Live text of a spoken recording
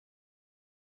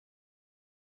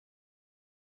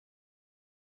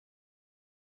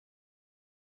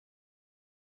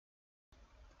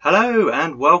Hello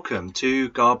and welcome to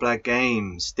Garblag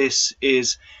Games. This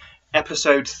is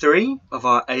episode 3 of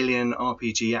our Alien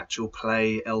RPG Actual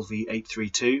Play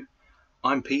LV832.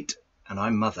 I'm Pete and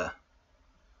I'm Mother.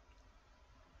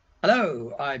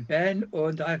 Hello, I'm Ben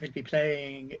and I will be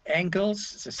playing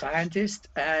Engels, the scientist,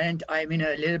 and I'm in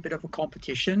a little bit of a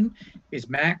competition with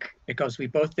Mac because we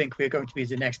both think we're going to be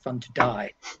the next one to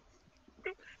die.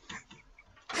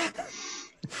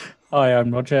 Hi,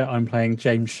 I'm Roger. I'm playing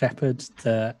James Shepherd,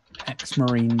 the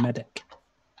ex-Marine medic.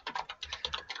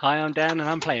 Hi, I'm Dan, and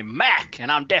I'm playing Mac, and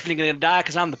I'm definitely going to die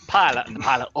because I'm the pilot, and the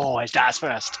pilot always dies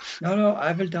first. No,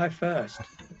 I will die first.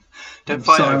 Don't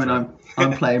fight Simon, over it.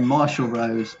 I'm playing Marshall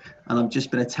Rose, and I've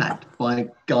just been attacked by a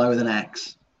guy with an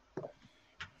axe.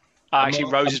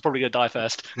 Actually, Rose is probably going to die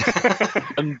first.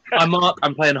 I'm Mark.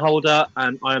 I'm playing Holder,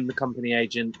 and I am the company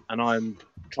agent, and I'm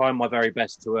trying my very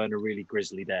best to earn a really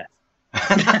grisly death.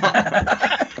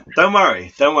 Don't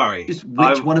worry. Just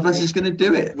which one of us is going to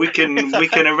do it? We can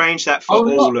arrange that for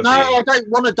all of no, you. I don't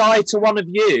want to die to one of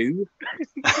you.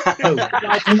 Oh,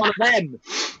 Die to one of them.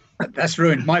 that's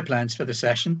ruined my plans for the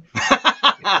session.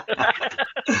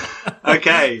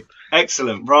 Okay,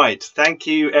 excellent. Right, thank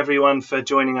you everyone for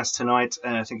joining us tonight.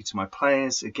 Thank you to my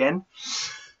players again.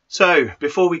 So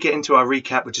before we get into our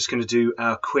recap, we're just going to do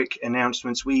our quick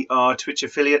announcements. We are Twitch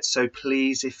affiliates, so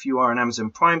please, if you are an Amazon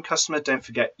Prime customer, don't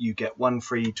forget you get one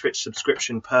free Twitch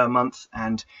subscription per month,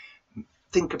 and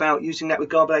think about using that with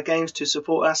Garblag Games to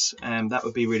support us, and that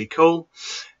would be really cool.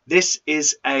 This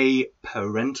is a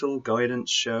parental guidance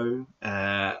show.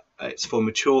 It's for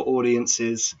mature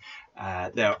audiences.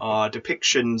 There are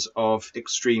depictions of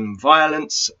extreme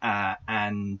violence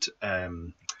and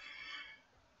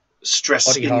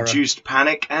stress-induced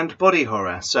panic and body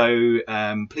horror. So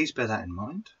please bear that in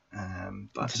mind.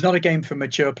 But It's not a game for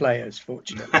mature players,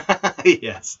 fortunately.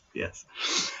 yes.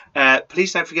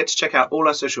 Please don't forget to check out all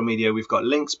our social media. We've got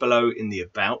links below in the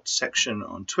About section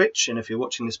on Twitch, and if you're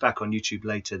watching this back on YouTube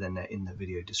later, then they're in the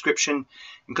video description,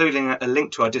 including a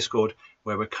link to our Discord,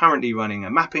 where we're currently running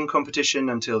a mapping competition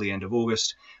until the end of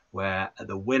August, where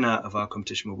the winner of our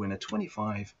competition will win a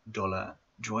 $25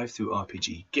 Drive-Thru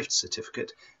RPG gift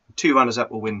certificate. 2 runners-up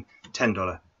will win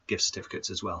 $10 gift certificates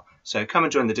as well. So come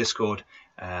and join the Discord.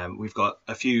 We've got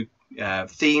a few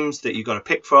themes that you've got to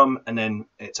pick from, and then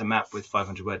it's a map with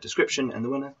 500-word description, and the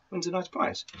winner wins a nice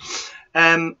prize.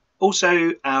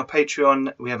 Also, our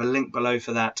Patreon, we have a link below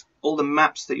for that. All the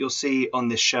maps that you'll see on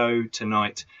this show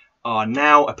tonight are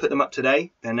now, I put them up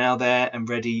today, they're now there and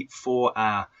ready for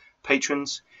our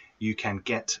patrons. You can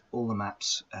get all the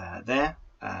maps there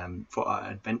for our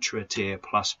Adventurer tier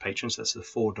plus patrons. That's the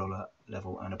 $4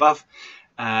 level and above.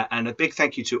 And a big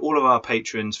thank you to all of our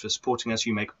patrons for supporting us.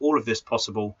 You make all of this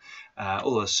possible.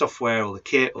 All the software, all the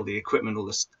kit, all the equipment,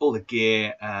 all the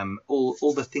gear,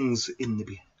 all the things in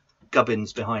the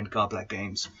gubbins behind Garblag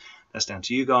Games. That's down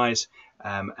to you guys.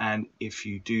 And if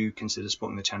you do consider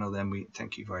supporting the channel, then we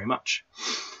thank you very much.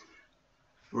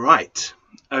 Right.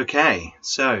 Okay.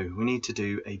 So we need to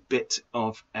do a bit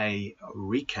of a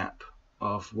recap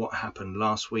of what happened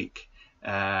last week.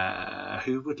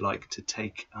 Who would like to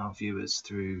take our viewers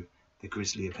through the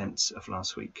grisly events of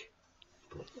last week?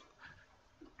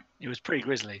 It was pretty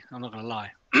grisly, I'm not going to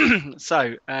lie.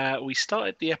 So we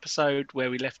started the episode where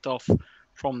we left off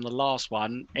from the last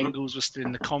one. Engels was still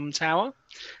in the comm tower.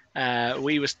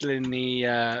 We were still in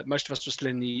the, most of us were still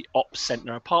in the ops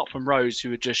center, apart from Rose,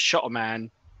 who had just shot a man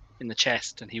in the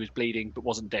chest and he was bleeding but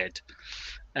wasn't dead.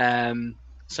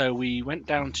 So we went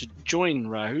down to join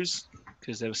Rose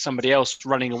because there was somebody else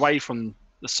running away from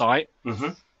the site.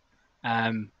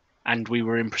 And we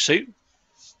were in pursuit.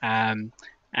 And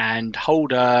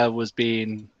Holder was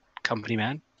being company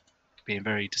man, being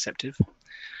very deceptive.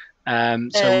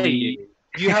 So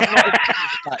You have not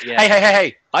accomplished that yet.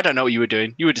 Hey! I don't know what you were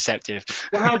doing. You were deceptive.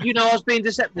 Well, how do you know I was being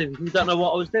deceptive if you don't know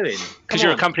what I was doing? Because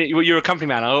you're a company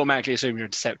man. I automatically assume you're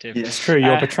deceptive. Yeah. It's true,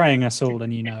 you're betraying us all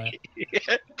and you know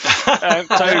it.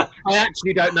 So I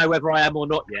actually don't know whether I am or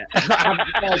not yet. I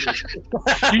haven't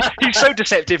decided. he's so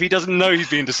deceptive, he doesn't know he's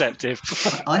being deceptive.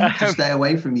 I have to stay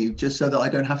away from you just so that I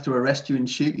don't have to arrest you and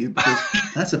shoot you, because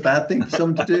that's a bad thing for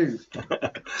someone to do.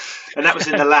 And that was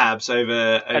in the labs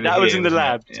over And that was here, in the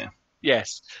wasn't lab. it? Yeah.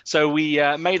 Yes. So we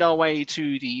made our way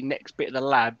to the next bit of the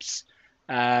labs,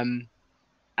 and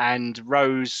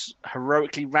Rose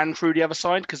heroically ran through the other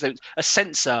side because a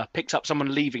sensor picked up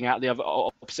someone leaving out the other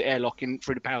opposite airlock in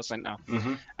through the power center.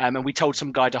 And we told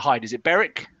some guy to hide. Is it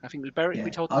Beric? I think it was Beric. Yeah.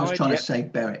 We told to I was hide. trying Yeah. to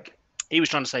save Beric. He was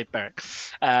trying to save Beric.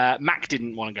 Mac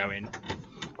didn't want to go in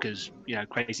because, you know,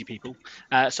 crazy people.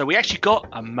 So we actually got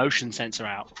a motion sensor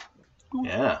out.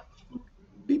 Yeah.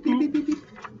 Beep, beep, beep, beep, beep.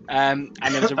 And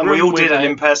there was a And room we all with did an a-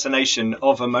 impersonation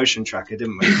of a motion tracker,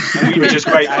 didn't we? Which is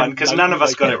great fun because none of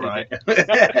us got it right.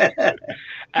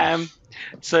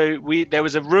 So there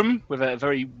was a room with a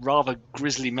very rather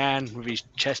grisly man with his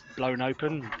chest blown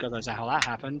open. God knows how that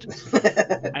happened.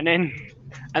 and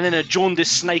then a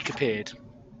jaundiced snake appeared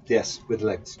Yes, with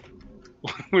legs.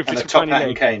 with And his a top tiny hat and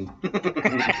leg. cane.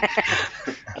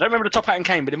 I don't remember the top hat and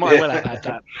cane, but it might well have had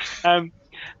that.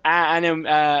 And then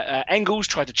Engels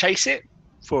tried to chase it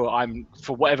for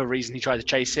whatever reason he tried to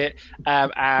chase it.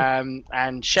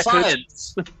 And Shepard.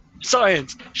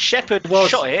 Science. Shepard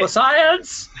shot it. For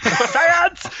science!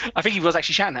 Science! I think he was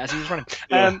actually shouting that as he was running.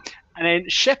 Yeah. And then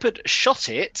Shepard shot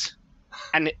it,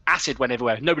 and the acid went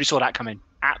everywhere. Nobody saw that coming.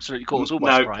 Absolutely caught us all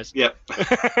by surprise. Yep.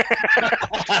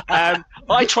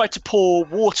 I tried to pour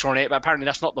water on it, but apparently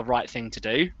that's not the right thing to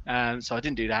do. So I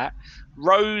didn't do that.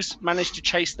 Rose managed to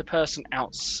chase the person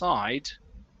outside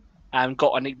and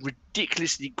got a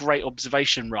ridiculously great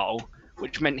observation roll,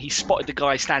 which meant he spotted the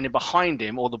guy standing behind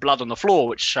him, or the blood on the floor,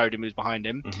 which showed him who was behind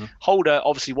him. Mhm. Holder,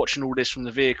 obviously watching all this from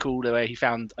the vehicle, where he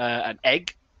found an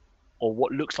egg, or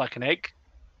what looks like an egg.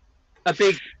 A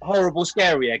big, horrible,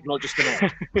 scary egg, not just an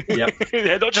egg. Yep.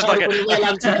 Yeah, not just like Horribly well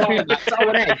anti-climax. Oh,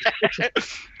 an egg.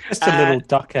 Just a little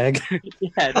duck egg.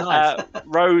 Yeah, nice.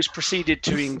 Rose proceeded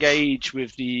to engage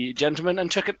with the gentleman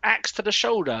and took an axe to the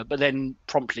shoulder, but then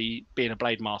promptly, being a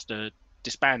blade master,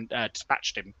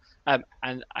 dispatched him. And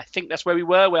I think that's where we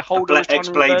were, where Holder was trying to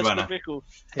ex-Blade reverse Runner. the vehicle.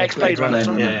 Yeah, Ex-Blade Blade Runner, Runner,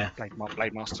 sorry. yeah.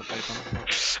 Blade Master, Blade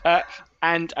Runner.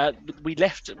 And we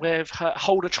left with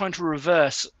Holder trying to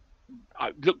reverse.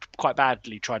 Looked quite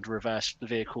badly trying to reverse the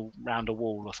vehicle round a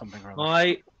wall or something. Or other.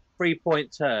 My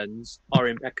 3-point turns are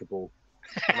impeccable.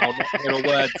 And I'll not hear a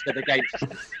word said against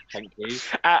them. Thank you.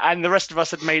 And the rest of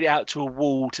us had made it out to a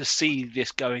wall to see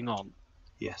this going on.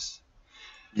 Yes.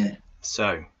 Yeah.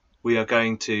 So we are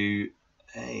going to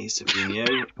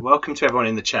Savinio. Welcome to everyone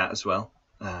in the chat as well.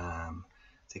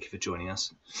 Thank you for joining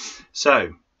us.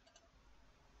 So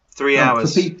 3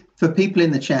 hours. For people in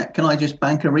the chat, can I just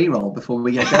bank a reroll before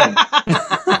we get going?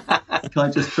 Can I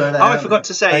just throw that Oh, out I forgot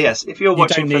to say, yes. If you're You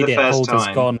watching don't for need the it. first Holder's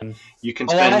time, gone. And you can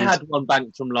Oh, spend. I had one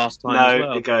banked from last time No, as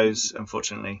well. it goes,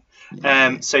 unfortunately.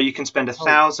 there? So you can spend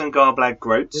 1,000 Garblag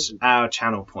Groats, our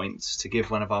channel points, to give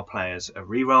one of our players a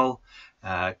reroll.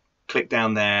 Click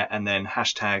down there and then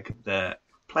hashtag the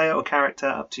player or character,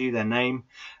 up to you, their name.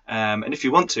 And if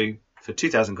you want to, for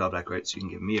 2,000 Garblag Groats, you can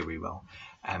give me a reroll.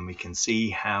 And we can see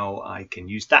how I can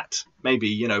use that.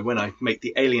 Maybe, when I make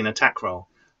the alien attack roll,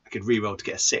 I could reroll to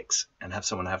get a 6 and have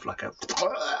someone have like a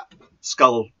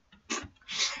skull.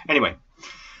 Anyway.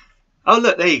 Oh,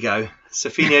 look, there you go.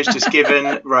 Safinio's just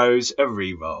given Rose a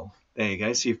reroll. There you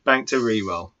go. So you've banked a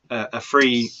reroll. A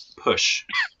free push.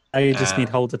 now you just need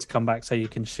Holder to come back so you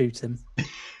can shoot him.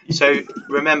 So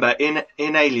remember, in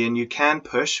Alien, you can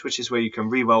push, which is where you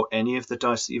can reroll any of the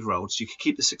dice that you've rolled. So you can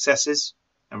keep the successes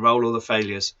and roll all the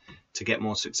failures to get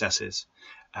more successes.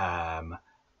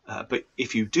 But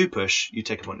if you do push, you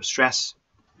take a point of stress.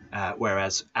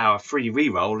 Whereas our free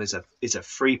reroll is a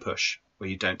free push where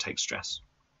you don't take stress.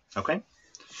 Okay?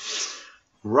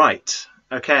 Right.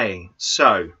 Okay.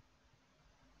 So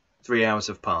 3 hours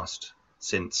have passed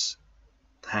since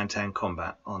hand-to-hand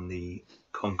combat on the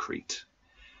concrete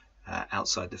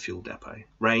outside the fuel depot.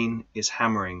 Rain is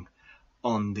hammering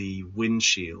on the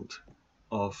windshield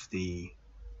of the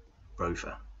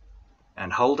rover,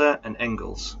 and Holder and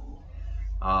Engels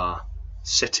are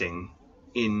sitting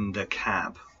in the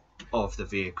cab of the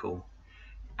vehicle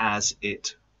as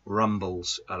it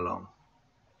rumbles along.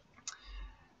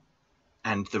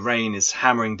 And the rain is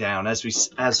hammering down. As we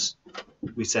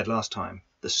said last time,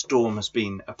 the storm has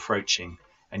been approaching,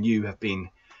 and you have been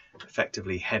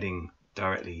effectively heading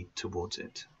directly towards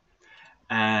it.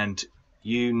 And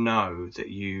you know that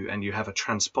you have a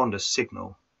transponder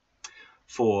signal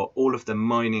for all of the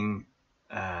mining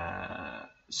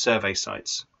survey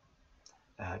sites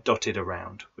dotted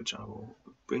around, which I will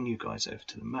bring you guys over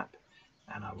to the map,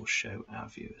 and I will show our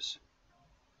viewers.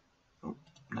 Oh,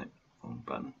 no, wrong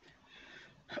button.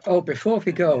 Oh, before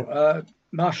we go,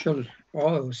 Marshal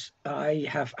Rose, I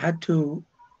have had to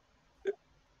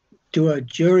do a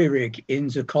jury rig in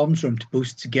the comms room to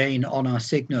boost the gain on our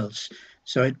signals.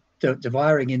 So the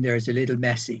wiring in there is a little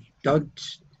messy. Don't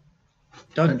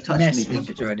touch mess anything. with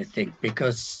it or anything,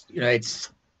 because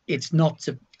it's not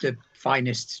the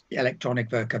finest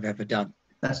electronic work I've ever done.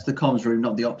 That's the comms room,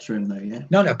 not the ops room, though, yeah?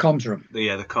 No, comms room. The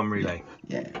comm relay.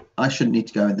 Yeah. I shouldn't need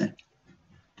to go in there.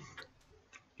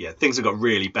 Yeah, things have got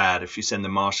really bad if you send the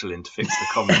marshal in to fix the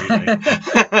comm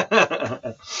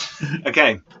relay.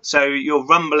 Okay, so you're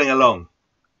rumbling along.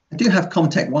 I do have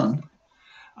Comtech 1.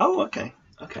 Oh, okay.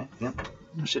 Okay, yeah.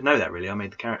 I should know that, really. I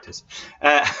made the characters.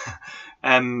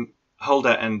 Holder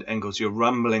and Engels, you're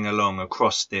rumbling along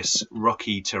across this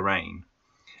rocky terrain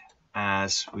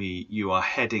as you are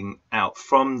heading out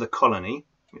from the colony,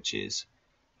 which is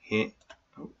here.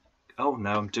 Oh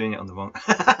no, I'm doing it on the wrong.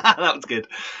 That was good.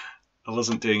 I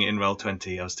wasn't doing it in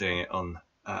Roll20. I was doing it on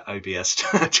OBS,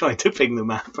 trying to ping the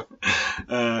map.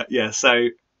 Yeah, so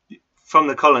from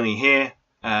the colony here,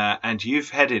 and you've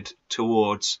headed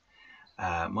towards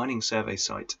Mining Survey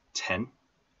Site 10,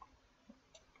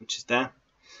 which is there.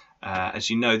 As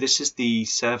you know, this is the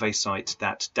survey site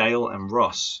that Dale and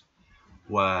Ross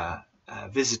were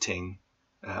visiting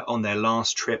on their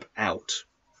last trip out,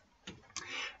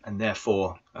 and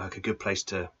therefore a good place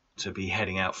to be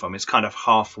heading out from. It's kind of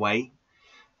halfway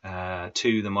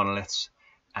to the monoliths,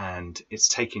 and it's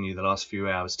taken you the last few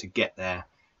hours to get there.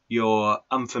 You're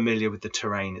unfamiliar with the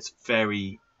terrain. It's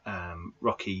very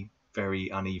rocky, very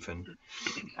uneven.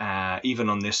 Even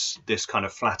on this kind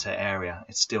of flatter area,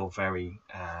 it's still very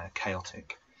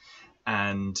chaotic.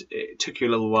 And it took you a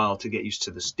little while to get used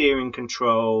to the steering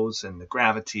controls and the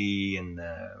gravity and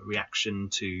the reaction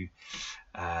to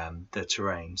the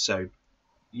terrain. So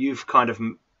you've kind of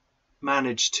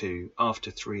managed to,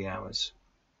 after 3 hours,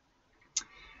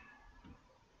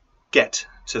 get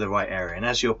to the right area. And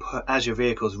as your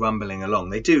vehicle's rumbling along,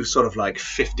 they do sort of like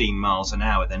 15 miles an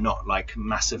hour. They're not like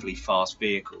massively fast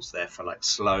vehicles. They're for like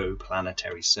slow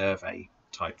planetary survey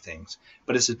type things,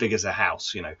 but it's as big as a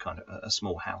house, you know, kind of a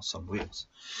small house on wheels.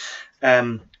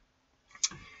 The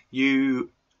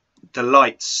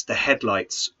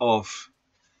headlights of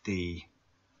the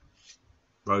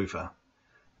rover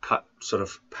sort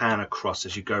of pan across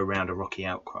as you go around a rocky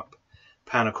outcrop,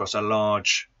 pan across a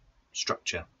large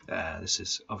structure. This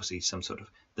is obviously some sort of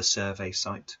the survey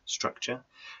site structure.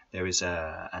 There is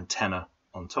a antenna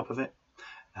on top of it,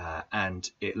 and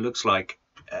it looks like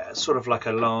sort of like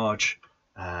a large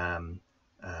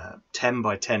 10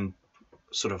 by 10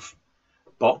 sort of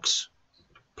box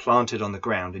planted on the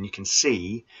ground, and you can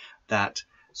see that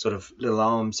sort of little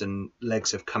arms and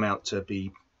legs have come out to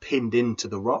be pinned into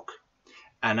the rock.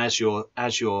 And as you're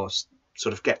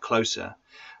sort of get closer,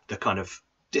 the kind of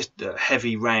the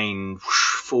heavy rain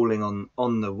falling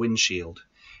on the windshield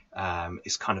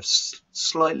is kind of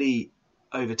slightly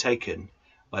overtaken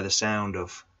by the sound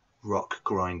of rock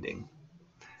grinding.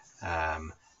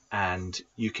 And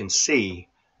you can see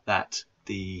that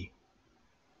the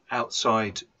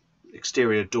outside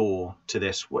exterior door to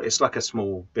this, it's like a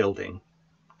small building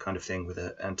kind of thing with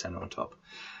an antenna on top,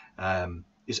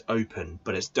 is open,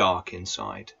 but it's dark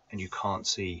inside, and you can't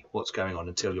see what's going on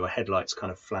until your headlights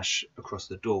kind of flash across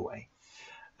the doorway.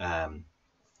 And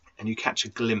you catch a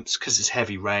glimpse, because it's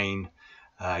heavy rain,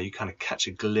 you kind of catch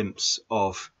a glimpse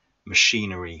of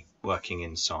machinery working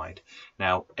inside.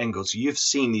 Now, Engels, you've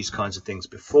seen these kinds of things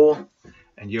before,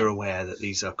 and you're aware that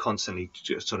these are constantly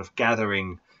just sort of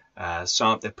gathering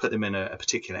they put them in a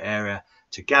particular area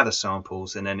to gather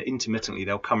samples, and then intermittently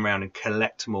they'll come around and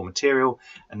collect more material,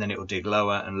 and then it will dig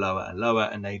lower and lower and lower,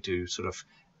 and they do sort of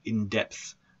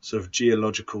in-depth sort of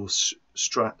geological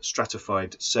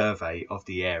stratified survey of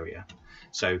the area.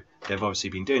 So they've obviously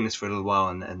been doing this for a little while,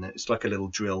 and it's like a little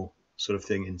drill sort of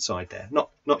thing inside there.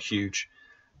 Not huge,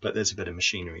 but there's a bit of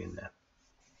machinery in there.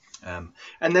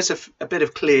 And there's a bit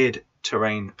of cleared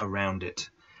terrain around it,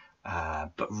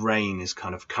 but rain is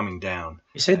kind of coming down.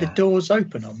 You say the door's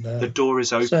open on the door is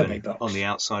survey open box on the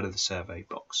outside of the survey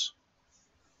box.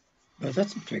 Well,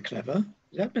 that's pretty clever.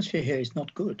 The atmosphere here is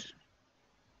not good.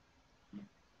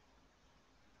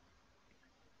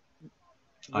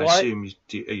 I assume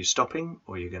are you stopping,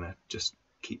 or are you going to just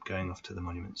keep going off to the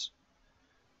monuments?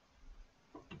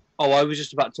 Oh, I was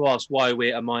just about to ask why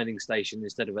we're at a mining station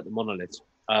instead of at the monolith.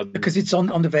 Because it's on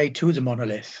the way to the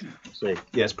monolith. See.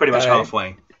 Yeah, it's pretty much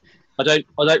halfway. I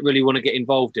don't really want to get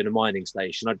involved in a mining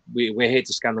station. We're here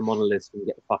to scan the monolith and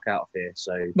get the fuck out of here.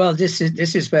 So well, this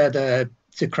is where the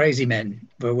crazy men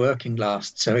were working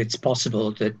last. So it's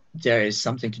possible that there is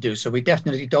something to do. So we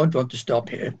definitely don't want to stop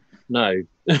here. No.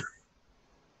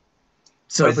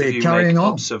 So Both we're carrying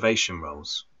on. Observation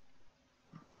rolls.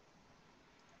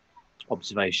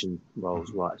 Observation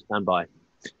rolls, right? Stand by.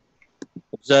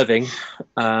 Observing.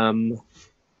 No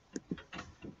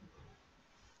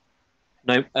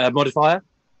modifier.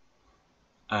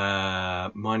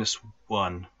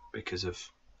 -1 because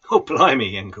of. Oh,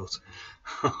 blimey, Engels.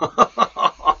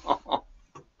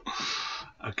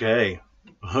 Okay.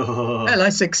 Well, I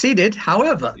succeeded.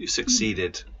 However, You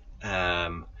succeeded.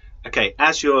 Okay,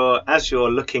 as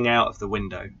you're looking out of the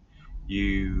window,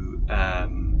 you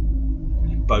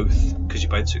both, because you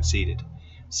both succeeded,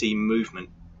 see movement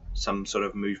some sort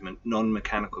of movement,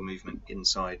 non-mechanical movement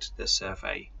inside the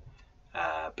survey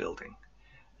building.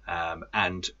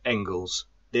 And Engels,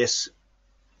 this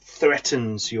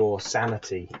threatens your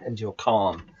sanity and your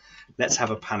calm. Let's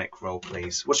have a panic roll,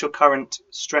 please. What's your current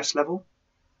stress level?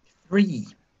 3.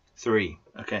 3.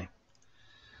 Okay.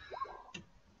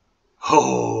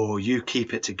 Oh, you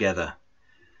keep it together.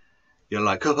 You're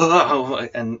like, oh,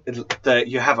 and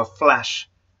you have a flash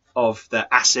of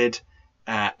the acid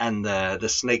and the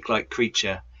snake-like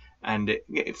creature, and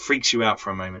it freaks you out for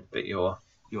a moment, but you're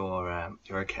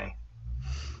okay.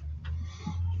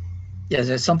 Yeah,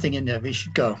 there's something in there. We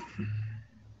should go.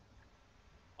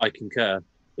 I concur.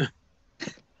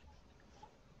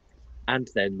 And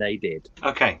then they did.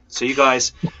 Okay, so you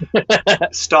guys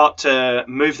start to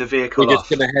move the vehicle off.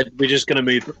 We're just gonna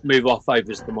move off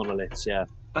over to the monoliths. Yeah.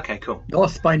 Okay, cool.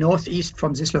 North by northeast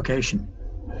from this location.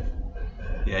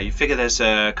 Yeah, you figure there's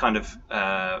a kind of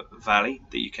valley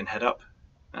that you can head up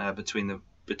between the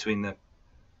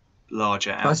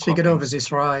larger outcroppings. Once we get over this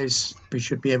rise, we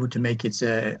should be able to make it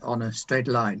on a straight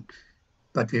line,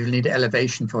 but we will need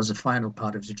elevation for the final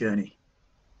part of the journey.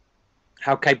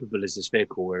 How capable is this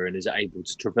vehicle we're in? Is it able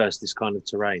to traverse this kind of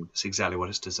terrain? That's exactly what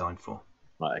it's designed for.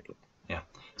 Right. Okay. Yeah.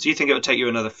 So you think it would take you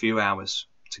another few hours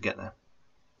to get there?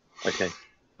 Okay.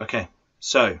 Okay.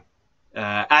 So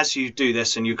as you do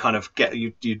this, and you kind of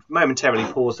you momentarily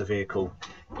pause the vehicle,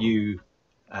 you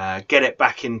get it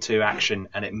back into action,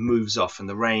 and it moves off, and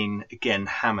the rain again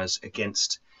hammers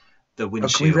against the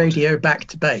windshield. Can we radio back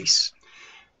to base?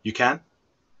 You can.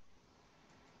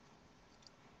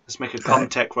 Let's make a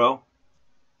Comtech roll.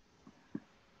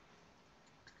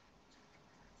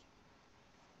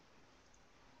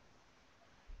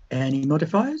 Any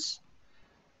modifiers?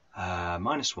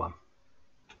 -1.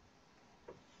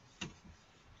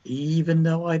 Even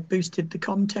though I boosted the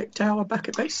Comtech tower back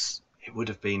at base? It would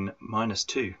have been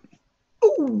 -2.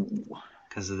 Ooh.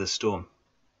 Because of the storm.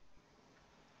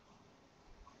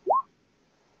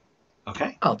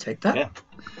 Okay. I'll take that. Yeah.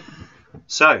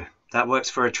 So that works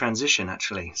for a transition,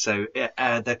 actually. So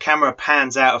the camera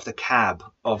pans out of the cab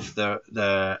of the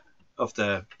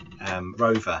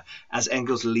rover as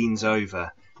Engels leans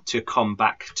over to come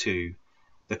back to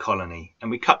the colony,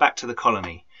 and we cut back to the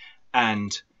colony,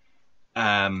 and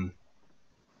let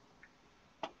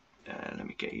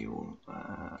me get you all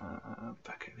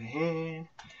back over here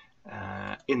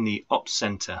in the ops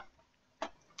center,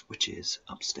 which is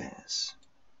upstairs.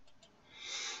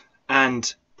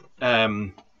 And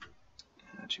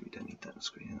actually, we don't need that on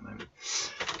screen at the moment.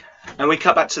 And we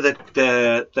cut back to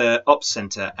the ops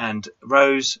center, and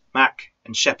Rose, Mac,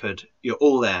 and Shepard, you're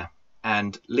all there.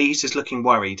 And Lees is looking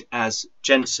worried as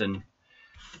Jensen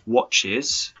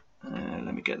watches.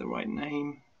 Let me get the right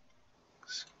name.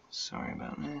 Sorry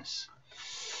about this.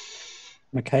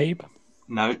 McCabe?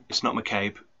 No, it's not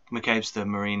McCabe. McCabe's the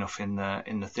Marine off in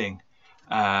the thing.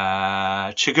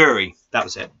 Chiguri, that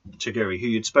was it. Chiguri, who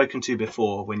you'd spoken to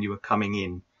before when you were coming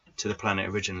in to the planet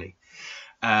originally.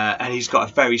 And he's got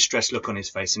a very stressed look on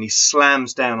his face, and he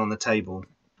slams down on the table.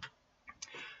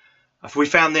 We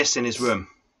found this in his room.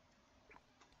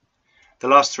 The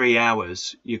last 3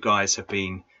 hours, you guys have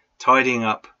been tidying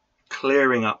up,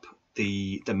 clearing up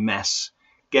the mess,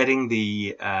 getting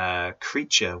the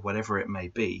creature, whatever it may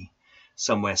be,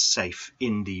 somewhere safe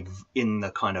in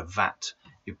the kind of vat.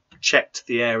 You checked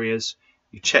the areas,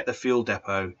 you checked the fuel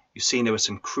depot, you've seen there were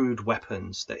some crude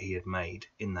weapons that he had made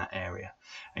in that area.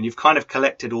 And you've kind of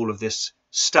collected all of this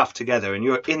stuff together, and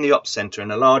you're in the ops center,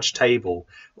 and a large table,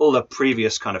 all the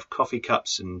previous kind of coffee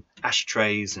cups and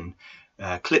ashtrays and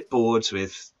clipboards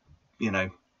with,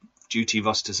 duty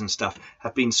rosters and stuff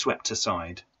have been swept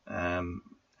aside.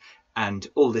 And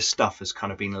all this stuff has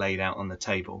kind of been laid out on the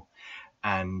table.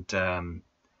 And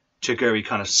Chiguri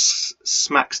kind of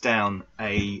smacks down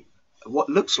what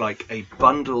looks like a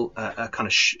bundle, a kind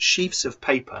of sheafs of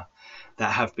paper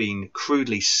that have been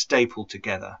crudely stapled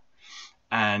together.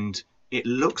 And it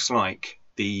looks like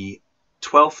the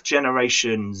 12th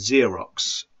generation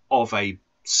Xerox of a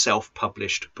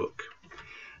self-published book.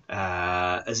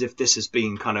 As if this has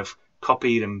been kind of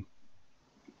copied and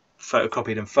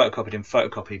photocopied and photocopied and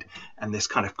photocopied, and this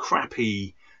kind of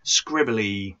crappy,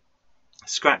 scribbly,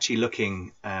 scratchy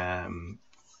looking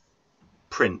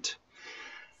print,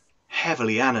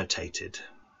 heavily annotated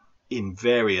in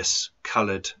various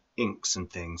coloured inks and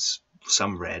things,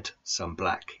 some red, some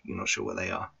black, you're not sure what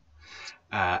they are.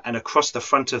 And across the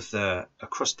front of the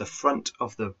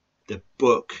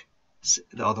book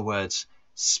are the words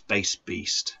Space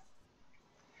Beast.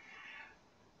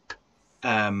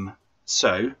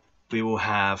 So we will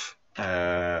have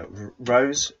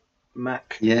Rose,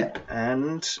 Mac, Yeah.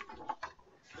 and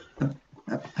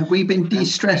Have we been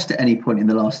de-stressed at any point in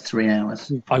the last 3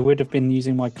 hours? I would have been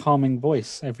using my calming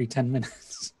voice every 10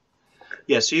 minutes.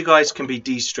 Yeah, so you guys can be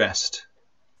de-stressed.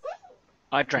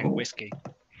 I drank whiskey.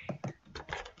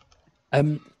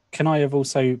 Can I have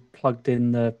also plugged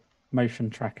in the motion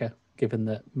tracker, given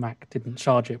that Mac didn't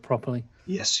charge it properly?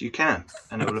 Yes, you can,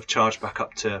 and it will have charged back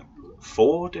up to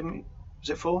 4. Didn't we? Was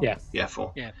it 4? Yeah. Yeah,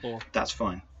 4. Yeah, 4. That's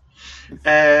fine.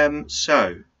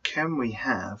 So can we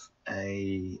have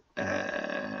a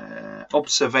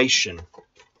observation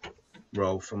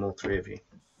roll from all 3 of you?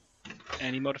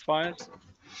 Any modifiers?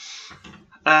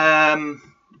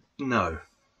 No.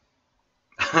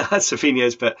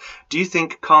 Sophia's, but do you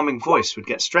think calming voice would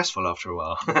get stressful after a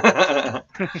while?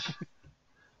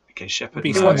 Okay, Shepherd.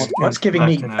 Be No. somewhat- What's giving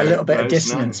me No, a little bit of Rose,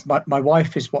 dissonance? My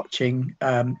wife is watching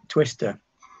Twister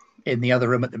in the other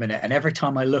room at the minute, and every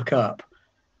time I look up,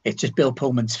 it's just Bill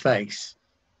Pullman's face.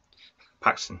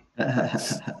 Paxton.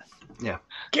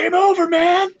 Game over,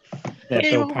 man. Yeah,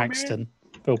 Game Bill over, Paxton.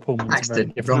 Bill Pullman's a very Paxton.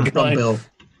 different Wrong guy. Bill.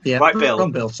 Yeah, Right, Bill.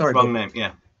 Wrong Bill. Sorry, Wrong Bill. name,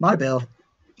 yeah. My Bill.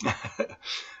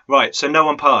 Right, so no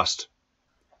one passed.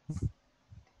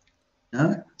 No,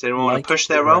 Does anyone want Like to push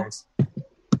their roll? heroes.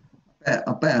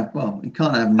 I better. Well, you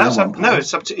can't have no That's one. up, no, pass.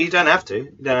 it's up to you. Don't have to.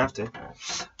 You don't have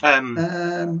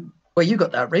to. Well, you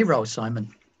got that reroll,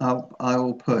 Simon. I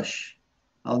will push.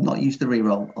 I'll not use the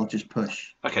reroll. I'll just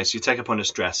push. Okay, so you take a point of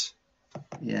stress.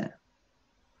 Yeah.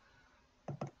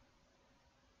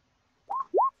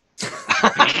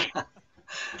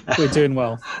 We're doing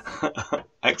well.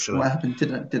 Excellent. What happened?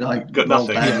 Did I Got roll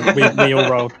nothing. bad? We all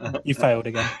rolled. You failed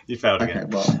again. You failed Okay, again.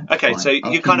 well. Okay, fine. so I'll you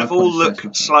keep kind my of all point look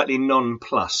stress. slightly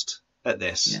nonplussed at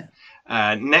this.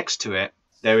 Yeah. Next to it,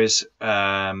 there is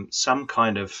some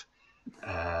kind of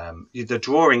the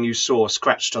drawing you saw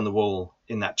scratched on the wall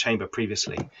in that chamber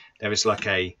previously. There is like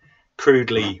a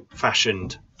crudely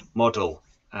fashioned model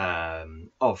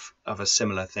of a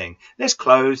similar thing. There's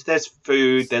clothes, there's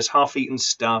food, there's half-eaten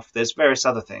stuff, there's various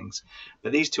other things,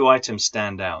 but these 2 items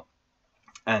stand out.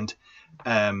 And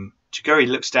Chiguri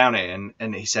looks down at it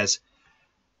and he says,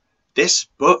 "This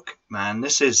book, man,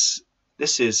 this is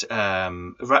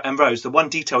and Rose, the one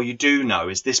detail you do know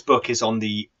is this book is on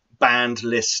the banned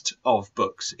list of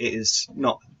books. It is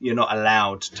not, you're not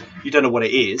allowed to, you don't know what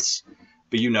it is,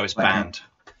 but you know it's Okay. banned.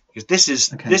 Because this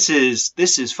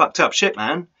is fucked up shit,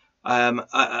 man. What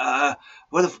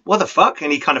the fuck?"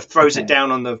 And he kind of throws it Okay.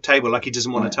 down on the table like he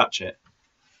doesn't want Right. to touch it.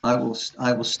 I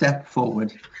will step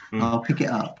forward. Mm. I'll pick it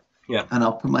up. Yeah. And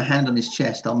I'll put my hand on his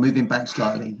chest. I'll move him back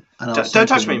slightly. And I'll Don't say to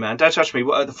touch me, him, man. Don't touch me.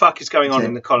 What the fuck is going on Okay.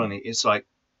 in the colony? It's like,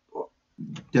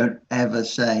 Don't ever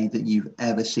say that you've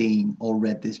ever seen or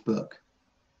read this book.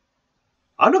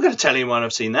 I'm not going to tell anyone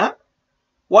I've seen that.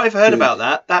 What I've heard Good. about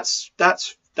that,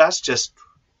 that's just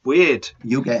weird.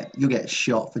 You'll get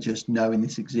shot for just knowing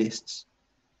this exists.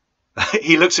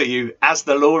 He looks at you as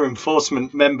the law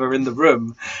enforcement member in the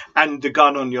room and the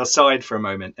gun on your side for a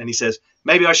moment, and he says,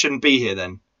 "Maybe I shouldn't be here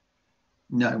then."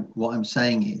 No, what I'm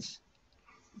saying is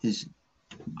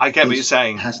I get what this you're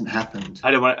saying. hasn't happened.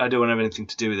 I don't want to have anything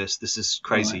to do with this. This is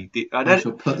crazy. I I don't.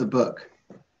 shall put the book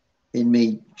in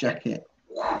me jacket.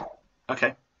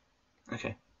 Okay,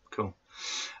 cool.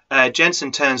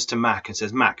 Jensen turns to Mac and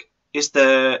says, "Mac, is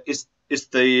the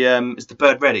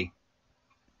bird ready?"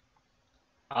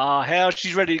 Hell,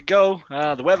 she's ready to go.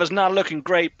 The weather's not looking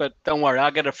great, but don't worry,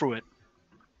 I'll get her through it.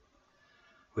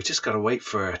 We just got to wait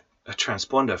for a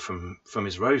transponder from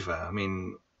his rover. I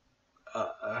mean,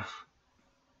 I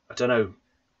don't know.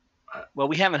 Well,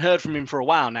 we haven't heard from him for a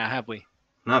while now, have we?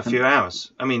 No, a few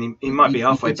hours. I mean, he might be You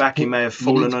halfway need to back. He pick- may have you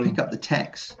need fallen to on. pick up the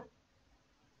text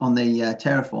on the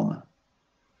terraformer.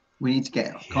 We need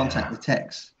to contact the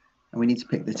text, and we need to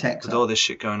pick the text With up. all this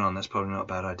shit going on, that's probably not a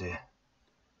bad idea.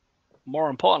 More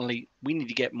importantly, we need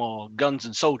to get more guns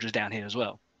and soldiers down here as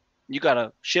well. You got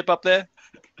a ship up there?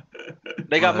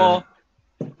 They got more?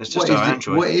 It's just our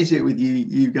android. What is it with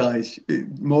you guys?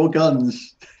 More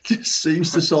guns just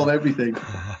seems to solve everything.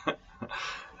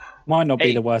 Might not be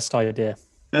Hey. the worst idea.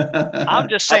 I'm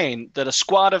just saying that a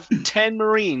squad of 10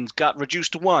 Marines got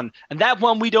reduced to 1, and that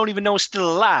one we don't even know is still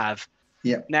alive.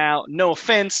 Yep. Now, no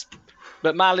offense,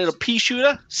 but my little pea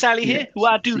shooter, Sally here, Yeah. who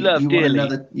I do So love you dearly.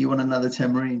 Want another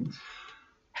 10 Marines?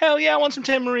 Hell yeah, I want some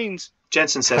 10 Marines.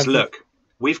 Jensen says, Have you- "Look,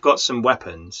 we've got some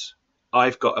weapons.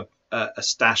 I've got a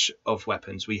stash of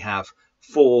weapons. We have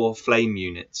 4 flame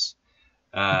units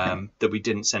that we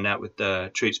didn't send out with the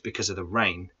troops because of the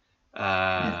rain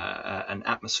and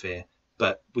atmosphere.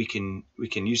 But we can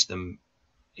use them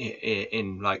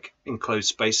in like enclosed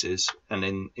spaces, and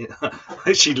in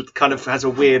she kind of has a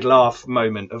weird laugh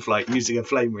moment of like using a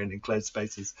flamer in enclosed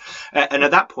spaces. And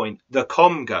at that point, the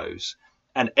comm goes,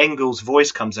 and Engel's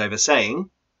voice comes over saying,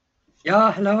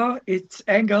 Yeah, hello, it's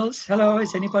Engels. Hello,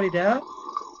 is anybody there?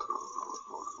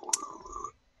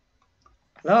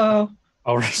 Hello.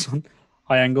 Oh,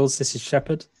 hi, Engels. This is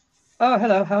Shepherd. Oh,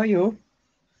 hello. How are you?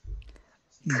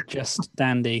 Just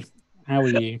dandy. How are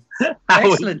you?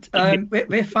 Excellent.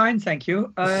 We're fine, thank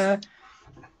you.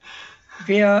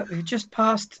 We've just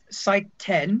passed Site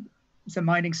 10, the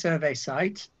mining survey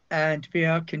site, and we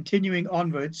are continuing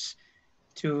onwards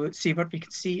to see what we can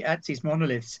see at these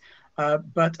monoliths.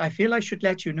 But I feel I should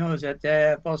let you know that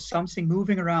there was something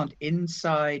moving around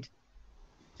inside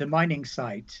the mining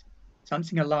site,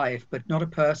 something alive, but not a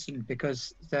person,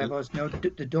 because there was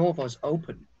the door was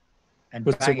open and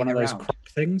Was it banging one of those around. crop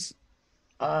things?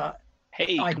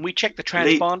 Hey, I- can we check the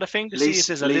transponder thing to see if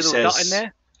there's a little dot in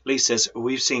there? Lee says,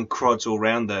 we've seen crods all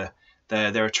around there.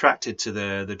 They're attracted to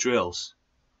the drills.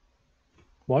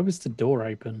 Why was the door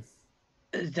open?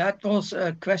 That was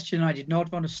a question I did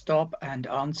not want to stop and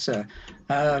answer.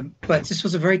 But this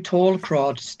was a very tall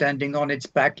crod standing on its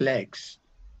back legs.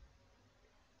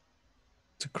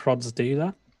 Do crods do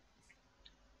that?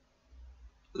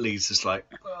 Lee's just like,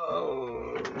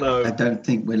 oh, I no. don't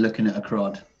think we're looking at a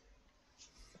crod.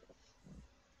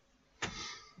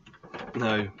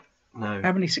 No.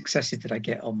 How many successes did I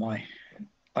get on my...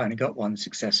 I only got one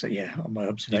success, on my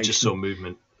observation. You just saw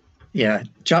movement. Yeah,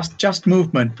 just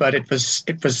movement, but it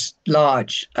was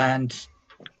large and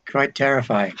quite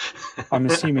terrifying. I'm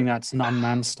assuming that's an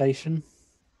unmanned station.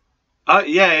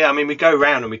 Yeah. I mean, we go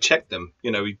around and we check them.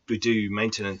 You know, we do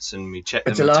maintenance and we check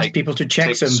But them. the and last people to check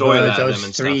take them soil were out of those them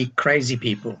and three stuff. crazy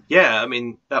people. Yeah, I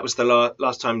mean, that was the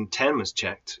last time 10 was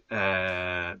checked.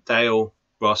 Dale,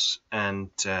 Ross, and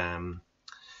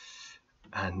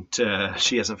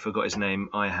she hasn't forgot his name.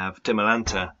 I have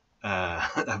Dimolanta.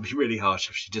 That'd be really harsh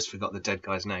if she just forgot the dead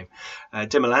guy's name.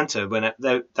 Dimolanta,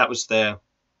 that was their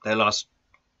last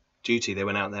duty. They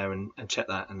went out there and checked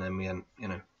that, and then we hadn't,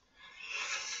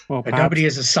 Well, But nobody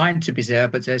is assigned to be there,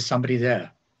 but there's somebody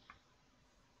there.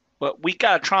 Well, we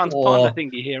got a transponder Or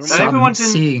thingy here. So everyone's in-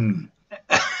 seeing.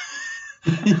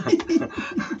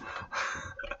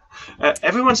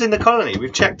 everyone's in the colony.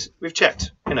 We've checked.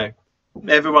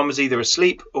 Everyone was either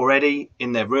asleep already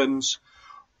in their rooms,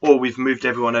 or we've moved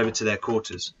everyone over to their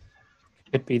quarters.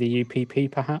 Could be the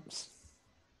UPP, perhaps.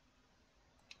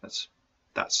 That's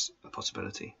a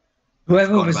possibility.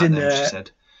 Whoever Forgot was about in them, she there,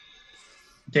 said.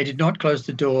 they did not close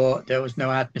the door. There was no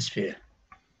atmosphere,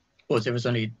 or there was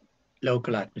only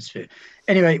local atmosphere.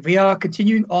 Anyway, we are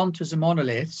continuing on to the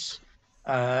monoliths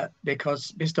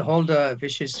because Mr. Holder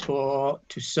wishes to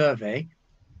survey.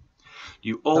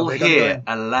 You all we're gonna hear go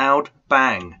a loud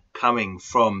bang coming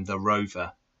from the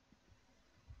rover.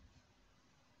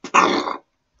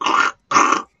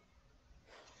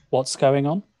 What's going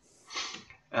on?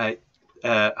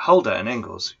 Holder and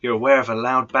Engels, you're aware of a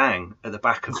loud bang at the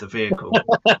back of the vehicle.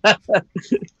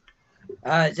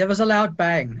 There was a loud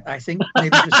bang. I think maybe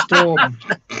the storm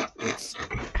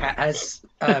has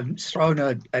thrown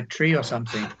a tree or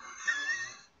something.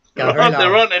 Yeah, very There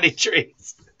loud. aren't any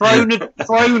trees. Thrown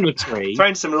a tree.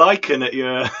 Throwing some lichen at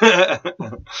your...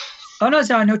 Oh no,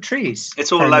 there are no trees.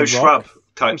 It's all Throwing low a rock. shrub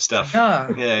type stuff.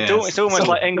 No. Yeah. It's almost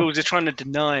like Engels is trying to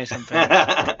deny something.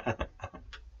 I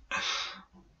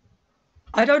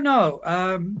don't know.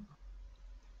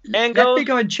 Let Engels, me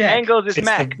go and check. Engels is It's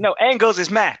Mac. the- No, Engels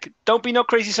is Mac. Don't be no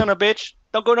crazy son of a bitch.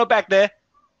 Don't go no back there.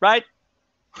 Right?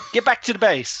 Get back to the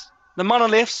base. The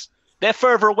monoliths, they're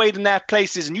further away than that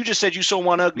place is, and you just said you saw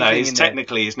one ugly No, thing in there.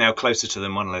 he's now closer to the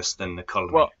monoliths than the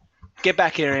colony. Well, get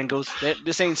back here, Engels.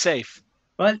 This ain't safe.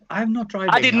 Well, I'm not driving.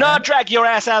 I did not drag your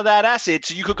ass out of that acid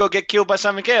so you could go get killed by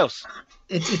something else.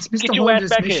 It's Get Mr. your ass Holder's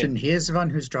back here. mission. He is the one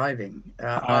who's driving.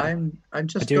 I'm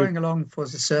just do- going along for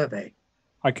the survey.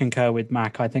 I concur with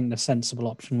Mac. I think the sensible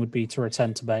option would be to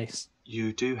return to base.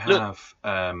 You do have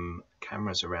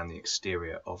cameras around the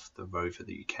exterior of the rover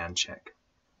that you can check.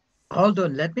 Hold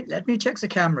on. Let me check the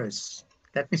cameras.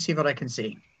 Let me see what I can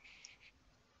see.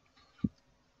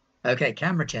 Okay,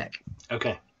 camera check.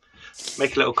 Okay.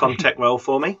 Make a little contact roll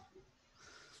for me.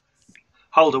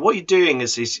 Holder, what you're doing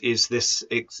is this.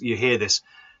 You hear this.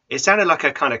 It sounded like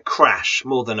a kind of crash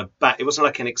more than a bang. It wasn't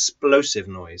like an explosive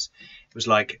noise. It was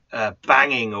like a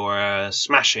banging or a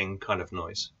smashing kind of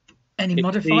noise. Any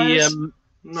modifiers? No,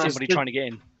 Somebody trying to get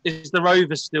in. Is the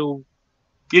rover still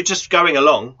you're just going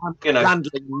along.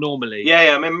 handling normally?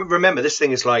 Yeah. I mean, remember this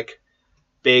thing is like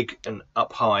big and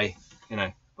up high.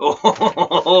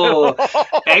 Oh,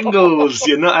 Engels,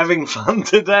 you're not having fun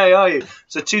today, are you?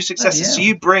 So 2 successes. Oh, yeah. So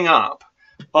you bring up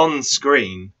on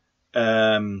screen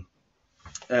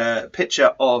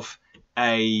picture of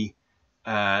a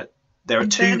there are In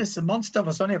two. fairness, the monster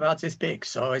was only about this big,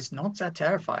 so it's not that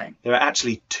terrifying. There are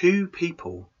actually two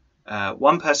people.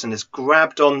 One person has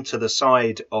grabbed onto the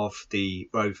side of the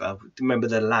rover. Remember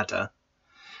the ladder,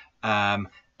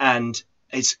 and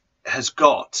has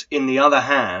got in the other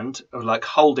hand, like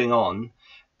holding on,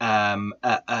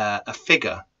 a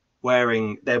figure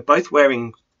wearing. They're both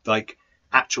wearing like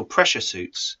actual pressure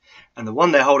suits, and the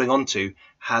one they're holding on to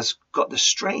has got the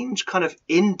strange kind of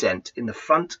indent in the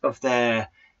front of their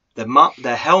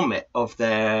helmet of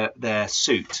their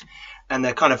suit, and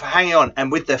they're kind of hanging on,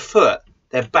 and with their foot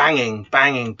they're banging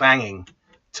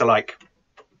to like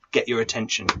get your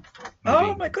attention. Maybe.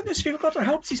 Oh my goodness, we've got to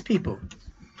help these people.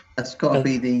 That's got to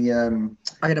be the. I'm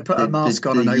going to put a mask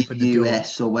on and open the door.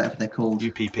 US or whatever they're called.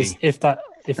 UPP. If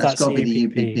that's gotta the be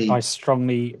UPP, the UPP. I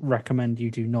strongly recommend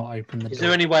you do not open the door. Is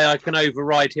there any way I can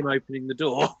override him opening the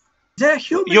door? They're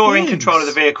human You're in beings. control of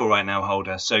the vehicle right now,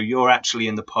 Holder. So you're actually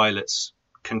in the pilot's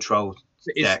control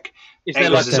deck. Is there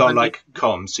Engels like is on like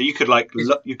comms, so you could like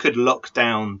you could lock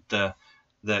down the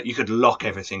you could lock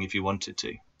everything if you wanted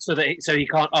to. so he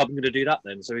can't? Oh, I'm going to do that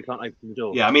then. So he can't open the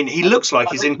door. Yeah, I mean he looks like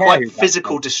he's in quite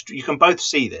physical distress. You can both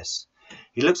see this.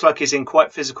 He looks like he's in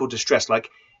quite physical distress. Like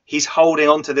he's holding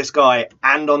onto this guy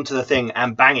and onto the thing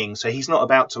and banging. So he's not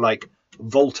about to like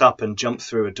vault up and jump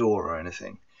through a door or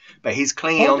anything. But he's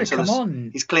clinging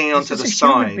onto he's clinging onto the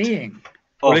side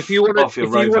Well, of, if you of your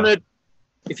rover.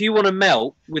 If you want to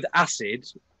melt with acid,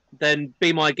 then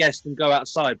be my guest and go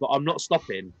outside. But I'm not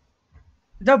stopping.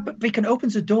 No, but we can open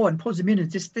the door and pull them in.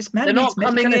 And this man They're needs not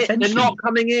coming medical in. attention. They're not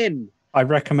coming in. I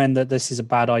recommend that this is a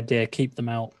bad idea. Keep them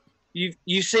out. You've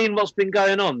seen what's been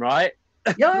going on, right?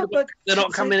 Yeah, but They're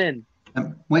not coming in.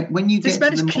 When you This get man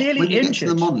to is the clearly when you get to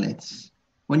the injured. monoliths,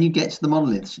 when you get to the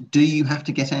monoliths, do you have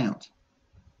to get out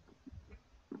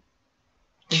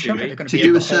They're gonna to be do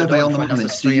able a to hold survey on on the for another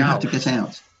monoliths? Do 3 you have to hours. get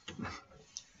out?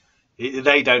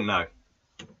 They don't know.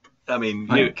 I mean,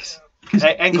 Right.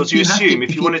 Engels, you have to- assume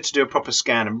if you wanted to do a proper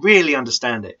scan and really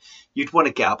understand it, you'd want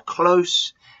to get up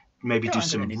close, maybe Yeah, do I'm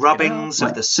some gonna need to get rubbings out.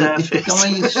 of the So if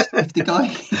surface.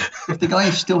 the guy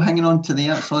is still hanging on to the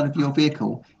outside of your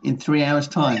vehicle in 3 hours'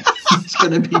 time, he's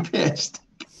going to be pissed.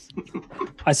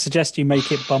 I suggest you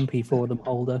make it bumpy for them,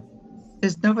 Holder.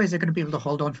 There's no way they're going to be able to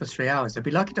hold on for 3 hours. They'll be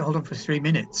lucky to hold on for 3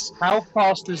 minutes. How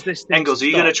fast does this thing Engels, are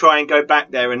you stop? going to try and go back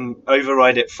there and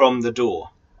override it from the door?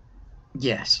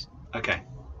 Yes. Okay.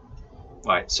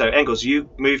 Right, so Engels, you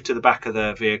move to the back of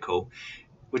the vehicle,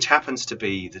 which happens to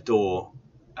be the door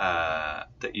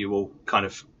that you all kind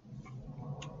of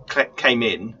came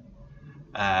in,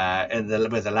 and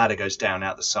where the ladder goes down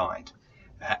out the side.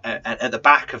 And at the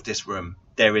back of this room,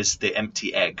 there is the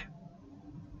empty egg.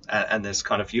 And there's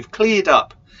kind of, you've cleared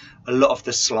up a lot of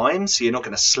the slime, so you're not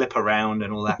going to slip around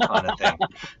and all that kind of thing.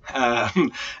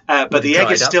 But the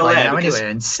egg is still there now because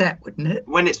anyway, and set, wouldn't it?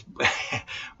 when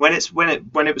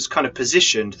it was kind of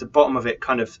positioned, the bottom of it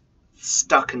kind of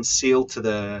stuck and sealed to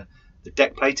the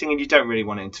deck plating, and you don't really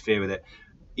want to interfere with it,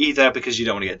 either because you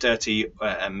don't want to get dirty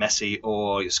and messy,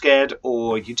 or you're scared,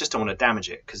 or you just don't want to damage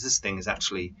it, because this thing is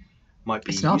actually might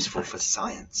be It's an useful artifact. for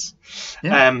science.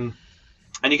 Yeah.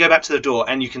 And you go back to the door,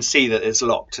 and you can see that it's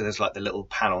locked. There's like the little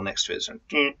panel next to it, so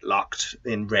locked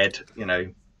in red. You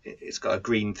know, it's got a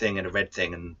green thing and a red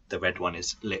thing, and the red one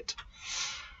is lit.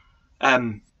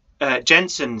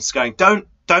 Jensen's going, don't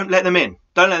let them in.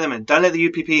 Don't let them in. Don't let the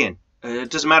UPP in.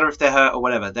 It doesn't matter if they're hurt or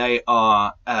whatever. They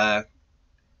are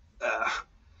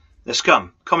they're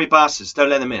scum, commie bastards. Don't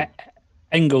let them in.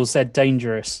 Engels, they're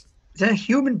dangerous. They're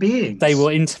human beings. They will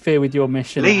interfere with your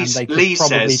mission, and they could Lee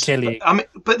probably says, kill you. I mean,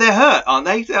 but they're hurt, aren't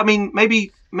they? I mean,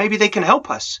 maybe they can help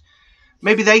us.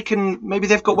 Maybe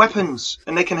they've got weapons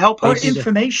and they can help Or us.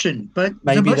 information, but the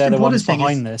Maybe most they're the important ones thing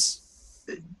behind is,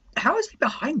 this. how is he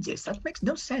behind this? That makes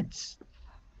no sense.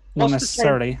 Not What's the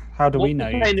necessarily. How do we What's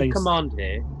know? the chain of These- command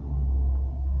here?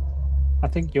 I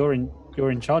think you're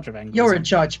in charge of Engels. You're in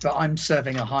charge, but I'm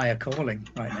serving a higher calling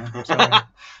right now. Sorry.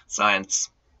 Science.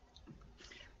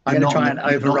 I'm going to try and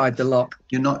override the lock.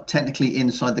 You're not technically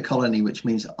inside the colony, which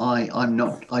means I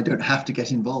don't have to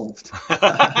get involved.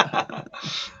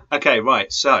 Okay, right.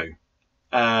 So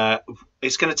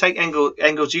it's going to take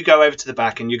Engels. You go over to the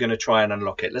back and you're going to try and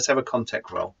unlock it. Let's have a contact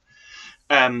roll.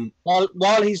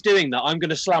 While he's doing that, I'm going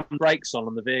to slam brakes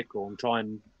on the vehicle and try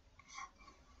and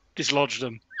Dislodge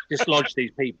them. dislodge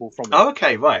these people from it. Oh,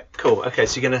 okay, right, cool. Okay,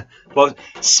 so you're gonna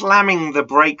slamming the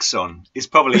brakes on is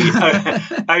probably.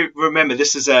 I remember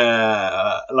this is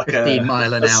like 15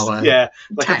 mile an hour. Yeah,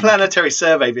 like tank. a planetary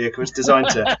survey vehicle. It's designed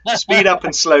to speed up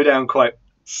and slow down quite,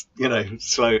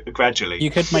 slow gradually.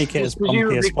 You could make it as It's bumpy as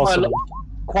presumably possible.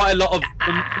 quite a lot of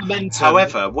momentum.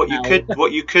 However, what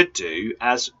you could do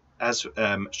as as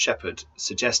Shepard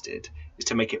suggested, is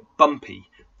to make it bumpy.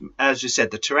 As you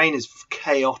said, the terrain is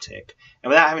chaotic, and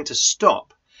without having to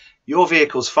stop, your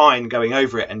vehicle's fine going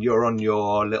over it, and you're on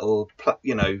your little,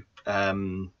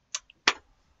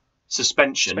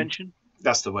 suspension.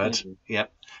 That's the word. Mm-hmm.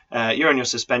 Yep. You're on your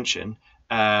suspension.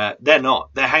 They're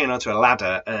not. They're hanging onto a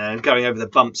ladder and going over the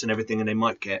bumps and everything, and they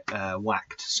might get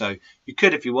whacked. So you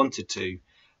could, if you wanted to,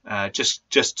 just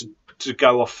to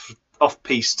go off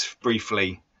piste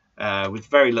briefly with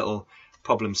very little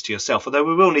problems to yourself. Although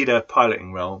we will need a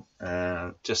piloting roll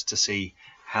just to see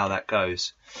how that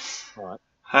goes. All right.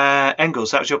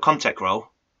 Engels, that was your contact roll.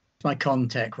 My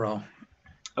contact roll.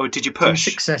 Oh, did you push?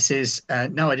 2 successes.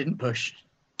 No, I didn't push.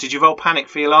 Did you roll panic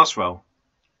for your last roll?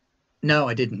 No,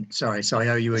 I didn't. Sorry, so I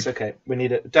owe you a... It's okay. We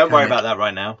need it. Don't worry about that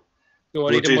right now. Do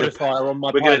I need a modifier on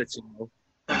my piloting roll?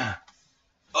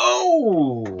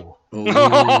 Oh!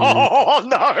 Oh,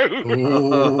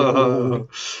 no!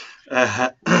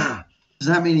 Does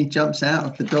that mean he jumps out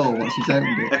of the door once he's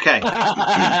opened it? Okay.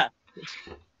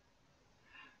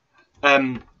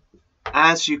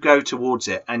 As you go towards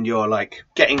it and you're like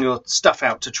getting your stuff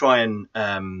out to try and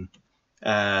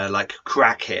like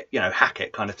crack it, hack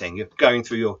it kind of thing. You're going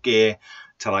through your gear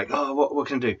to like, oh, what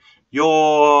can I do?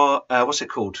 Your what's it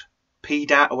called?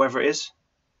 PDAT or whatever it is.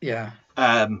 Yeah.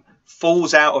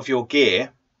 Falls out of your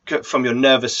gear from your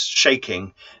nervous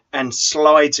shaking and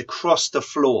slides across the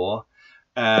floor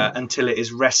until it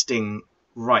is resting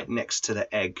right next to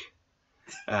the egg,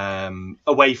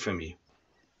 away from you.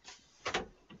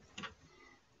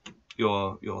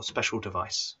 Your special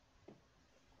device.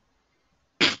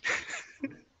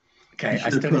 Okay, I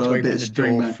still need to open the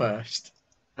door first.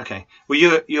 Okay. Well,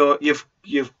 you've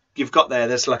got there.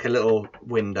 There's like a little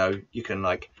window. You can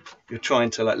you're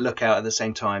trying to look out at the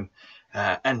same time,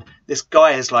 and this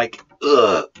guy is like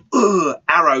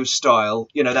arrow style.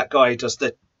 That guy who does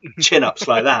the chin ups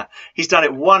like that. He's done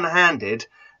it one-handed.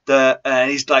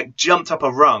 He's jumped up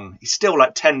a rung. He's still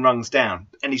 10 rungs down,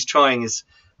 and he's trying his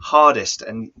hardest.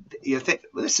 And you think,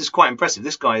 well, this is quite impressive.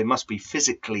 This guy must be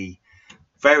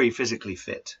very physically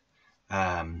fit.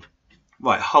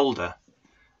 Right, Holder.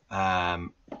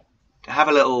 Have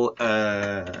a little.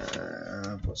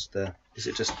 Is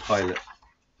it just pilot?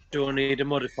 Do I need a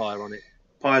modifier on it?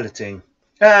 Piloting.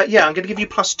 Yeah, I'm going to give you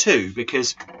 +2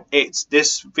 because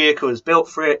this vehicle is built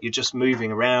for it. You're just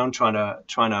moving around, trying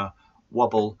to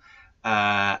wobble,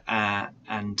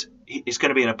 and it's going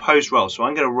to be an opposed roll. So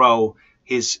I'm going to roll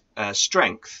his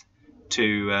strength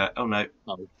to. Oh no!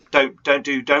 Oh. Don't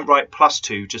write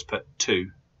 +2. Just put 2.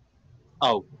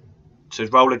 Oh. So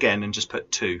roll again and just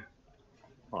put 2.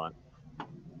 All right.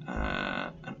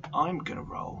 And I'm going to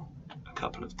roll a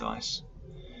couple of dice.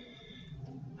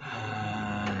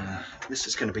 This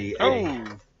is going to be a...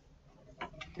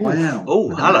 Wow.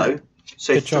 Oh, hello.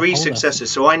 So Good job, 3 Holder.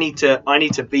 successes. So I need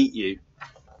to beat you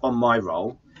on my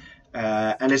roll.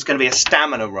 And it's going to be a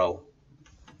stamina roll.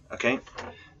 Okay.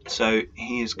 So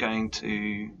he is going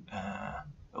to...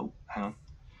 oh, hang on.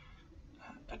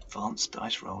 Advanced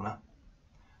dice roller.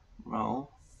 Roll.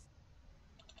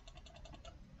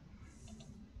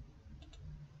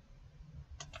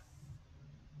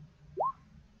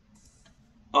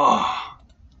 Oh,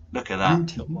 look at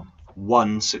that.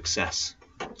 1 success.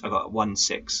 I got 1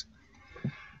 6.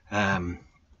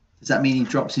 Does that mean he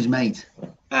drops his mate?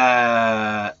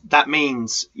 That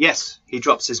means, yes, he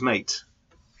drops his mate.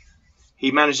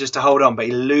 He manages to hold on, but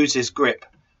he loses grip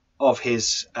of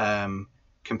his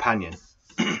companion.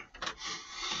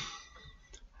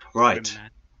 Right.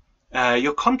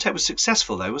 Your contact was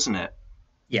successful, though, wasn't it?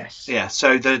 Yes. Yeah.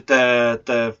 So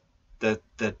the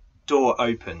door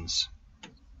opens,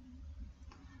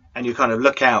 and you kind of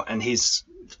look out, and he's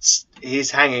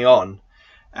hanging on,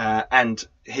 and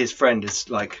his friend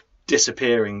is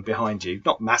disappearing behind you.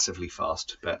 Not massively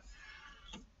fast, but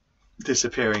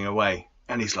disappearing away.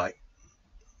 And he's and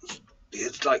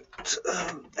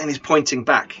he's pointing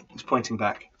back.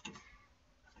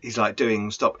 He's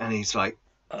doing stop, and he's like.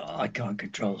 I can't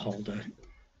control Holder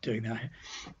doing that.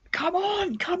 Come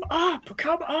on, come up.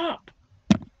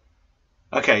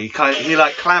 Okay, he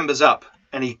clambers up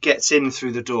and he gets in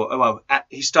through the door. Oh well,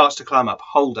 he starts to climb up.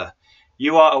 Holder,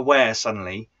 you are aware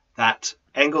suddenly that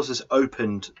Engels has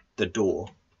opened the door.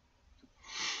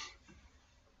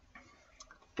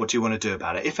 What do you want to do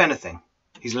about it, if anything?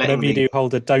 He's letting Whatever you do,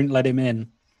 Holder, don't let him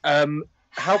in.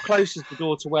 How close is the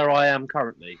door to where I am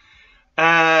currently?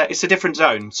 It's a different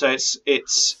zone, so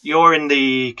it's you're in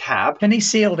the cab. Can he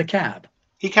seal the cab?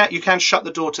 You can shut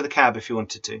the door to the cab if you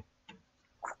wanted to.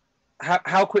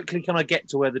 How quickly can I get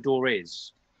to where the door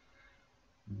is?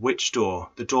 Which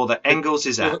door? The door that Engels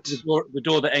is at. The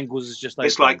door that Engels is just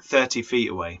opened. It's 30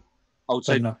 feet away. Oh,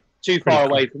 so no. too Pretty far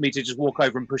cool. away for me to just walk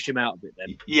over and push him out a bit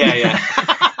then. Yeah.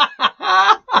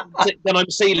 Then I'm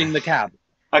sealing the cab.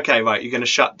 Okay, right. You're going to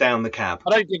shut down the cab.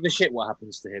 I don't give a shit what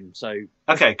happens to him. So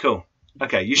Okay, cool.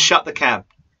 Okay, you shut the cab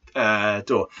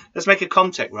door. Let's make a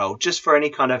contact roll just for any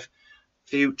kind of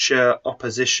future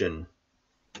opposition.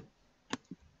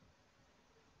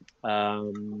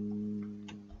 Contact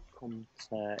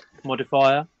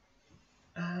modifier.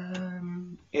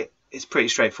 It's pretty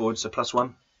straightforward. So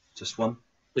 +1, just 1.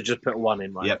 So just put 1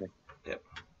 in, right? Yep. Okay.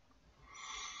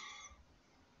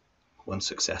 1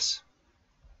 success.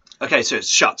 Okay, so it's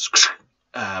shut.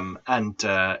 And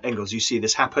Engels, you see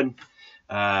this happen.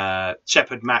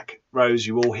 Shepard, Mac, Rose,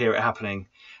 you all hear it happening.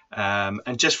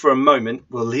 And just for a moment,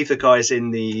 we'll leave the guys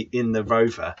in the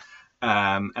rover.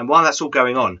 And while that's all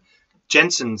going on,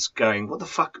 Jensen's going, what the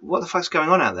fuck's going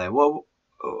on out there? Well,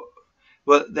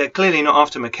 they're clearly not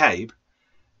after McCabe.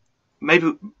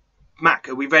 Maybe, Mac,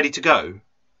 are we ready to go?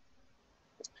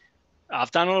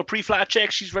 I've done all the pre-flight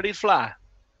checks. She's ready to fly.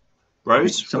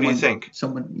 Rose, what do you think?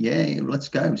 Yeah, let's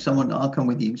go. I'll come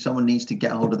with you. Someone needs to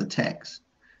get hold of the techs.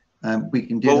 We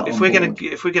can do that. Well, if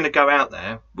we're gonna go out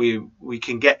there, we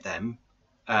can get them.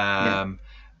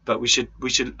 But we should.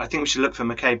 I think we should look for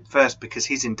McCabe first because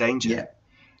he's in danger. Yeah.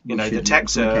 The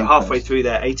techs are halfway through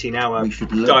their 18-hour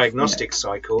diagnostic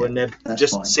cycle, and they're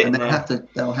just fine. sitting and there.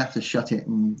 They'll have to shut it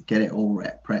and get it all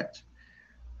prepped.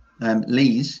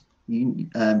 Lise, you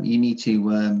need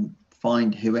to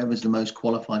find whoever's the most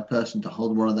qualified person to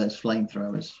hold one of those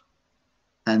flamethrowers,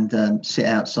 and sit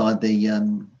outside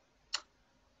the.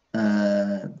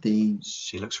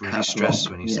 She looks really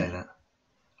stressed when you say that.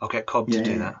 I'll get Cobb to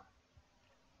do that.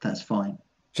 That's fine.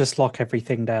 Just lock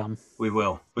everything down. We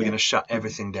will. We're going to shut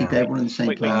everything down. Keep everyone in the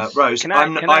same place. Rose,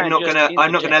 I'm not going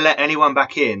to let anyone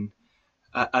back in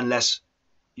unless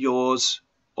yours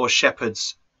or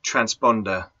Shepard's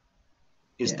transponder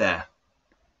is there.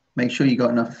 Make sure you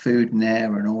got enough food and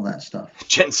air and all that stuff.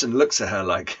 Jensen looks at her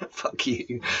like, "Fuck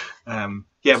you."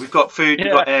 We've got food.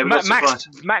 We've got air. We've got supplies.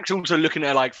 Max also looking at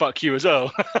her like, "Fuck you" as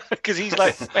well, because he's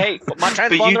like, "Hey, my transponder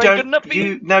But you ain't good enough for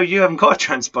you." No, you haven't got a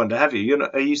transponder, have you? You're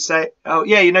not. Are you say? Oh,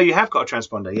 yeah. You have got a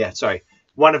transponder. Yeah, sorry.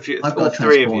 One of you. I've all got a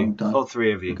three of you. transponder, All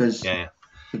three of you. Because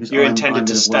you're intended I'm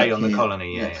to gonna stay work on the here.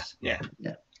 colony. Yes. Yeah.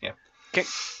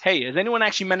 Hey, has anyone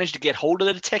actually managed to get hold of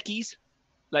the techies?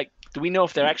 Like, do we know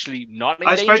if they're actually not in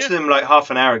I danger? spoke to them like half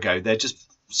an hour ago. They're just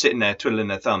sitting there twiddling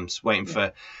their thumbs, waiting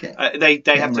for. They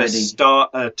have to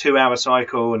start a 2-hour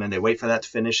cycle, and then they wait for that to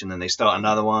finish, and then they start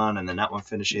another one, and then that one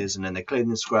finishes, and then they clean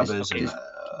the scrubbers. Just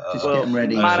get Well, them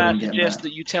ready. might so I we get suggest back.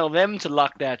 that you tell them to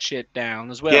lock that shit down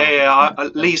as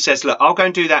well? Lee says, "Look, I'll go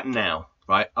and do that now.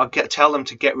 Right? Tell them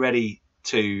to get ready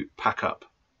to pack up.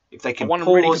 If they I can want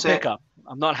them ready pause to it." pick up.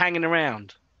 I'm not hanging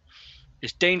around.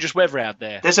 It's dangerous weather out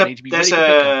there. There's I need to be ready to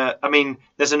pick up.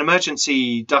 there's an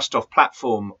emergency dust-off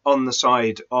platform on the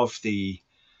side of the.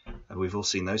 We've all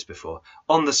seen those before.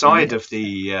 On the side of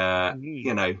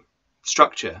the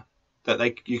structure that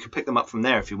you can pick them up from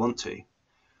there if you want to.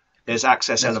 There's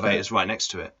access elevators right next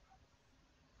to it.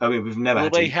 I mean, we've never.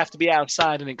 Will they have to be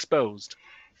outside and exposed?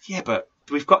 Yeah, but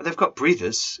they've got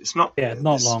breathers. It's not. Yeah,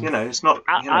 not long. It's not.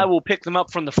 I will pick them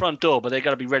up from the front door, but they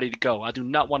got to be ready to go. I do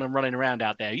not want them running around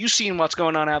out there. You seen what's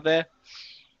going on out there?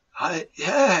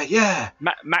 Yeah.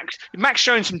 Max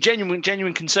showing some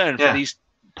genuine concern for these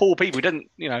poor people. He doesn't,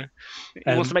 he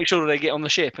wants to make sure that they get on the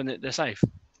ship and that they're safe.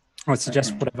 I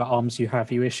suggest whatever arms you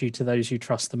have, you issue to those you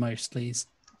trust the most, please.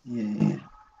 Yeah.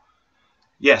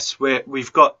 Yes,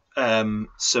 we've got some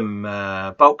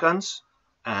bolt guns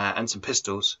and some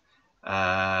pistols,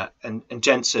 and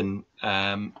Jensen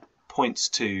points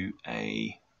to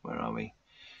a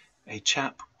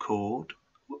chap called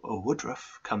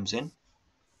Woodruff comes in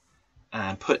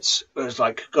and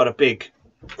got a big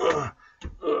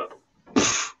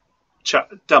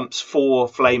dumps 4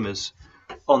 flamers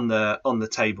on the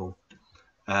table.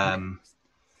 I'll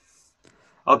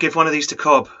give one of these to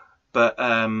Cobb, but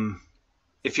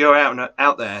if you're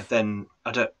out there, then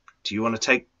do you want to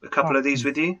take a couple of these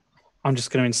with you? I'm just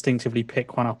going to instinctively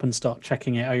pick one up and start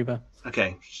checking it over.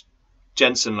 Okay.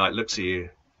 Jensen looks at you.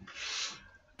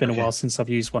 Been a while since I've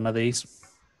used one of these.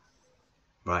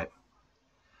 Right.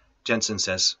 Jensen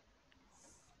says,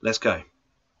 "Let's go."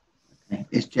 Okay.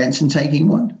 Is Jensen taking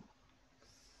one?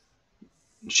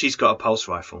 She's got a pulse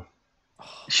rifle.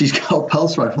 She's got a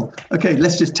pulse rifle. Okay,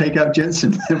 let's just take out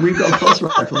Jensen. We've got a pulse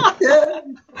rifle. Yeah.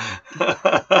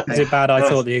 Is it bad? I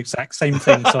thought the exact same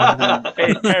thing. So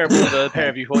It's terrible. The pair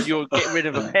of you thought you'll get rid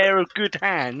of a pair of good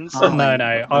hands. No,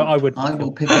 I would. I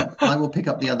will pick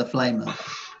up the other flamer.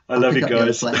 I love you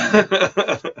guys.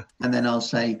 And then I'll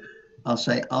say, I'll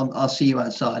say I'll see you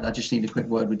outside. I just need a quick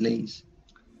word with Lees,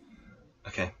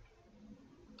 Okay.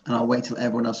 and I'll wait till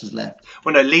everyone else has left.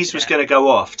 Well, no, Lise was going to go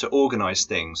off to organise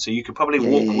things, so you could probably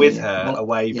walk with her Well,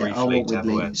 away yeah, I'll briefly walk to with have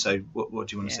a word. Lise. So, what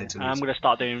do you want to say to Lise? I'm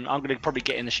going to probably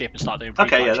get in the ship and start doing Okay,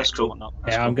 pre-flight yeah, that's checks cool. and whatnot.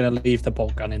 That's Yeah, cool. I'm going to leave the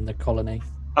bolt gun in the colony.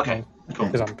 Okay, cool.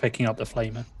 Because I'm picking up the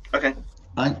flamer. Okay.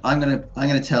 I'm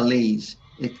gonna tell Lees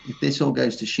if this all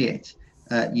goes to shit,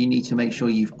 you need to make sure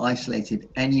you've isolated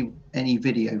any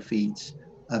video feeds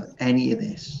of any of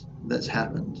this that's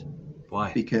happened,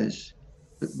 Why? because,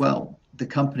 well, the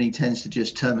company tends to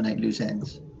just terminate loose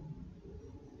ends.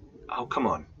 Oh, come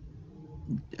on.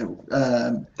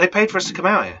 Um, They paid for us to come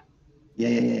out here.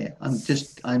 yeah. I'm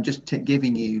just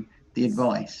giving you the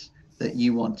advice that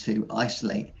you want to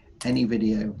isolate any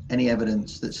video, any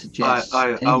evidence that suggests. I'll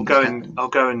anything go that's and happened. I'll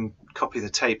go and copy the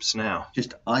tapes now.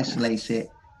 Just isolate it,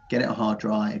 get it a hard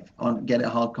drive, get it a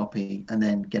hard copy, and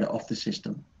then get it off the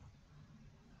system.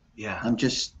 Yeah. I'm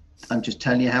just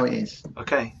telling you how it is.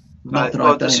 Okay. Not that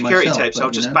well, I've done the it security myself, tapes, but,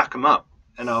 I'll just back them up,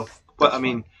 and I'll. Well, That's I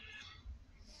mean,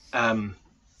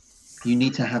 you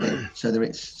need to have it so that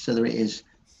it is,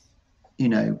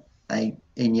 in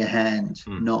your hand,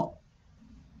 not.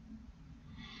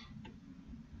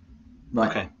 Right.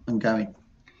 Okay. I'm going.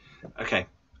 Okay.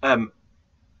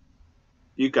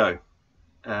 You go.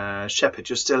 Shepard,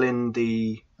 you're still in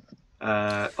the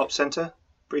op center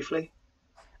briefly?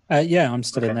 Yeah, I'm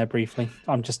still Okay. in there briefly.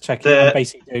 I'm just checking. I'm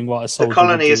basically doing what a soldier The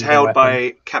colony would do is with a held weapon.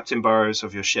 by Captain Burrows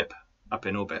of your ship up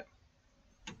in orbit.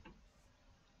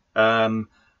 Hello,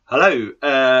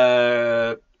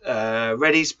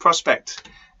 Reddy's Prospect.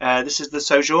 This is the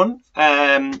Sojourn.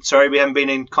 Sorry, we haven't been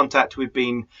in contact. We've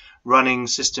been running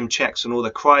system checks on all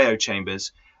the cryo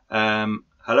chambers.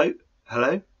 Hello?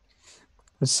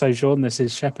 Sojourn, this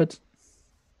is Shepard.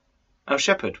 Oh,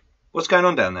 Shepard. What's going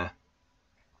on down there?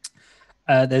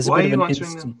 There's Why a bit are of you an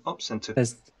answering instant. the op center?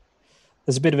 There's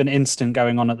a bit of an instant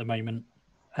going on at the moment.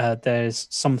 There's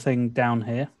something down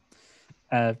here.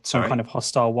 Some Sorry? kind of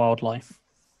hostile wildlife.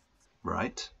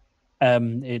 Right.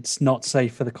 It's not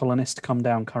safe for the colonists to come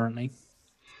down currently.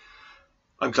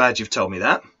 I'm glad you've told me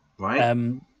that. Right.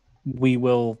 We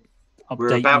will update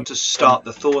We're about you. to start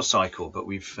the Thor cycle, but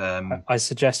we've... I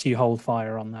suggest you hold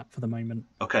fire on that for the moment.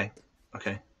 Okay.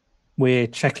 We're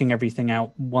checking everything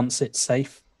out. Once it's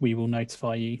safe, we will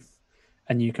notify you,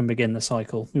 and you can begin the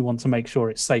cycle. We want to make sure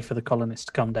it's safe for the colonists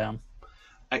to come down.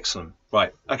 Excellent.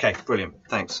 Right. Okay. Brilliant.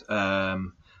 Thanks.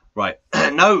 Right.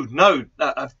 No.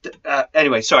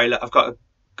 Anyway, sorry. Look, I've got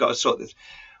to sort this.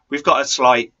 We've got a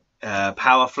slight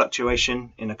power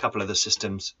fluctuation in a couple of the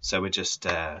systems, so we're just,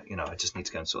 I just need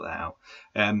to go and sort that out.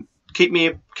 Keep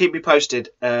me posted.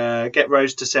 Get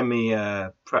Rose to send me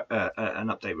an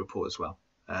update report as well.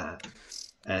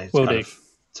 Will do.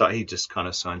 So he just kind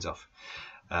of signs off.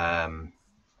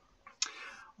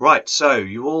 Right, so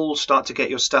you all start to get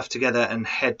your stuff together and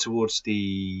head towards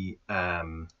the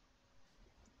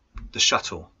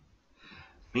shuttle.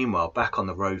 Meanwhile, back on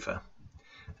the rover,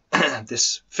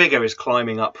 this figure is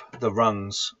climbing up the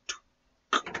rungs,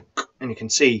 and you can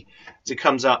see as it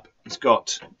comes up, it's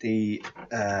got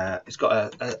a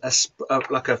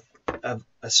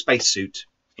spacesuit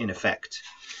in effect,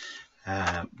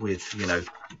 with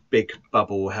big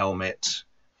bubble helmet,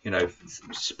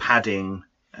 padding.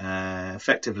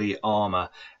 Effectively armor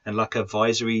and like a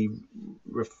visory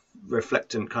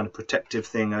reflectant kind of protective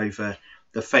thing over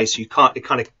the face. It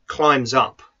kind of climbs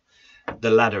up the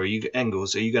ladder.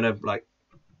 Engels, are you going to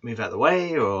move out of the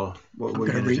way, or what? I'm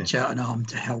going to reach out an arm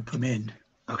to help him in.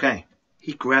 Okay.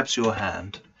 He grabs your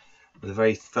hand with a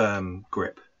very firm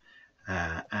grip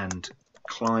and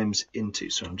climbs into.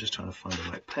 So I'm just trying to find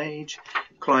the right page.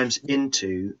 Climbs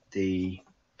into the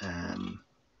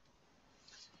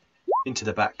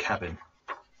back cabin.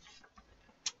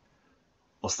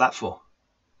 What's that for?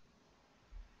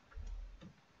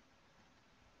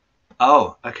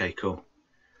 Oh, okay, cool.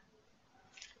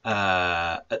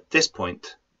 At this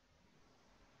point,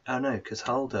 oh no, because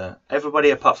Holder, everybody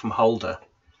apart from Holder,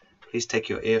 please take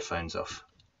your earphones off.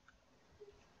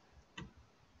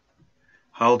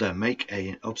 Holder, make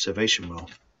an observation roll.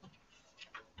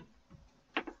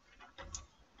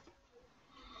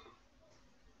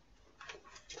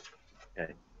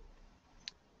 Okay.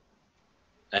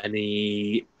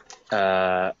 Any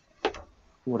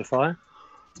modifier?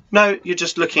 No, you're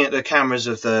just looking at the cameras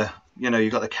of the,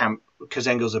 you've got the because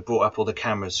Engels have brought up all the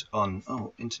cameras on.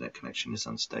 Oh, internet connection is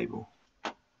unstable.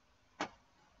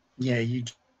 Yeah, you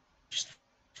just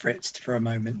fritzed for a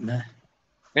moment there.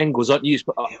 Engels, aren't you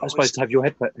supposed to have your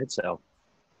headset on?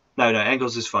 No,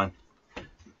 Engels is fine.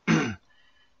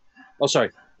 Oh,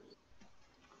 sorry.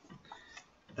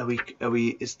 Are we?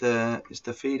 Is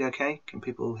the feed okay? Can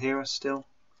people hear us still?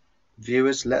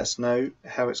 Viewers, let us know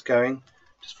how it's going.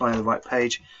 Just finding the right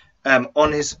page.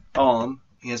 On his arm,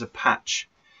 he has a patch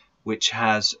which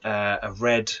has a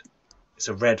red. It's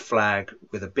a red flag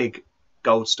with a big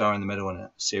gold star in the middle and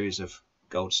a series of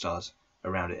gold stars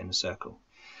around it in a circle.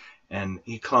 And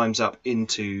he climbs up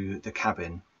into the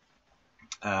cabin.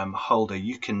 Holder,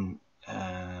 you can.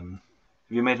 Have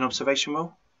you made an observation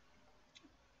roll?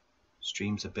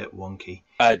 Stream's a bit wonky.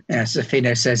 Yeah,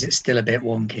 Zafino says it's still a bit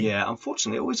wonky. Yeah,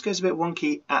 unfortunately, it always goes a bit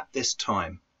wonky at this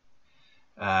time.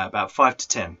 About 5 to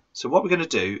 10. So what we're going to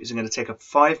do is I'm going to take a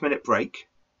 5-minute break.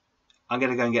 I'm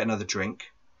going to go and get another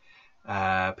drink.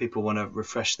 People want to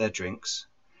refresh their drinks.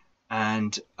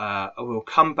 And we'll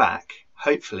come back,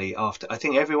 hopefully, after. I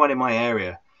think everyone in my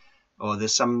area, or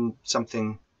there's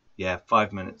something. Yeah,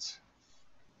 5 minutes.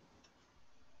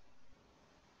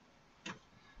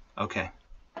 Okay.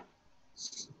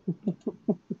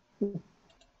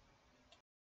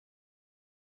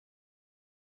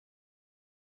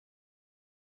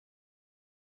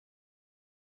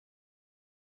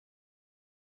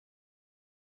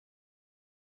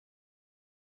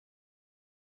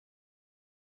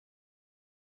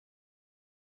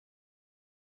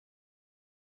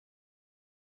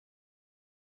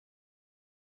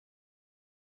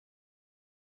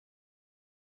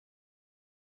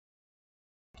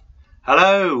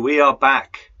 Hello, we are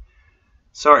back.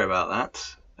 Sorry about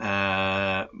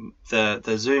that.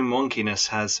 The Zoom wonkiness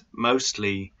has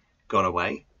mostly gone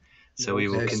away, so we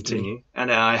will continue.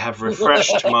 And I have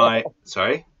refreshed my.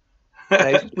 Sorry.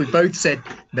 We both said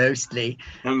mostly.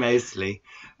 Mostly.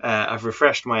 I've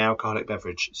refreshed my alcoholic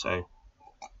beverage, so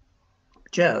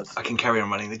Cheers. I can carry on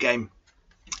running the game.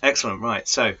 Excellent. Right.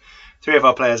 So 3 of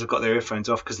our players have got their earphones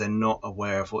off because they're not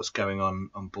aware of what's going on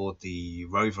board the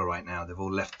rover right now. They've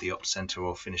all left the ops center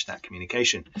or finished that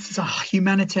communication. This is a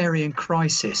humanitarian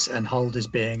crisis, and Holder's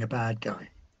being a bad guy.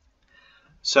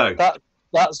 So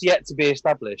That's yet to be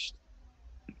established.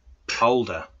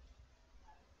 Holder,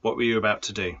 what were you about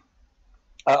to do?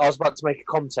 I was about to make a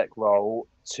Comtech roll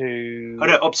to. Oh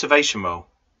no, observation roll.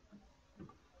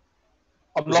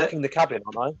 I'm locking the cabin,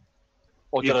 aren't I?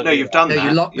 Or You've done that.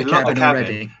 You locked the cabin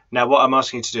already. Now, what I'm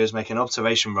asking you to do is make an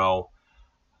observation roll,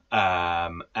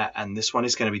 and this one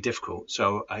is going to be difficult.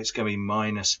 So it's going to be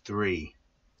 -3.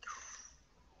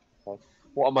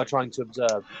 What am I trying to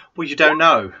observe? Well, you don't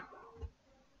know.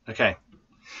 Okay.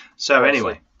 So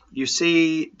anyway, you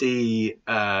see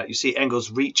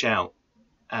Engels reach out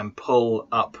and pull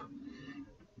up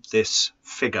this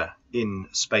figure in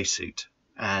spacesuit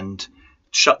and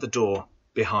shut the door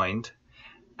behind.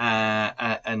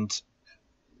 And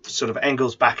sort of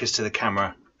Engels' back is to the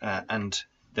camera, and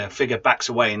the figure backs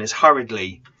away and is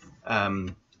hurriedly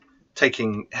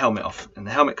taking helmet off, and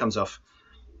the helmet comes off,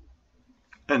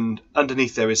 and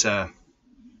underneath there is a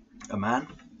man,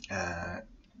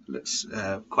 looks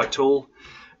quite tall,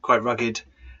 quite rugged,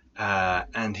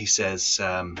 and he says,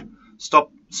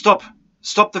 "Stop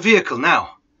the vehicle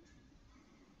now!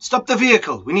 Stop the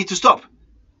vehicle! We need to stop!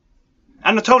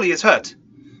 Anatoly is hurt!"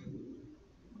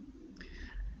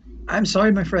 I'm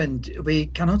sorry, my friend. We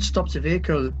cannot stop the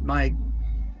vehicle.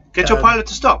 Get your pilot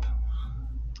to stop.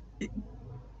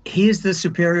 He is the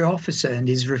superior officer, and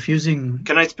he's refusing.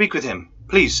 Can I speak with him?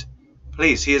 Please.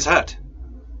 Please, he is hurt.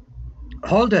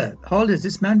 Holder,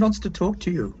 this man wants to talk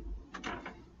to you.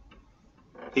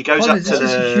 He goes Holder, up to this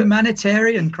is a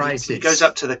humanitarian crisis. He goes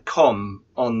up to the comm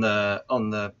on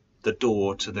the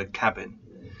door to the cabin.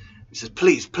 He says,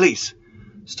 Please,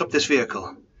 stop this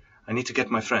vehicle. I need to get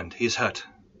my friend. He is hurt.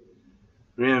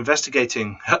 We're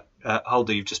investigating.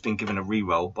 Holder, you've just been given a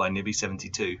re-roll by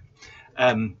Nibby72.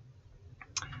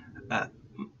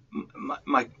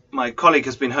 My colleague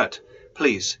has been hurt.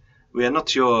 Please, we are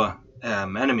not your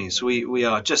enemies. We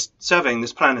are just surveying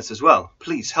this planet as well.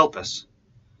 Please help us.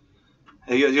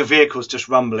 Your vehicle's just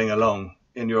rumbling along,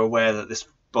 and you're aware that this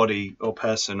body or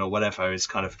person or whatever is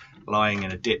kind of lying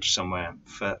in a ditch somewhere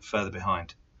further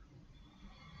behind.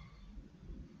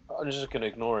 I'm just going to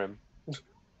ignore him.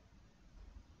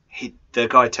 The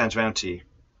guy turns around to you,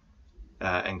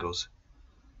 Engels.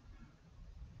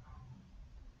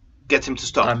 Get him to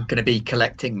stop. I'm going to be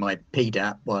collecting my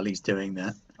PDAP while he's doing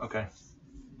that. Okay.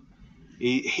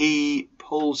 He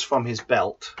pulls from his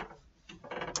belt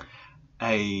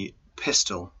a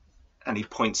pistol and he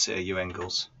points it at you,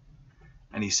 Engels.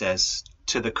 And he says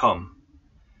to the comm,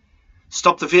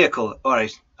 "Stop the vehicle, or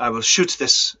I will shoot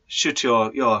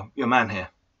your man here."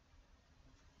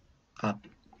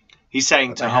 He's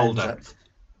saying to Holder.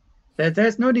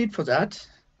 There's no need for that.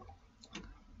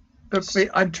 Look,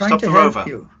 I'm trying to help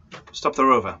you. Stop the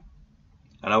rover,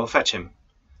 and I will fetch him.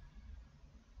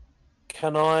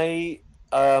 Can I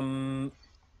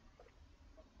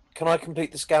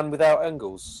complete the scan without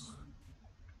Engels?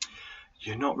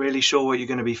 You're not really sure what you're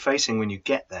going to be facing when you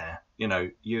get there.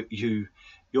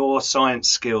 Your science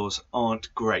skills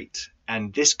aren't great,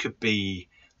 and this could be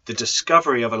the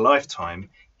discovery of a lifetime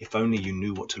if only you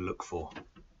knew what to look for.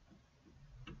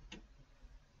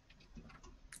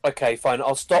 Okay, fine.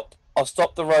 I'll stop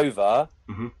the rover.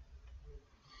 Mm-hmm.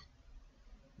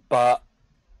 But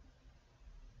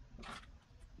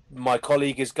my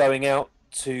colleague is going out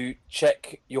to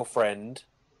check your friend.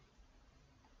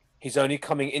 He's only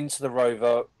coming into the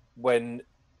rover when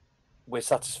we're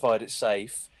satisfied it's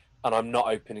safe, and I'm not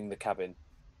opening the cabin.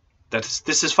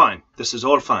 This is fine. This is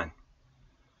all fine.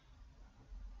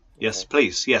 Yes, Okay.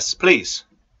 please. Yes, please.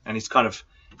 And he's kind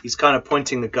of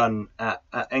pointing the gun at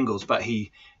Engels, but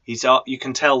you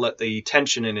can tell that the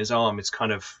tension in his arm is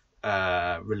kind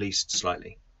of released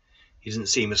slightly. He doesn't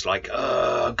seem as like,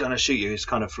 I'm gonna shoot you. He's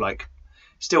kind of like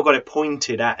still got it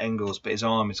pointed at Engels, but his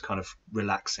arm is kind of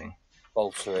relaxing.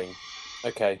 Faltering.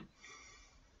 Okay.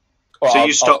 So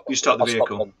you stop the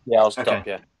vehicle. I'll stop.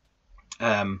 Okay.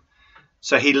 Yeah.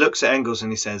 So he looks at Engels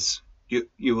and he says,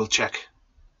 "You will check."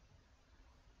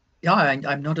 Yeah,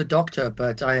 I'm not a doctor,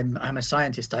 but I'm a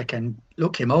scientist. I can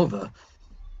look him over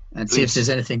and see if Please. there's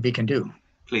anything we can do.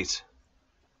 Please.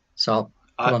 So I'll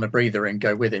put on a breather and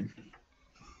go with him.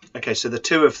 Okay, so the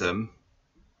two of them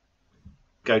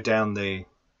go down the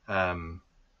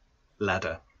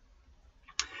ladder,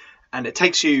 and it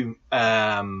takes you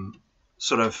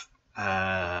sort of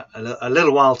a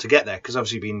little while to get there because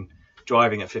obviously you've been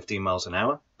driving at 15 miles an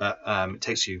hour, but it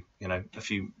takes you a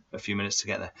few minutes to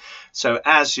get there. So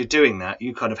as you're doing that,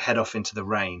 you kind of head off into the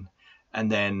rain,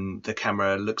 and then the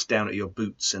camera looks down at your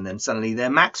boots, and then suddenly they're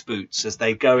Max boots as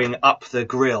they're going up the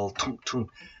grill. Tunk, tunk.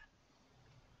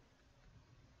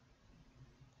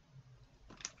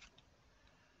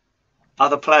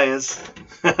 Other players.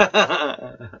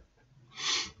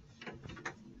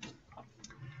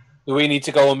 Do we need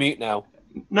to go on mute now?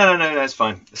 No, it's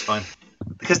fine. It's fine.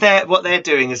 Because what they're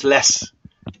doing is less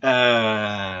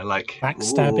like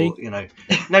backstabby.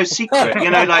 No secret.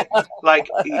 like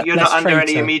you're Less not under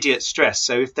any traitor. immediate stress.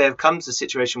 So if there comes a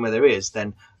situation where there is,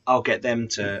 then I'll get them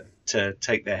to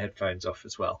take their headphones off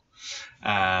as well.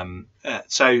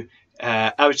 So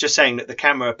I was just saying that the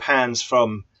camera pans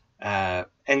from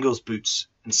Engels' boots,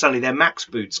 and suddenly they're Max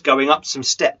boots going up some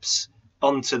steps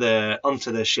onto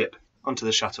the ship, onto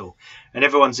the shuttle, and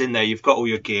everyone's in there. You've got all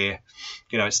your gear.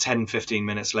 It's 10-15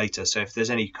 minutes later, so if there's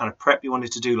any kind of prep you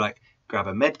wanted to do, like grab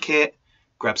a med kit,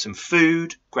 grab some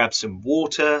food, grab some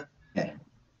water.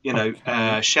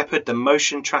 Yeah. Shepard, the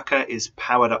motion tracker is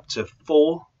powered up to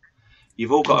 4.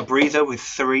 You've all got a breather with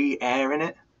 3 air in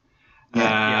it.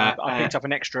 Yeah, I picked up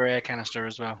an extra air canister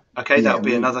as well. Okay, Yeah, that'll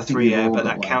be I another think 3 we've air, all but got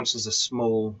that one. counts as a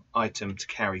small item to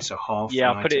carry, so half.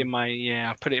 Yeah, an I put it item.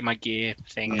 in my gear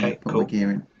thing. Okay, Put cool. my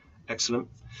gear in. Excellent.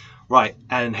 Right,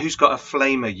 and who's got a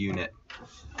flamer unit?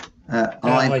 I've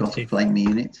I got do. a flame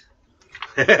unit.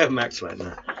 Max went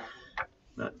no,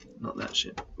 not that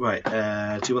shit. Right, do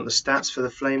you want the stats for the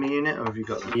flamer unit, or have you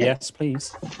got them? Yes,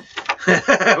 please.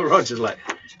 Roger's like,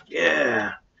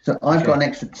 yeah. So I've got an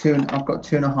extra 2. I've got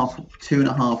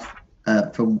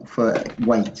 2.5 for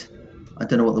weight. I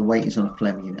don't know what the weight is on a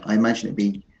flame unit. I imagine it'd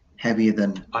be heavier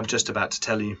than. I'm just about to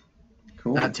tell you.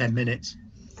 Cool. About 10 minutes.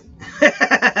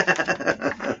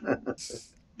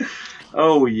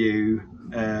 Oh, you.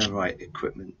 Right,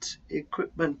 equipment. I think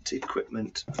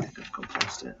I've gone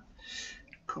past it.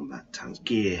 Combat times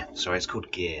gear. Sorry, it's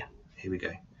called gear. Here we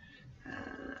go.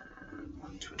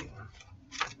 121.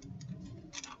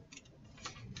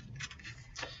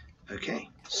 Okay,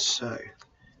 so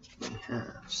we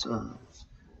have some.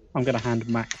 I'm going to hand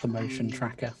Mac the motion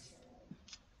tracker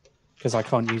because I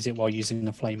can't use it while using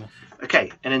the flamer.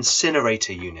 Okay, an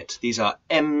incinerator unit. These are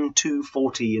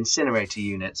M240 incinerator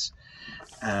units.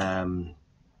 And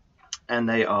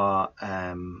they are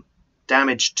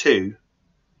damage 2,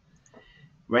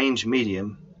 range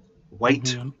medium, weight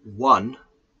Mhm. 1.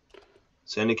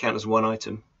 So only count as 1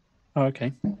 item. Oh,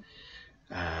 okay.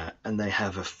 And they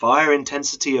have a fire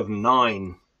intensity of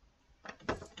 9,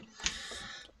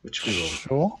 which we will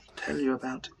Sure. tell you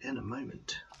about in a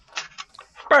moment.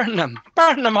 Burn them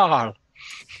all.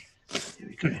 Here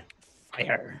we go.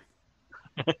 Fire.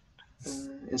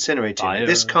 Incinerator. Fire.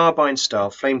 This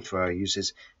carbine-style flamethrower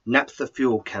uses naphtha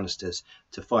fuel canisters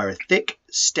to fire a thick,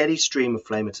 steady stream of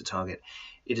flame at a target.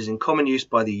 It is in common use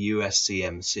by the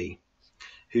USCMC,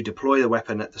 who deploy the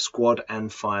weapon at the squad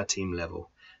and fire team level.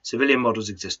 Civilian models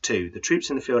exist too. The troops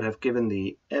in the field have given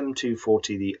the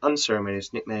M240 the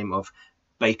unceremonious nickname of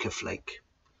Baker Flake.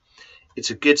 It's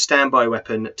a good standby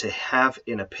weapon to have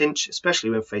in a pinch, especially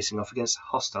when facing off against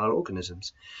hostile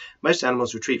organisms. Most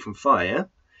animals retreat from fire.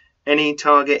 Any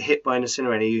target hit by an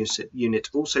incinerator unit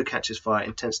also catches fire.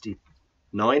 Intensity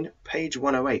 9, page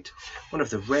 108. One of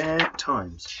the rare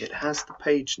times it has the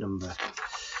page number.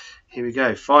 Here we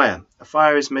go. Fire. A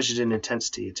fire is measured in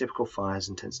intensity. A typical fire has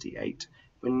intensity 8.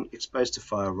 When exposed to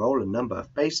fire, roll a number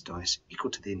of base dice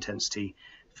equal to the intensity.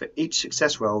 For each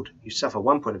success rolled, you suffer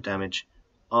 1 point of damage.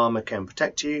 Armor can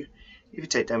protect you. If you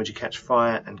take damage, you catch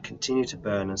fire and continue to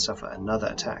burn and suffer another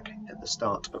attack at the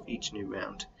start of each new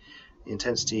round. The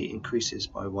intensity increases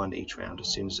by 1 each round as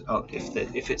soon as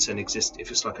if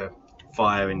it's like a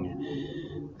fire and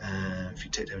if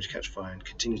you take damage, you catch fire and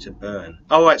continue to burn.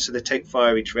 Oh right, so they take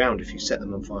fire each round if you set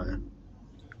them on fire.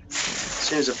 As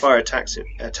soon as a fire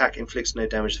attack inflicts no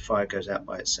damage, the fire goes out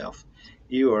by itself.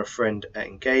 You or a friend at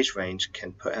engaged range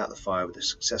can put out the fire with a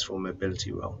successful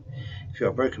mobility roll. If you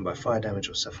are broken by fire damage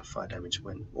or suffer fire damage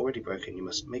when already broken, you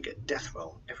must make a death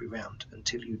roll every round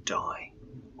until you die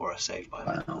or are saved by a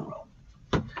medical roll.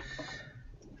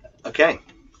 Okay,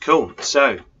 cool.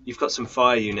 So you've got some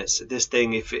fire units. This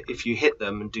thing, if you hit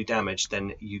them and do damage,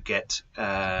 then you get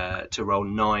to roll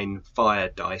 9 fire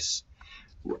dice.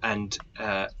 And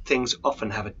things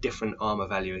often have a different armor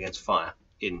value against fire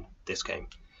in this game.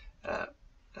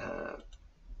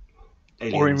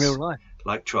 Aliens, or in real life,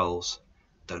 like trolls,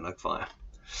 don't like fire.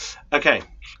 Okay,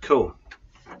 cool.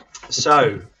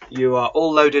 So you are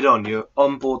all loaded on. You're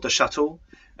on board the shuttle.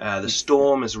 The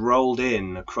storm has rolled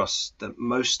in across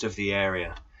most of the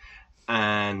area,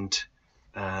 and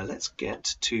let's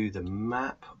get to the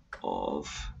map of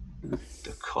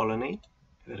the colony.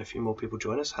 We've had a few more people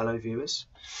join us. Hello, viewers.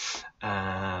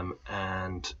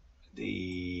 And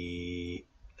we're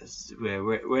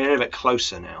in a bit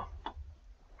closer now.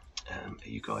 Are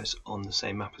you guys on the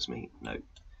same map as me? No.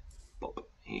 Bob.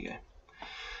 Here you go.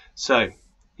 So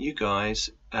you guys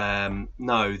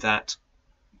know that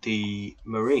the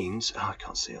Marines. Oh, I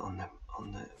can't see it on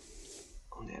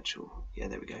the actual. Yeah,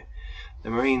 there we go.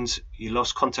 The Marines. You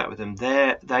lost contact with them.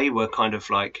 They were kind of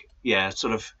like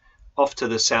sort of off to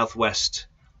the southwest.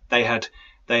 They had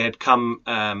come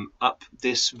up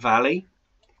this valley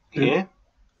here.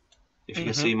 If you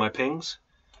can see my pings.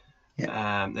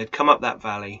 Yeah. They'd come up that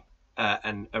valley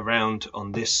and around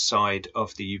on this side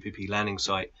of the UPP landing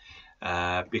site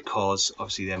because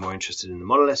obviously they're more interested in the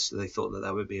monoliths, so they thought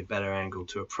that would be a better angle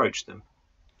to approach them.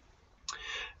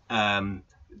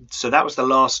 So that was the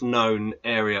last known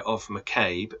area of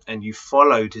McCabe, and you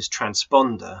followed his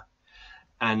transponder,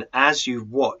 and as you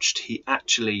watched, he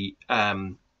actually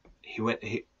he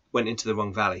went into the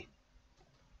wrong valley.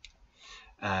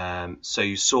 So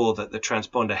you saw that the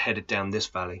transponder headed down this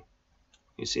valley.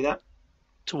 You see that?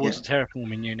 Towards the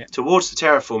terraforming unit. Towards the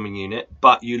terraforming unit,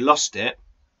 but you lost it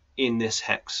in this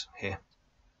hex here.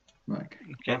 Right.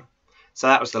 Okay. So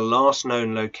that was the last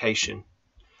known location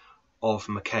of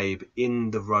McCabe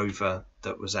in the rover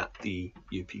that was at the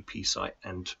UPP site,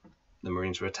 and the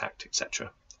Marines were attacked,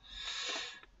 etc.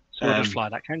 So we'll just fly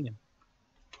that canyon.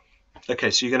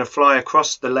 Okay, so you're going to fly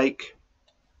across the lake.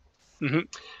 Mm-hmm.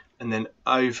 And then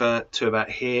over to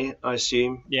about here, I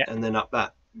assume. Yeah. And then up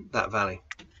that valley.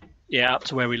 Yeah, up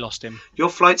to where we lost him. Your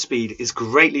flight speed is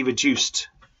greatly reduced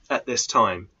at this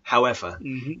time. However,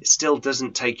 it still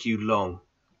doesn't take you long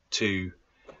to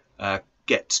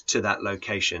get to that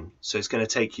location. So it's going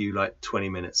to take you like 20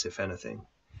 minutes, if anything.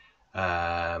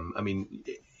 I mean,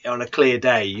 on a clear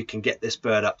day, you can get this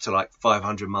bird up to like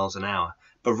 500 miles an hour.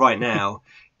 But right now,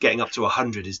 getting up to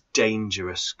 100 is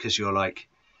dangerous because you're like,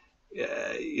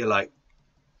 the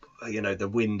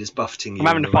wind is buffeting you. I'm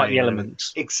having to fight the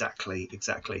elements. Exactly.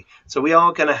 So we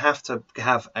are going to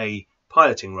have a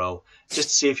piloting roll just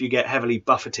to see if you get heavily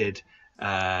buffeted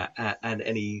and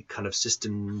any kind of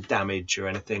system damage or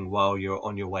anything while you're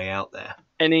on your way out there.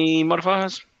 Any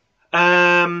modifiers?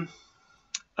 -1.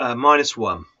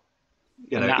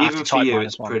 Even for you,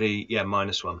 it's -1. pretty. Yeah,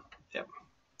 -1. Yep.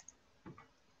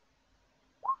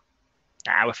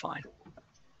 We're fine.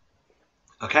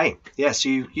 Okay, yeah, so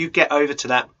you get over to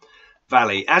that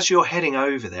valley. As you're heading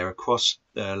over there across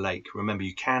the lake, remember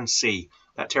you can see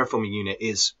that terraforming unit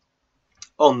is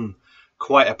on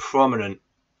quite a prominent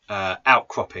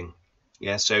outcropping.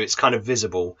 Yeah, so it's kind of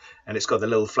visible, and it's got the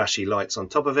little flashy lights on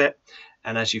top of it.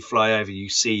 And as you fly over, you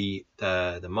see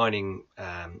the mining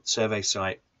survey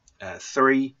site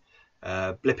 3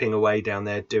 blipping away down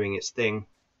there, doing its thing.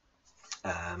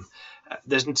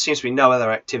 There seems to be no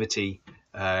other activity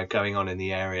going on in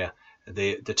the area.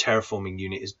 The terraforming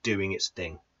unit is doing its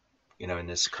thing, and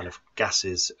there's kind of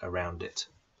gases around it.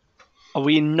 Are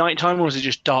we in nighttime or is it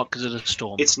just dark because of the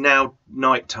storm? It's now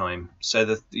night time, so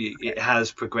that it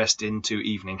has progressed into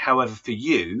evening. However, for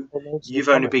you, you've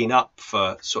only been up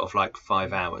for sort of like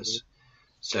 5 hours,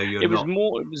 so you're It not.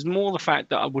 was more the fact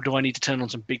that do I need to turn on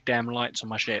some big damn lights on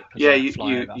my ship? as Yeah, I you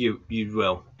fly over? you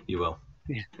will.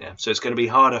 Yeah. So it's going to be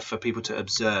harder for people to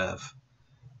observe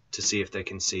to see if they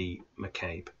can see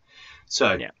McCabe.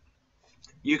 So. Yeah.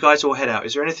 You guys all head out.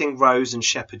 Is there anything, Rose and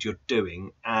Shepard, you're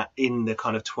doing in the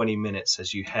kind of 20 minutes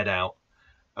as you head out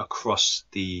across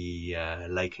the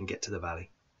lake and get to the valley?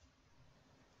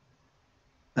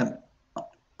 I'm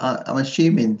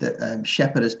assuming that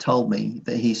Shepard has told me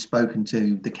that he's spoken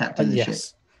to the captain of the ship.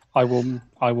 Yes, I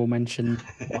will mention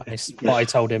what I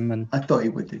told him, and I thought he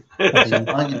would do.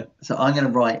 So I'm going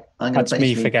to write. that's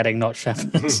me forgetting, not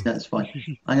Shepard. That's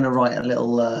fine. I'm going to write a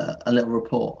little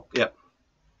report. Yep.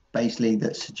 Basically,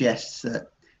 that suggests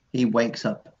that he wakes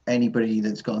up anybody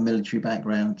that's got a military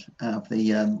background out of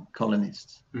the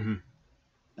colonists, and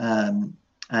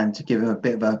to give him a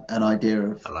bit of an idea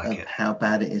of how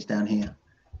bad it is down here,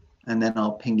 and then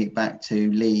I'll ping it back to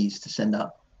Lee's to send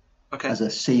up as a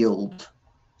sealed.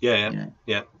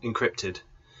 Encrypted.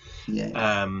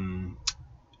 Yeah.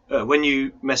 When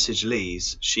you message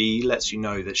Lee's, she lets you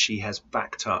know that she has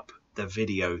backed up the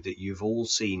video that you've all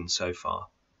seen so far.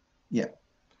 Yeah.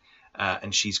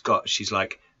 And she's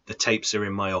like, the tapes are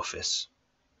in my office.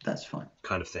 That's fine.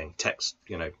 Kind of thing. Text,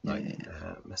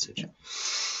 message. Yeah.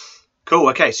 Cool.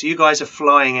 Okay, so you guys are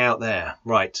flying out there,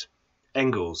 right?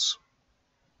 Engels,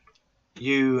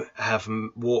 you have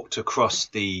walked across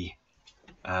the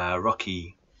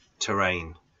rocky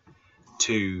terrain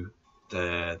to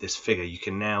this figure. You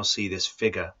can now see this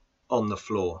figure on the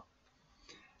floor,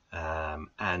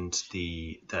 and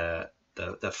the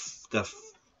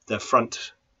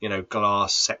front,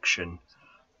 glass section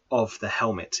of the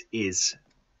helmet is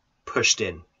pushed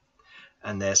in,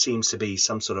 and there seems to be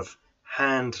some sort of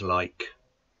hand-like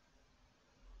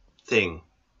thing.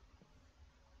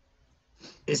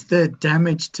 Is the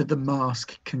damage to the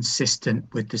mask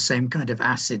consistent with the same kind of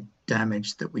acid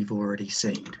damage that we've already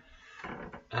seen?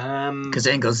 Because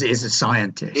Engels is a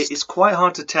scientist. It's quite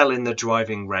hard to tell in the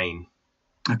driving rain.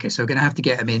 Okay, so we're going to have to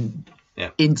get him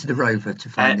into the rover to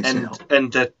find this out.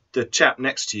 And the chap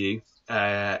next to you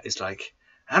is like,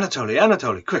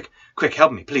 Anatoly, quick,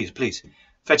 help me, please.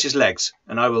 Fetch his legs,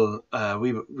 and I will.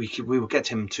 We will get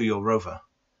him to your rover.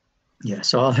 Yeah,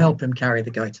 so I'll help him carry the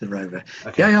guy to the rover.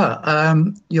 Okay.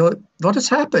 What has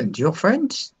happened? Your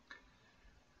friend?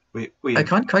 I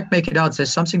can't quite make it out.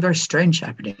 There's something very strange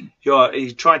happening.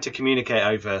 He tried to communicate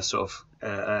over sort of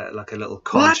like a little.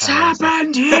 What's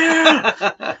happened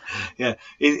here? Yeah,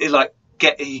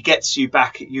 he gets you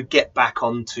back. You get back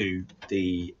onto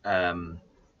the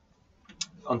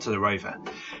rover,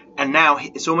 and now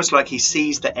it's almost like he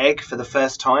sees the egg for the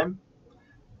first time,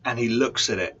 and he looks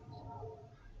at it,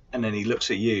 and then he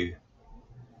looks at you.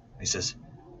 He says,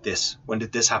 when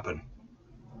did this happen?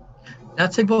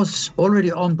 That thing was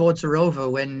already on board the rover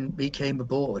when we came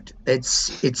aboard.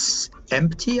 It's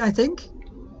empty, I think.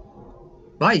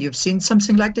 Why, you've seen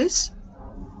something like this?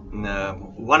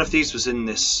 No, one of these was in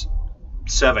this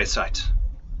survey site.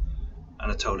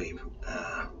 Anatoly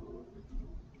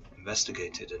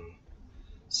investigated, and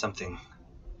something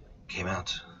came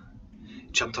out.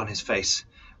 Jumped on his face,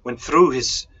 went through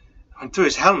his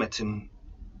helmet, and.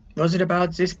 Was it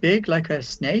about this big, like a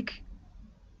snake?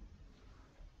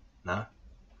 No.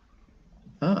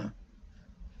 Oh.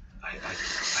 I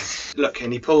look,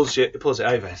 and he pulls it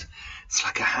over. It's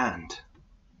like a hand.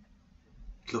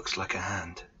 It looks like a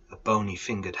hand, a bony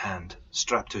fingered hand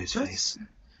strapped to his face.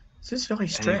 This is very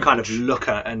strange. And you kind of look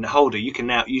at and Holder,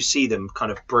 you see them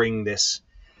kind of bring this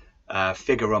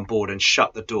figure on board and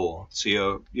shut the door,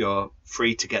 so you're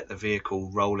free to get the vehicle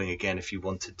rolling again if you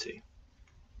wanted to.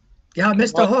 Yeah,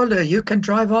 Mr. Holder, you can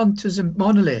drive on to the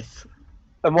monolith.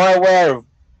 Am I aware of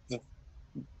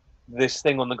this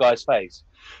thing on the guy's face?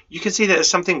 You can see that there's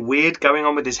something weird going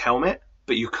on with his helmet,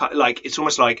 but it's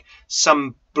almost like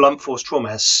some blunt force trauma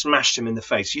has smashed him in the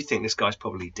face. You think this guy's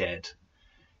probably dead.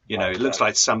 It looks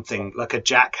like something like a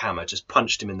jackhammer just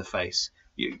punched him in the face.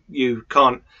 You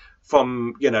can't,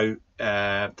 from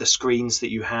the screens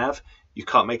that you have, you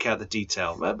can't make out the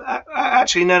detail.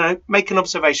 Actually, no. Make an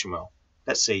observation roll.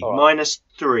 Let's see. Right.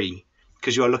 -3,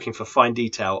 because you are looking for fine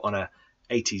detail on a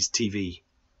 80s TV.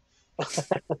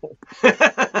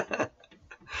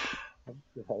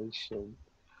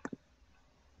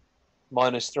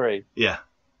 -3. Yeah.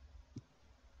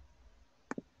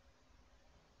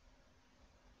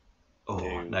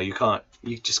 Oh no, you can't.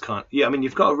 You just can't. Yeah, I mean,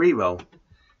 you've got a reroll.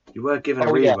 You were given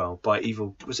a reroll by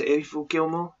Evil. Was it Evil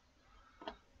Gilmore?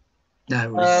 No,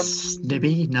 it was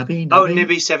Nibby. Oh,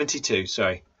 Nibby 72.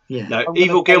 Sorry. Yeah. No, I'm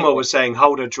Evil gonna Gilmore say was saying,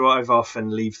 "Hold a drive off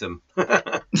and leave them."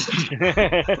 I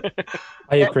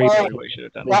agree. Uh, What you should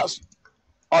have done.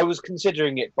 I was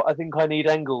considering it, but I think I need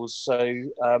Engels. So,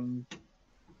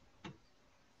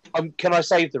 can I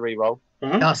save the reroll?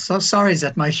 I'm so sorry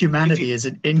that my humanity is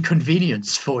an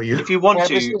inconvenience for you. If you want Well,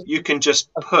 to, this is- you can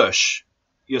just push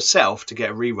yourself to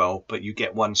get a reroll, but you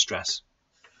get 1 stress.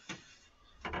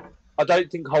 I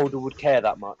don't think Holder would care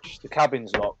that much. The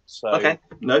cabin's locked, so Okay,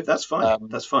 no, that's fine.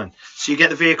 That's fine. So you get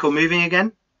the vehicle moving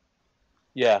again.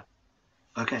 yeah.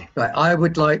 Okay. Right, I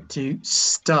would like to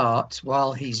start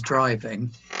while he's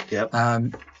driving, Yep.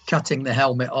 cutting the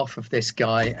helmet off of this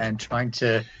guy and trying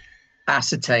to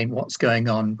ascertain what's going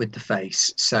on with the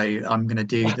face. So I'm going to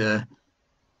do the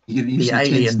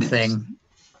alien thing.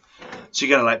 So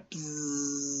you're gonna like.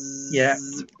 Yeah,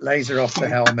 laser off the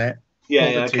helmet. Yeah.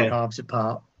 pull Yeah. the two Okay. halves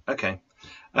apart. Okay.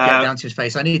 Get down to his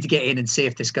face. I need to get in and see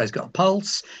if this guy's got a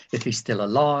pulse, if he's still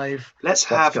alive. Let's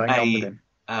What's have going on with him?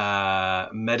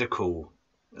 medical.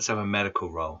 Let's have a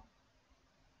medical roll.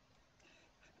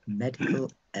 Medical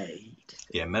aid.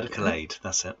 Yeah, medical aid.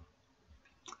 That's it.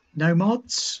 No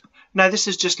mods. No, this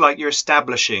is just like you're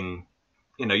establishing.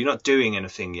 You know, you're not doing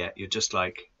anything yet. You're just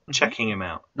like checking him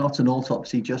out. Not an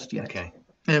autopsy just yet. Okay.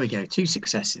 There we go. 2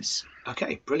 successes.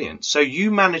 Okay, brilliant. So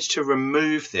you managed to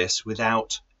remove this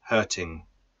without hurting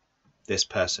this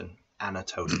person,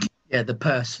 Anatoly. Yeah, the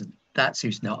person. That's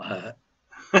who's not hurt.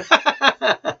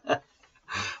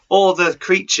 Or the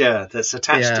creature that's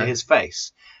attached to Yeah. his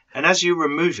face. And as you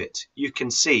remove it, you can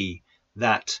see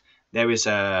that there is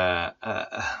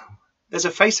there's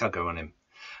a face hugger on him.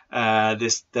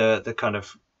 The kind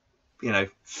of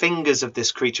fingers of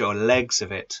this creature or legs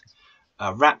of it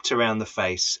are wrapped around the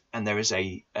face, and there is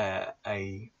a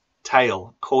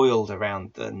tail coiled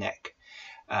around the neck.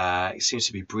 It seems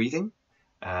to be breathing.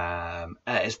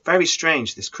 It's very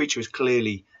strange. This creature is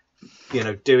clearly,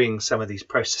 doing some of these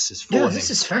processes for Yeah, him. this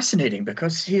is fascinating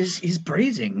because he's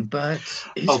breathing, but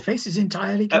his face is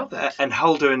entirely covered. And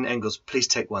Holder and Engels, please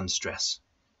take 1 stress.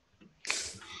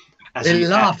 As They you-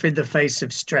 laugh in the face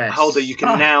of stress. Holder, you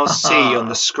can now see on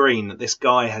the screen that this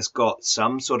guy has got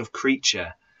some sort of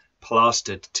creature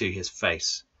plastered to his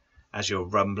face as you're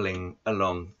rumbling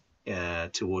along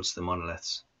towards the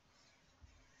monoliths.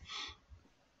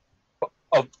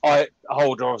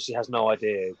 Holder obviously has no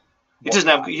idea. It doesn't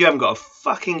have. You haven't got a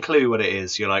fucking clue what it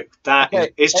is. You're like that.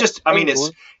 Okay, It's just. I mean,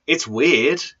 Engels- it's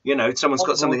weird. Someone's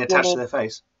got something Engels, attached to do you their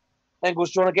face.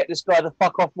 Engels, do you want to get this guy the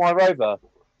fuck off my rover?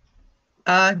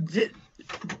 Yeah.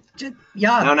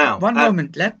 No. One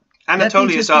moment. Let me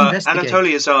Anatoly just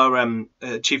is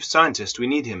our chief scientist. We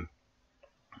need him.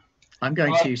 I'm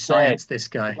going Right, to science this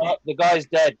guy. The guy's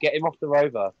dead. Get him off the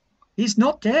rover. He's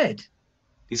not dead.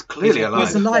 He's clearly He's alive.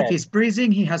 He's alive. Yeah. He's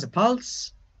breathing. He has a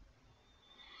pulse.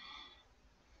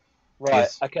 Right.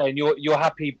 Yes. Okay. And you're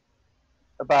happy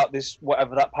about this,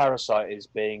 whatever that parasite is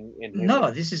being in him? No,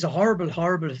 this is a horrible,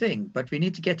 horrible thing. But we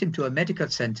need to get him to a medical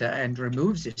center and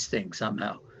remove this thing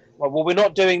somehow. Well, we're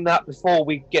not doing that before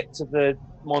we get to the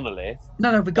monolith.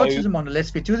 No, we go So- to the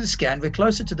monolith. We do the scan. We're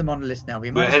closer to the monolith now. We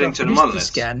might We're as heading well to the finish monolith.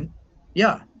 scan.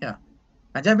 Yeah.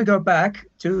 And then we go back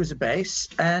to the base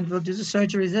and we'll do the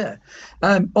surgery there.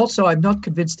 Also, I'm not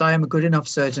convinced I am a good enough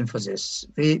surgeon for this.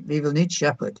 We will need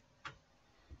Shepard.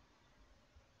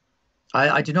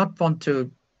 I do not want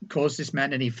to cause this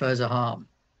man any further harm.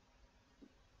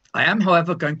 I am,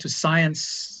 however, going to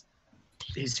science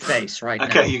his face right now.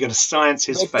 Okay, you're going to science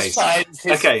his face. Science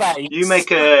his Okay, face. you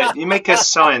make a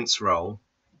science roll,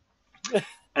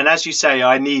 and as you say,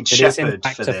 I need It is in Shepard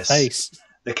fact for a this. face.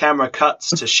 The camera cuts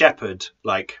to Shepard,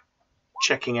 like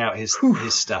checking out his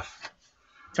stuff.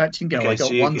 Touch and go. Okay, I got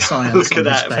so you- one science look at on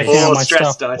that, his face. four Yeah, my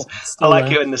stress stuff. dice. I Still like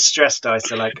there. it when the stress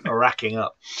dice are like racking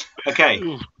up. Okay,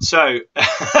 so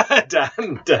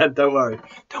Dan, don't worry,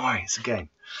 it's a game.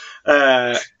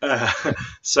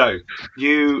 So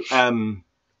you,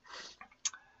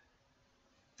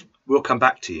 we'll come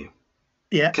back to you.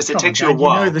 Yeah, 'Cause it come takes on, you a Dan,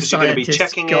 while, the 'cause you're gonna be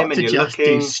scientist's checking got him and to you're just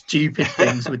looking. do stupid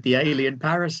things with the alien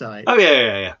parasite. Oh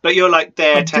yeah. But you're like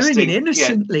there I'm testing. doing it yeah.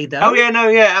 innocently, though. Oh yeah,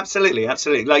 absolutely.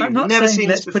 Like I'm you've not never saying seen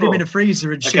let's this put him before. in a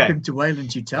freezer and ship Okay. him to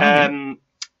Wayland Yutani.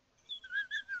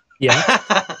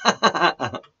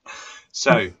 Yeah.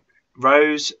 So,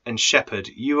 Rose and Shepard,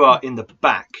 you are in the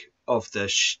back of the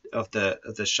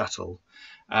shuttle.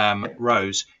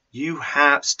 Rose, you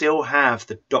still have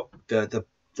the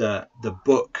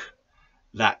book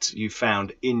that you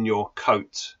found in your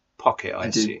coat pocket. I I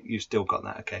do. see you've still got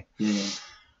that. Okay.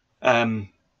 Yeah.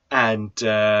 And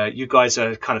you guys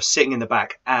are kind of sitting in the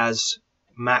back as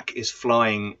Mac is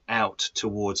flying out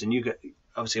towards, and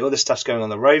obviously all this stuff's going on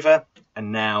the rover,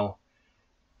 and now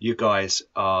you guys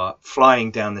are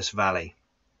flying down this valley.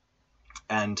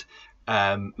 And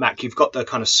Mac, you've got the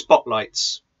kind of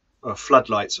spotlights or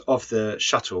floodlights of the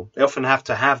shuttle. They often have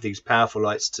to have these powerful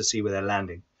lights to see where they're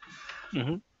landing.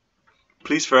 Mm-hmm.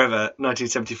 Police Forever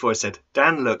 1974 said,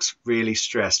 Dan looks really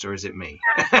stressed, or is it me?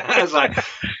 I was like,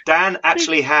 Dan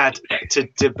actually had to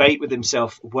debate with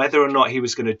himself whether or not he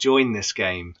was going to join this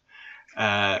game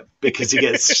because he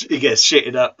gets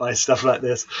shitted up by stuff like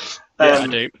this. Yeah, I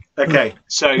do. Okay,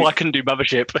 so Well, I couldn't do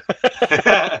Mothership.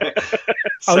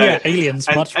 Oh yeah, Aliens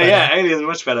much better. Yeah, Aliens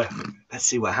much better. Let's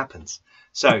see what happens.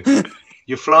 So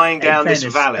you're flying down this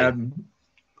valley.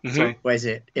 Sorry. Where's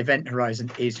it? Event Horizon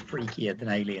is freakier than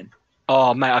Alien.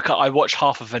 Oh mate, I watched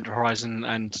half of Event Horizon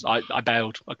and I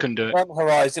bailed. I couldn't do it. Event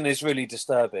Horizon is really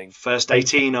disturbing. First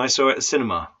 18 I saw at the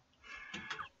cinema.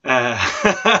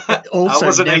 Also, I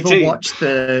wasn't never 18. watch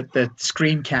the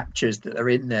screen captures that are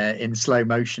in there in slow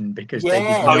motion because they did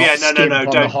Yeah. not Oh yeah, skimp no, on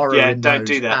the don't horror in don't those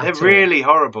do that. They're at all. really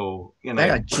horrible. You know, They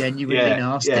are genuinely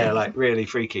nasty. Yeah, like really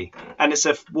freaky. And it's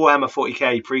a Warhammer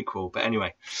 40k prequel. But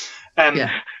anyway,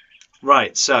 Yeah.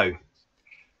 right. So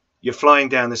you're flying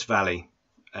down this valley.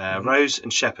 Rose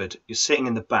and Shepard, you're sitting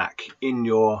in the back in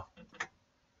your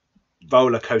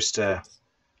roller coaster,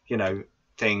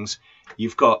 things.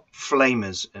 You've got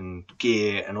flamers and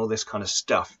gear and all this kind of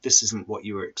stuff. This isn't what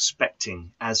you were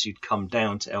expecting as you'd come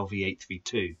down to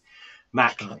LV-832.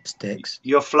 Mac, Sticks.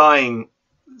 you're flying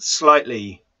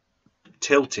slightly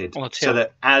tilted On a tilt. so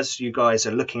that as you guys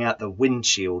are looking out the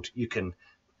windshield, you can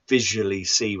visually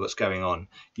see what's going on.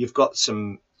 You've got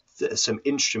some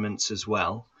instruments as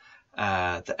well.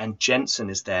 And Jensen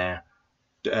is there,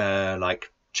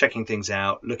 like checking things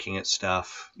out, looking at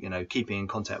stuff, keeping in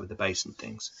contact with the base and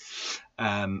things.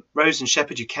 Rose and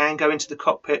Shepard, you can go into the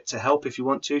cockpit to help if you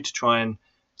want to try and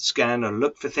scan or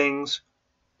look for things.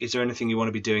 Is there anything you want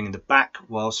to be doing in the back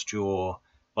whilst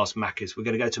Mac is? We're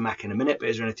going to go to Mac in a minute, but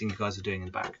is there anything you guys are doing in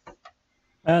the back?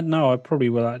 No, I probably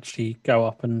will actually go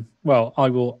up and, well, I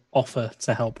will offer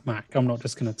to help Mac. I'm not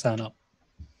just going to turn up.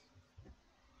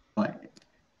 Right.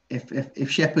 If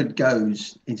Shepard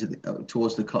goes into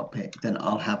towards the cockpit, then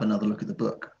I'll have another look at the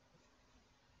book.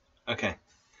 Okay.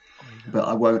 But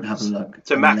I won't have a look.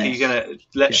 So Mac, are you unless going to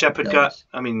let Shepard go? goes.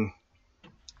 I mean,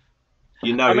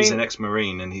 he's an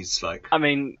ex-Marine, and he's like. I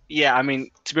mean,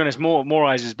 to be honest, more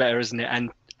eyes is better, isn't it?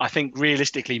 And I think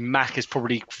realistically, Mac is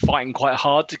probably fighting quite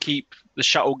hard to keep the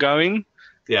shuttle going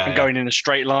and going in a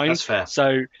straight line. That's fair.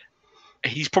 So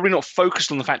he's probably not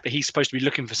focused on the fact that he's supposed to be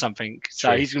looking for something. So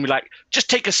True. he's going to be like, just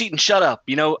take a seat and shut up.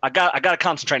 I got to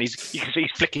concentrate. You can see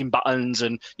he's flicking buttons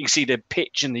and you can see the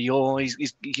pitch and the yaw. You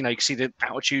can see the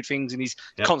altitude things and he's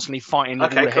constantly fighting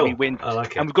with all the heavy wind. I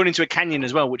like it. And we've gone into a canyon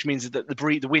as well, which means that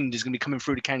the wind is going to be coming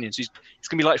through the canyon. So it's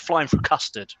going to be like flying through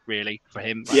custard, really, for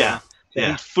him. Right now.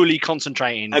 Yeah. He's fully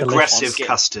concentrating. Aggressive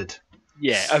custard.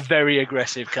 Yeah, a very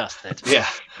aggressive custard. Yeah.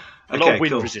 A lot of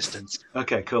wind resistance.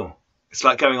 Okay, cool. It's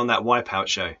like going on that Wipeout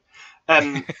show.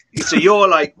 So you're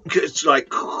like, it's like,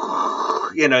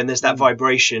 and there's that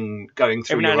vibration going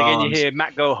through Every now your and again arms. you hear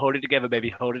Matt go, hold it together, baby,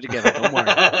 hold it together. Don't worry.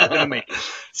 Look at me.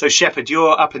 So Shepard,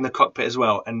 you're up in the cockpit as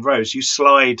well, and Rose, you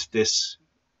slide this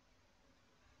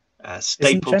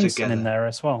staple Isn't Jensen together. in there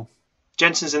as well?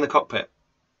 Jensen's in the cockpit.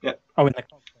 Oh, in the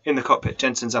In the cockpit.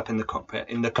 Jensen's up in the cockpit,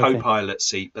 in the co-pilot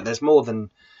seat, but there's more than,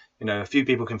 a few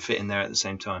people can fit in there at the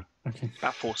same time. okay.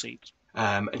 About 4 seats.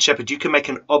 And Shepard, you can make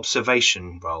an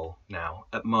observation roll now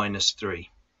at -3.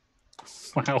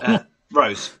 Wow.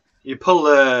 Rose, you pull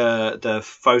the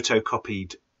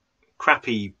photocopied,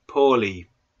 crappy, poorly,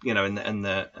 and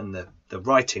the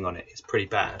writing on it is pretty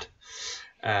bad.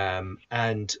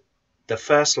 And the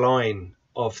first line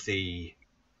of the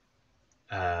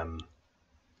hang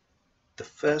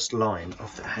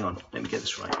on, let me get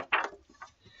this right.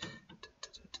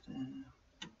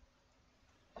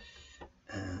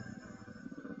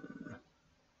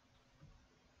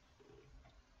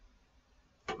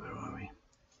 Where are we?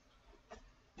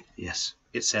 Yes,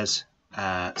 it says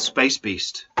Space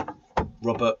Beast,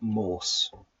 Robert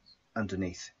Morse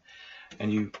underneath.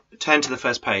 And you turn to the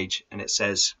first page and it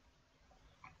says,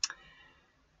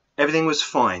 everything was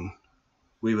fine.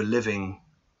 We were living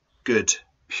good,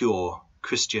 pure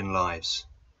Christian lives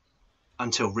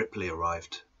until Ripley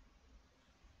arrived.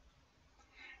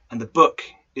 And the book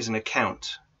is an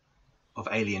account of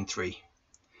Alien 3.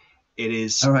 It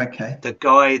is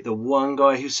the one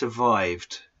guy who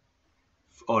survived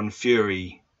on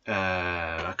Fury.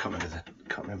 I can't remember.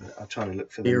 I'm trying to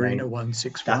look for the Fiorina name.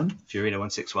 161. Fiorina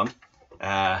 161,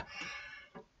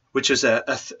 which is a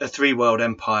three-world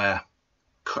empire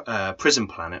prison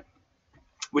planet.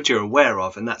 which you're aware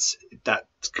of, and that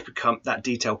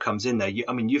detail comes in there.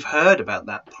 I mean, you've heard about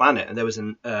that planet, and there was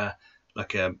a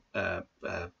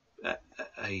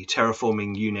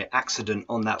terraforming unit accident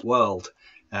on that world,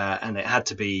 and it had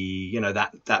to be,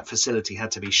 that facility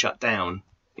had to be shut down,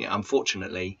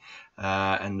 unfortunately,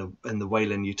 and the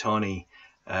Weyland-Yutani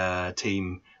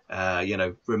team,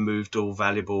 removed all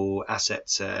valuable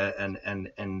assets and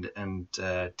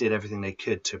did everything they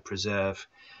could to preserve.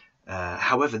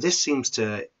 However, this seems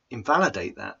to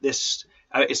invalidate that.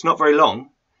 It's not very long,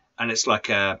 and it's like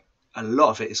a lot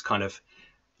of it is kind of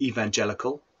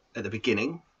evangelical at the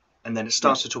beginning, and then it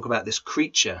starts to talk about this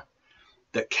creature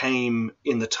that came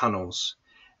in the tunnels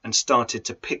and started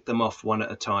to pick them off one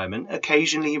at a time. And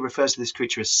occasionally he refers to this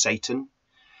creature as Satan,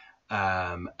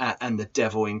 and the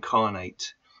devil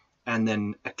incarnate. And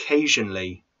then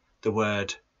occasionally the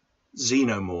word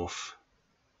xenomorph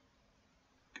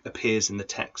appears in the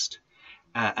text.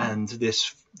 And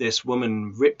this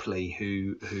woman Ripley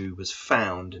who was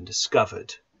found and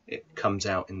discovered, it comes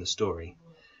out in the story.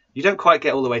 You don't quite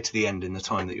get all the way to the end in the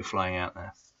time that you're flying out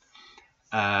there.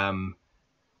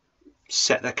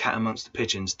 Set their cat amongst the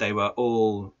pigeons. They were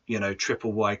all,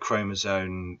 triple Y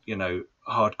chromosome,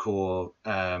 hardcore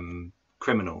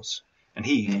criminals. And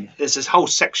there's this whole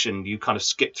section you kind of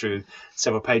skip through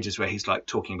several pages where he's like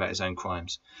talking about his own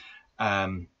crimes.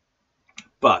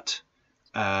 But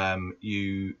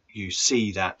you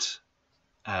see that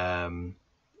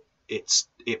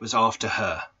it was after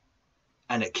her,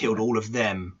 and it killed all of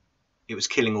them. It was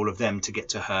killing all of them to get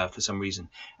to her for some reason.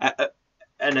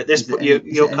 And at this point,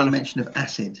 you're kind of mention of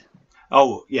acid.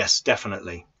 Oh yes,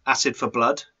 definitely acid for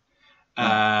blood,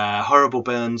 horrible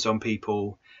burns on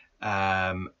people,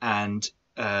 and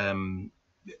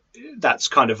that's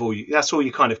kind of all. That's all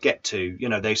you kind of get to.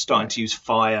 They're starting to use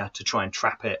fire to try and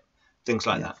trap it, things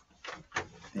like that.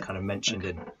 Kind of mentioned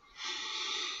in.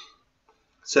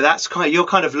 So that's you're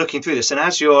kind of looking through this, and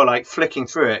as you're like flicking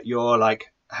through it, you're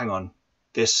like, hang on,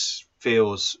 this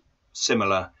feels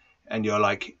similar. And you're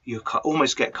like, you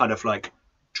almost get kind of like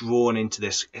drawn into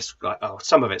this. It's like,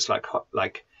 some of it's like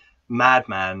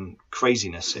madman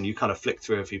craziness, and you kind of flick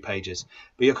through a few pages,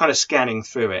 but you're kind of scanning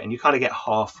through it, and you kind of get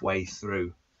halfway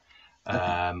through.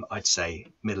 I'd say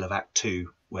middle of Act 2,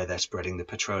 where they're spreading the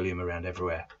petroleum around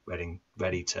everywhere,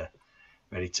 ready to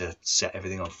set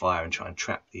everything on fire and try and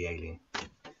trap the alien.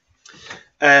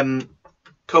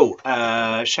 Cool.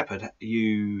 Shepard,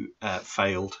 you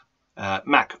failed.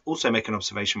 Mac, also make an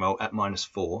observation roll at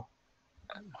 -4.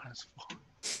 At -4.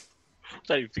 I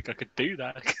don't even think I could do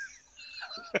that.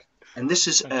 And this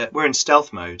is we're in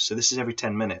stealth mode, so this is every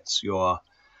 10 minutes. You're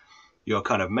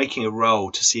kind of making a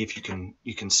roll to see if you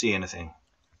can see anything.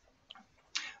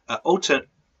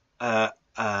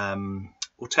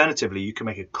 Alternatively, you can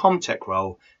make a Comtech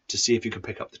roll to see if you can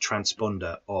pick up the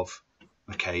transponder of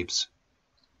McCabe's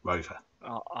rover.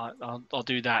 I'll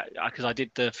do that because I did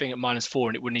the thing at -4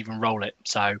 and it wouldn't even roll it.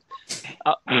 So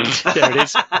there it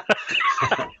is.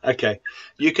 Okay,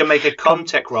 you can make a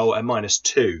Comtech roll at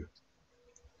 -2.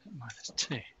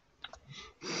 -2.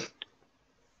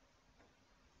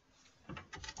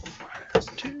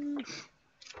 -2.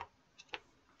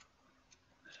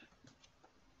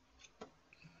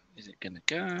 Is it gonna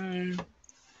go?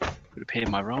 It would appear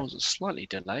my rolls are slightly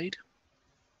delayed.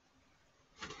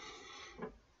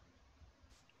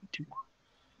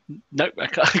 Nope,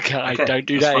 I don't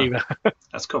do that either.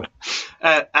 That's cool.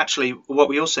 Actually, what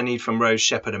we also need from Rose,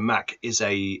 Shepard, and Mac is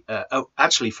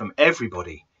actually from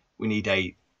everybody, we need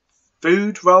a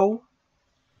food roll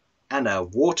and a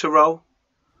water roll,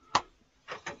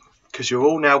 because you've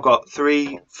all now got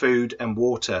 3 food and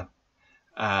water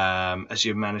as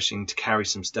you're managing to carry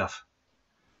some stuff.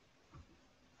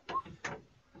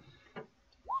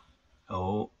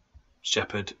 Oh,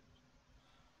 Shepard.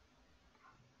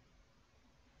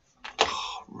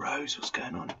 Rose, what's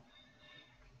going on?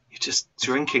 You're just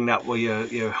drinking that while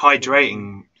you're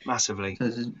hydrating massively. So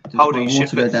does my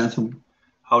water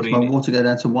go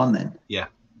down to 1 then? Yeah.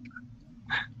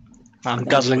 I'm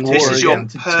guzzling This water is your again.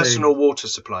 personal water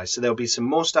supply, so there'll be some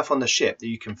more stuff on the ship that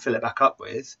you can fill it back up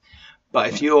with. But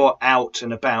if you're out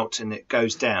and about and it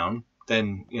goes down,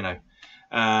 then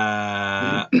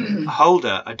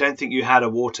Holder, I don't think you had a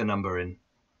water number in.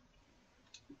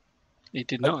 It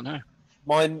did not, no.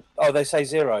 Mine. Oh, they say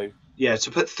 0. Yeah, so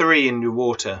put 3 in your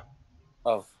water.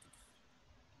 Oh,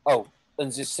 and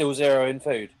is it still 0 in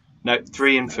food? No,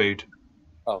 3 in food.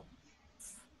 Oh,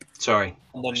 sorry,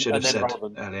 and then, I should have said roll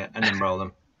them. earlier, and then roll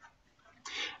them.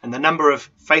 And the number of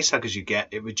face huggers you get,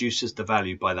 it reduces the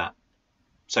value by that.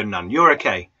 So none. You're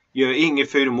okay. You're eating your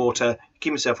food and water.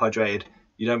 Keep yourself hydrated.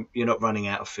 You're not running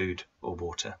out of food or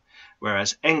water.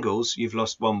 Whereas Engels, you've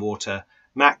lost 1 water.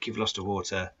 Mac, you've lost a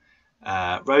water.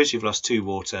 Rose, you've lost 2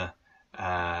 water.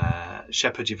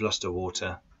 Shepherd, you've lost a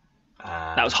water.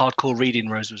 That was hardcore reading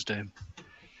Rose was doing.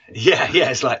 Yeah,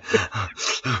 it's like,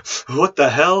 what the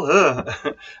hell?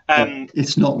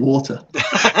 It's not water.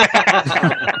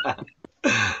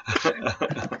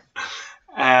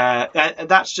 And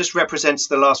that just represents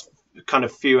the last kind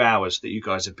of few hours that you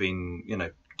guys have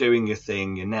been, doing your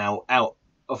thing. You're now out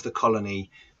of the colony.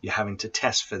 You're having to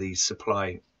test for these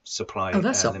supply. Oh,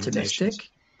 that's limitations. optimistic.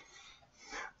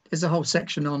 There's a whole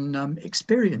section on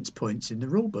experience points in the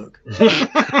rule book.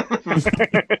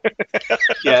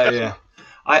 Yeah.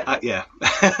 Yeah.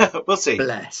 We'll see.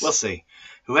 Bless. We'll see.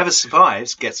 Whoever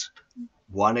survives gets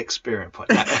 1 experience point.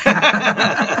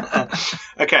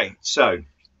 Okay, so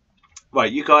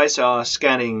right, you guys are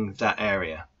scanning that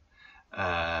area,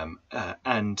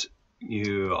 and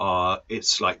you are.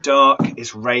 It's like dark.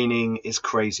 It's raining. It's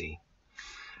crazy.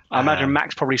 I imagine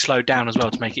Max probably slowed down as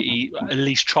well to make it at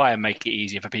least try and make it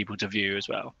easier for people to view as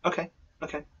well. Okay.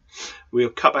 We'll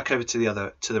cut back over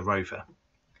to the rover.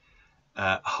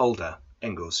 Holder,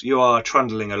 Engels, you are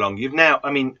trundling along. You've now,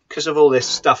 because of all this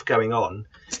stuff going on,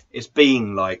 it's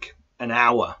been like an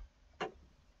hour.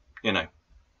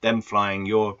 Them flying,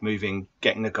 you're moving,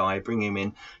 getting the guy, bringing him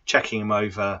in, checking him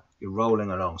over. You're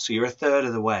rolling along, so you're a third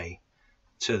of the way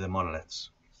to the monoliths.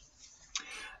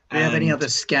 Do you have any other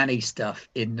scanny stuff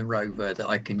in the rover that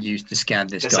I can use to scan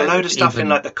this? There's a load of stuff in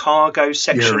like the cargo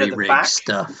section at the back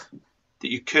stuff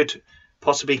that you could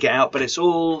possibly get out, but it's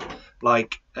all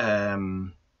like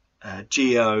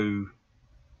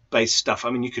geo-based stuff.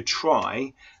 You could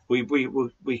try. We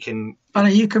can. I know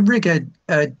you can rig a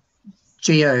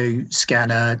geo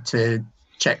scanner to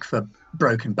check for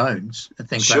broken bones and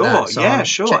things like that. So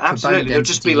Sure, absolutely. It'll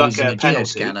just be like a penalty,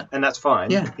 scanner. And that's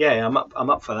fine. Yeah, I'm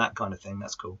up for that kind of thing.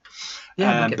 That's cool.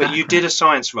 Yeah, but you did a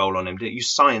science roll on him, didn't you?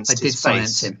 I did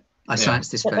science him. I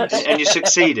scienced his face, and you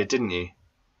succeeded, didn't you?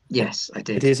 Yes, I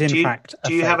did. It is in fact.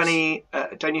 Do you have any?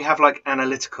 Don't you have like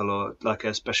analytical or like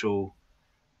a special?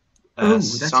 Oh,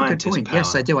 that's a good point. Power?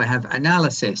 Yes, I do. I have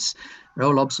analysis,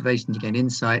 roll observation to gain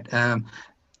insight.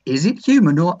 Is it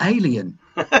human or alien?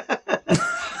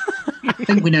 I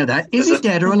think we know that. Is it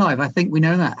dead or alive? I think we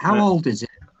know that. How old is it?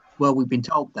 Well, we've been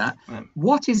told that.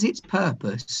 What is its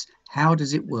purpose? How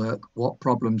does it work? What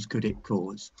problems could it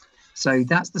cause? So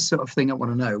that's the sort of thing I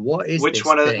want to know. What is which this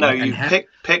one of the, thing? no? You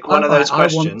pick one of those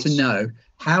questions. I want to know,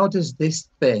 how does this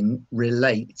thing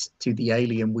relate to the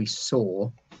alien we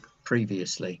saw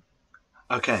previously?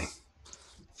 Okay,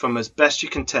 from as best you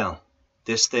can tell,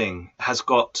 this thing has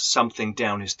got something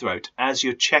down his throat. As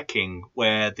you're checking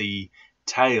where the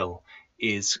tail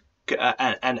is,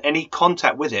 and any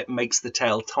contact with it makes the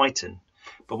tail tighten.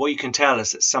 But what you can tell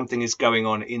is that something is going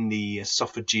on in the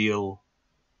esophageal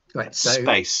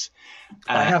space.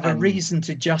 I have a reason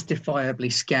to justifiably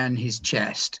scan his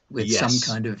chest with some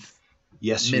kind of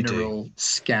mineral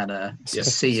scanner to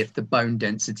see if the bone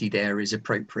density there is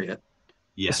appropriate.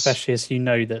 Yes. Especially as you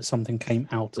know that something came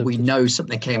out of know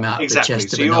something came out of the chest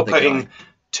so of you're another putting guy.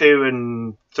 2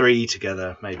 and 3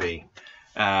 together, maybe.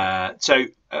 So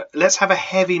let's have a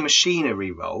heavy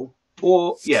machinery roll.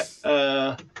 Or, it's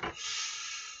not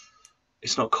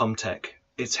Comtech.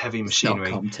 It's heavy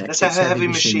machinery. Let's have a heavy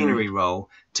machinery roll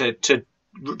to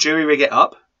jury rig it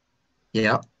up.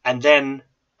 Yeah. And then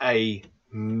a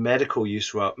medical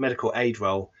aid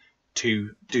roll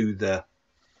to do the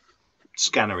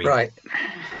scannery. Right.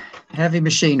 Heavy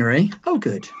machinery. Oh,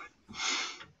 good.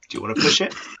 Do you want to push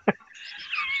it? Do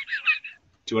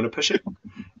you want to push it?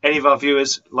 Any of our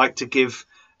viewers like to give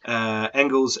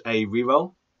Engels a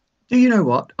reroll? Do you know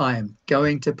what? I am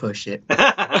going to push it.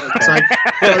 Because I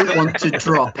don't want to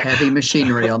drop heavy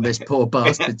machinery on this poor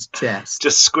bastard's chest.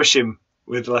 Just squish him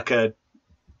with like a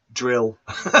drill.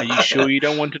 Are you sure you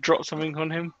don't want to drop something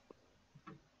on him?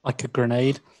 Like a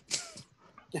grenade.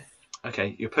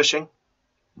 Okay, you're pushing.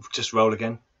 Just roll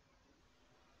again.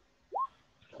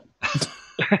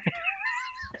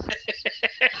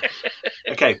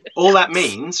 Okay, all that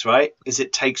means, right, is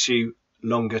it takes you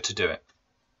longer to do it.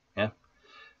 Yeah.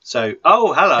 So,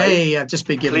 hello. Hey, I've just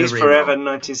been given Please a reroll. Forever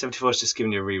 1974 is just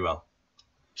giving you a reroll.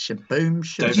 Shaboom,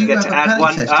 shaboom. Don't forget to add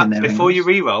one before you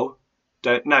reroll.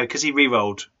 Because he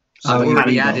rerolled. So I've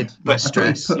already added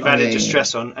stress. You've added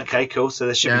stress on. Okay, cool. So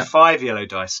there should be 5 yellow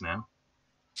dice now.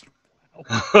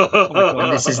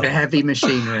 And this is the heavy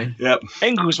machinery. Yep.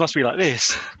 Engels must be like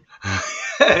this.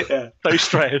 So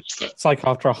stressed. It's like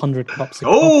after 100 cups of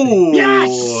coffee.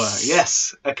 Yes!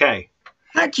 Yes. Okay.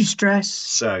 Thank you, stress.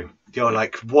 So you're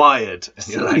like wired, and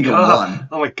you're Only like, got one.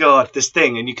 oh my god, this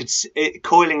thing, and you could it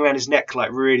coiling around his neck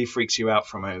like really freaks you out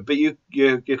for a moment. But you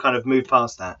kind of move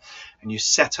past that, and you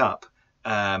set up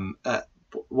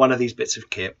one of these bits of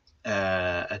kit,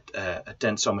 a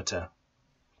densometer,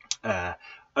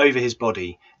 over his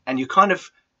body, and you kind of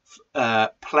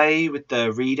play with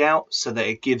the readout so that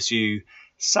it gives you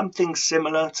something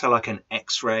similar to like an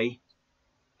X-ray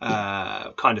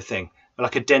kind of thing,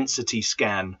 like a density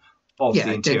scan of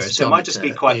the interior. So it might just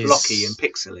be quite blocky and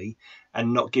pixely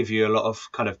and not give you a lot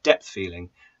of kind of depth feeling,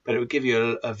 but it would give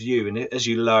you a view. And as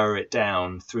you lower it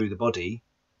down through the body,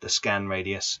 the scan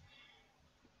radius,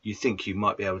 you think you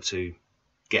might be able to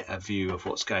get a view of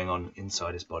what's going on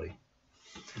inside his body.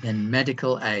 Then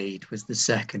medical aid was the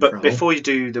second But role. before you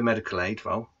do the medical aid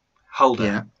role,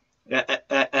 Holder,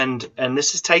 and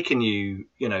this has taken you,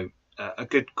 a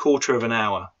good quarter of an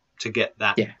hour to get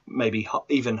that, maybe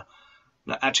even,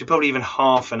 actually probably even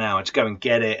half an hour to go and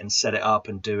get it and set it up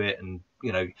and do it. And,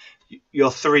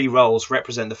 your 3 roles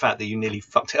represent the fact that you nearly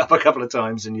fucked it up a couple of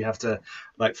times and you have to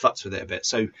like futz with it a bit.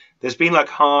 So there's been like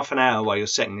half an hour while you're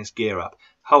setting this gear up.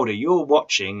 Holder, you're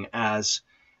watching as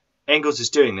Engels is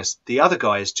doing this. The other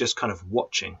guy is just kind of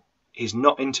watching. He's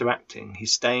not interacting.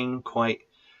 He's staying quite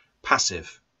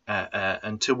passive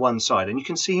and to one side. And you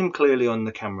can see him clearly on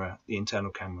the camera, the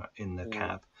internal camera in the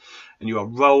cab. And you are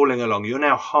rolling along. You're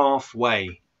now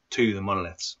halfway to the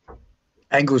monoliths.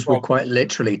 Engels will quite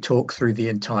literally talk through the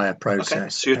entire process. Okay,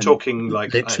 so you're talking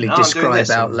like literally describe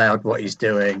out loud what he's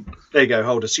doing. There you go,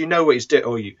 Holder. So you know what he's doing,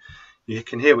 or you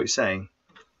can hear what he's saying.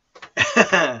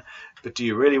 But do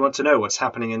you really want to know what's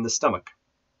happening in the stomach?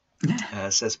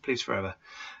 Says Police Forever.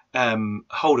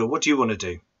 Holder, what do you want to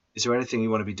do? Is there anything you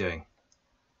want to be doing?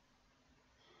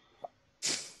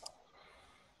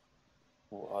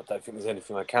 Well, I don't think there's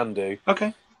anything I can do.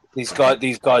 Okay. These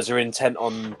guys are intent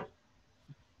on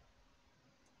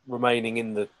remaining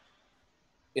in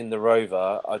the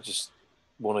rover. I just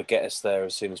want to get us there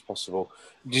as soon as possible.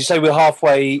 Did you say we're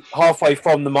halfway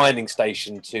from the mining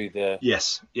station to the?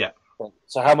 Yes. Yeah.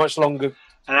 So how much longer?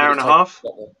 An hour and a half.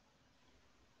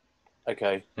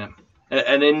 Okay. Yeah.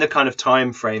 And in the kind of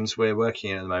time frames we're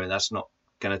working in at the moment, that's not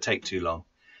going to take too long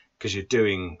because you're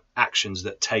doing actions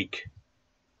that take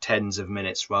tens of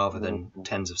minutes rather than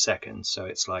tens of seconds. So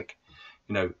it's like,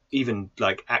 even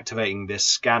like activating this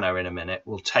scanner in a minute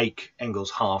will take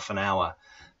Engels half an hour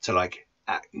to like,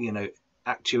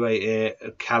 actuate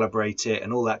it, calibrate it,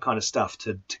 and all that kind of stuff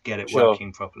to get it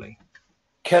working properly.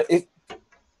 Can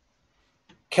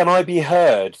I be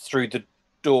heard through the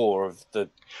door of the?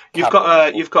 You've got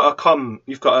a intercom.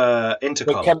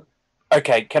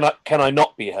 Can I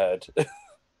not be heard?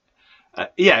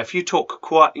 Yeah, if you talk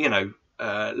quite,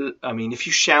 if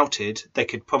you shouted, they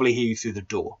could probably hear you through the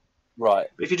door. Right.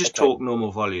 But if you just talk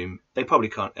normal volume, they probably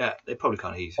can't. They probably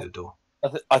can't hear you through the door. I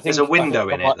think there's a window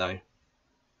in it, though.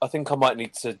 I think I might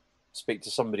need to speak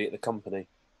to somebody at the company.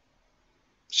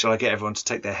 Shall I get everyone to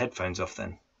take their headphones off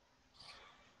then?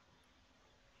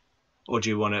 Or do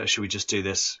you want to? Should we just do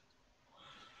this?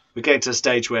 We're getting to a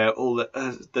stage where all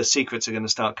the secrets are going to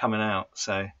start coming out.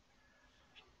 So. I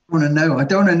want to know. I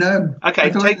don't want to know. Okay,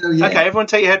 everyone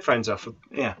take your headphones off.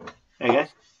 Yeah, there you go.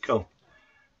 Cool.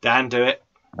 Dan, do it.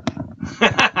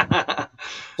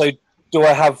 So, do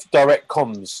I have direct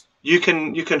comms? You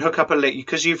can hook up a link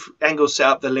because Engels set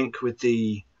up the link with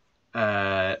the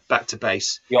back to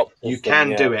base. You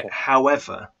can do it.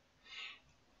 However,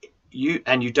 you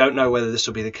don't know whether this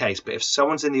will be the case, but if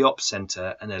someone's in the ops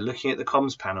center and they're looking at the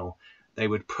comms panel, they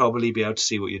would probably be able to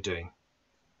see what you're doing.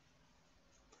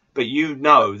 But you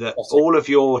know that all of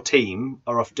your team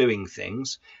are off doing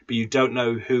things, but you don't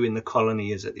know who in the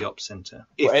colony is at the ops center.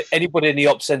 Anybody in the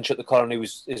ops center at the colony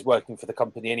is working for the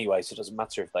company anyway, so it doesn't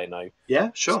matter if they know.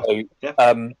 Yeah, sure. So,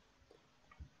 yeah.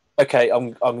 Okay,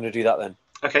 I'm going to do that then.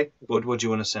 Okay. What do you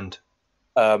want to send?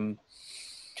 Would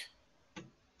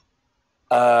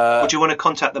you want to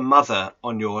contact the mother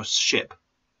on your ship,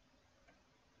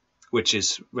 which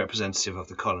is representative of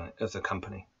the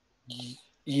company?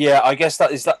 Yeah, I guess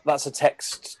that's a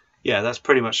text. Yeah, that's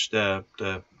pretty much the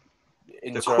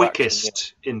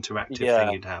quickest interactive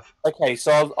thing you'd have. Okay,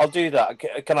 so I'll do that.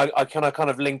 Can I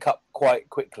kind of link up quite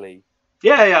quickly?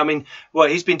 Yeah. I mean, well,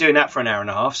 he's been doing that for an hour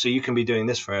and a half, so you can be doing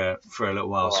this for a little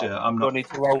while. Right. So I'm not. Do I need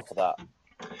to roll for that?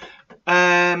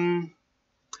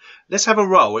 Let's have a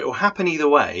roll. It will happen either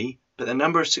way, but the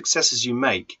number of successes you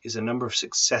make is a number of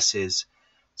successes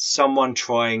someone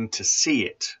trying to see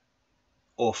it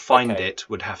or find it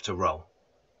would have to roll.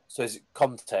 So is it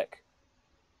Comtech?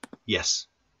 Yes.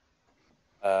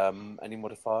 Any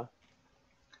modifier?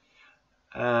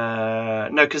 No,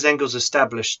 because Engels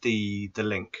established the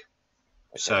link.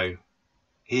 So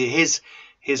his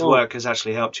Ooh. work has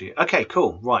actually helped you. Okay,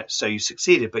 cool. Right, so you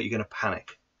succeeded, but you're going to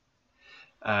panic.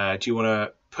 Do you want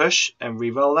to push and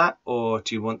re-roll that, or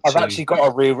do you want to? I've actually got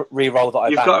a re-roll that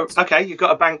I banked. You've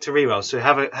got a bank to re-roll, so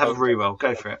have a re-roll.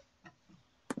 Go for it.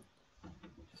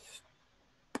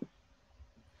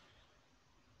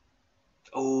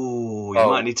 Oh, you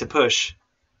might need to push.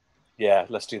 Yeah,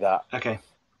 let's do that. Okay.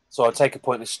 So I'll take a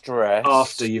point of stress.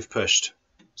 After you've pushed.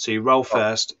 So you roll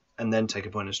first and then take a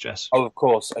point of stress. Oh, of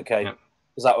course. Okay. Yeah.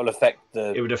 Because that will affect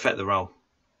the... It would affect the roll.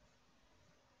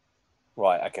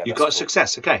 Right, okay. You've got a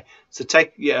success. Okay. So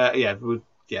take... Yeah.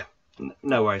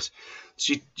 No worries.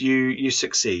 So you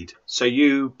succeed. So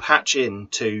you patch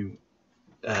into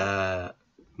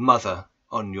Mother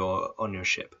on your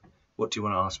ship. What do you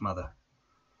want to ask Mother?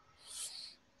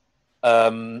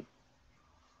 I'm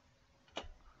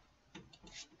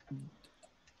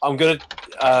going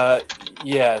to,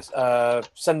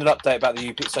 send an update about the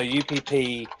UPP. So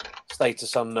UPP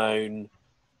status unknown,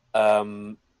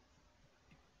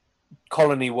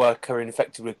 colony worker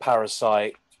infected with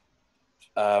parasite,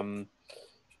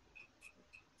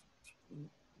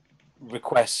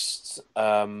 request,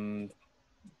 what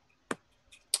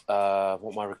do I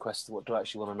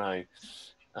actually want to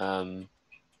know?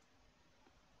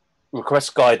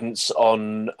 Request guidance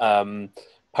on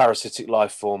parasitic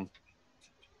life form.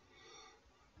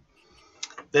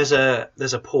 There's a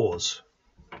pause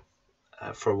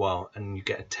for a while, and you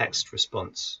get a text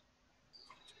response,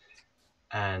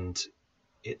 and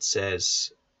it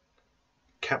says,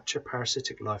 "Capture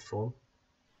parasitic life form.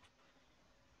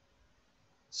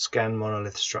 Scan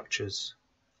monolith structures.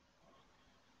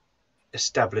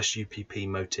 Establish UPP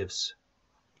motives.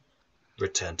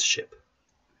 Return to ship."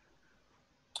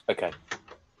 Okay.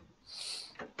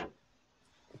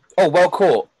 Oh, well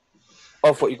caught.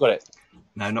 I thought you got it.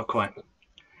 No, not quite.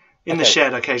 In the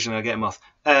shed, occasionally I get them off.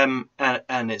 And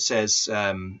it says,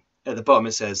 at the bottom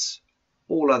it says,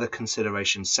 all other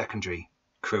considerations secondary,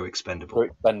 crew expendable. Crew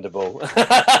expendable.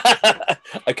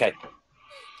 Okay.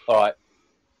 All right.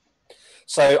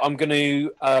 So I'm going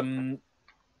to, I'm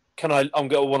going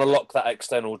to want to lock that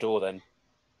external door then.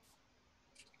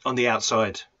 On the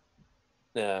outside.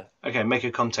 Yeah. Okay, make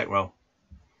a contact roll.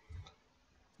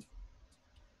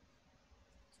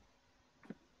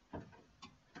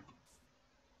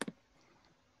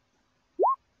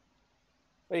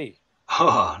 Hey.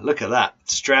 Oh, look at that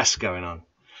stress going on.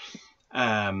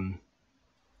 I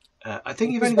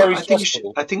think you've only got,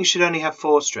 I think you should only have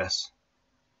 4 stress.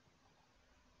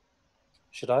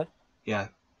 Should I? Yeah,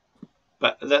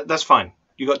 but that's fine.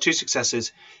 You got 2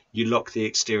 successes. You lock the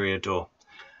exterior door.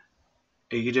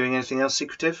 Are you doing anything else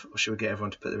secretive, or should we get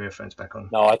everyone to put their earphones back on?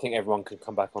 No, I think everyone can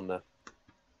come back on there.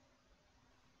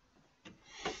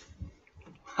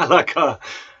 I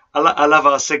love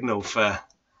our signal for.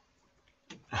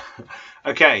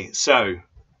 Okay, so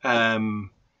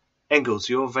Engels,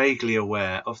 you're vaguely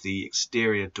aware of the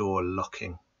exterior door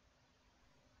locking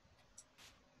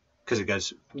because it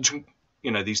goes.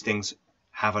 You know, these things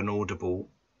have an audible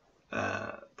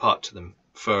part to them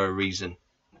for a reason.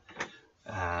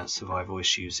 Survival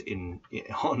issues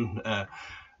on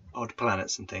odd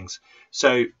planets and things.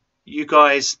 So you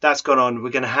guys, that's gone on.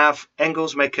 We're going to have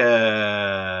Engels make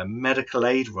a medical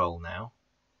aid roll now.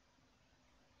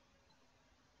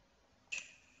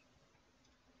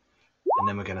 And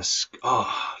then we're going to...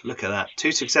 Oh, look at that.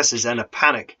 2 successes and a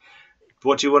panic.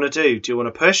 What do you want to do? Do you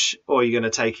want to push, or are you going to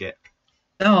take it?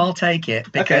 No, I'll take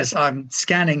it because I'm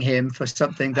scanning him for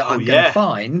something that I'm going to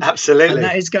find. Absolutely. And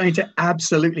that is going to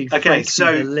absolutely freak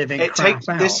the living crap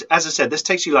out. This, as I said, this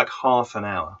takes you like half an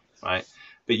hour, right?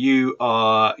 But you're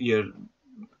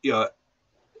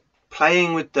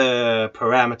playing with the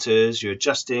parameters, you're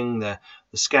adjusting the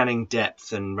scanning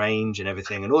depth and range and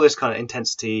everything, and all this kind of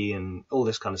intensity and all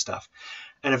this kind of stuff.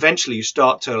 And eventually you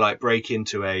start to like break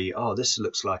into this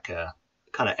looks like a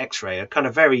kind of X-ray, a kind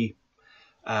of very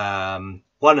 1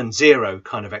 and 0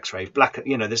 kind of X-ray, black.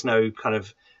 There's no kind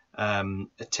of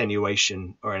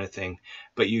attenuation or anything,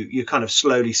 but you kind of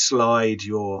slowly slide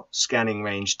your scanning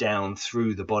range down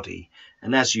through the body,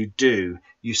 and as you do,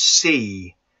 you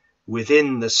see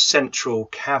within the central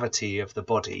cavity of the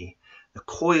body the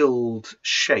coiled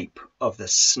shape of the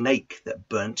snake that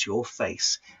burnt your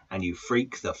face, and you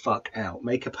freak the fuck out.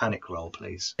 Make a panic roll,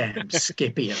 please. Damn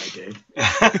Skippy, I do.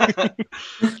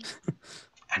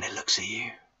 And it looks at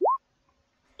you.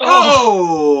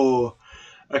 Oh!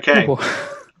 Okay.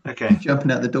 Okay.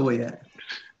 Jumping out the door yet?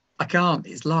 I can't.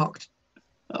 It's locked.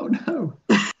 Oh, no.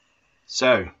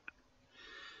 So,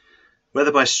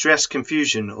 whether by stress,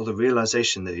 confusion, or the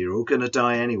realization that you're all going to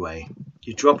die anyway,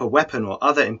 you drop a weapon or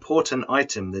other important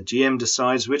item. The GM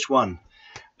decides which one.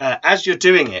 As you're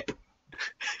doing it,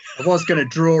 I was going to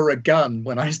draw a gun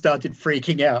when I started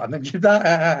freaking out, and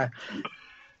then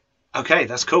okay,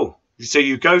 that's cool. So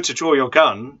you go to draw your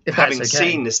gun, If having that's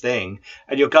okay. seen this thing,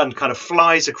 and your gun kind of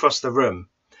flies across the room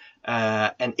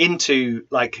and into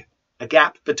like a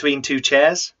gap between two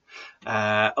chairs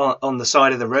on the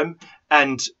side of the room,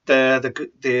 and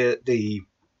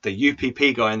the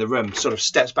UPP guy in the room sort of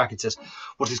steps back and says,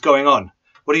 "What is going on?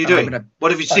 What are you doing?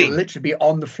 What have you I'll seen?" literally be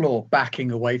on the floor,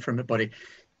 backing away from the body.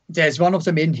 There's one of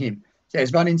them in him.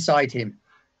 There's one inside him.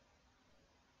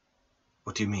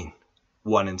 What do you mean?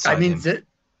 One inside I mean, him.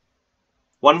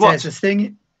 One what? There's a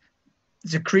thing.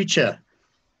 There's a creature.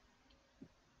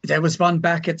 There was one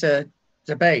back at the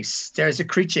base. There's a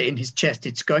creature in his chest.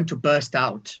 It's going to burst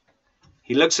out.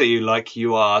 He looks at you like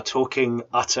you are talking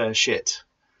utter shit.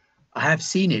 I have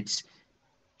seen it.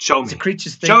 Show It's me. a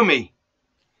creature's thing. Show me.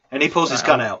 And he pulls his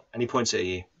gun out and he points it at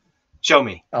you. Show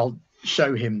me. I'll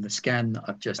show him the scan that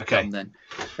I've just Okay. done then.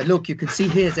 But look, you can see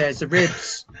here, there's the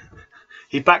ribs.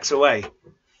 He backs away.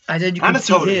 And then you can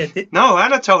see Anatoly. here. No,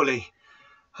 Anatoly.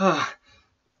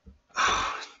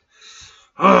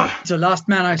 So last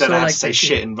man I I don't saw know how like to say this,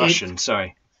 shit in Russian.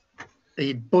 Sorry.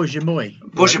 The Bozhe moi.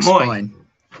 Bozhe works moi. fine.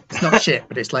 It's not shit,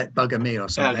 but it's like bugger me or Yeah,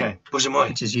 something, okay. Bozhe moi.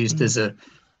 which is used as a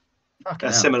fucking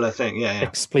A hell. similar thing. Yeah, yeah.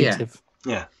 Expletive.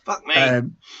 Yeah. Fuck me.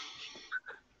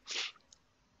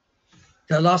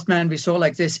 The last man we saw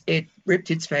like this, it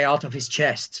ripped its way out of his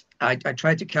chest. I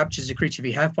tried to capture the creature.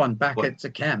 We have one back What? at the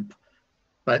camp,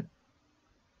 but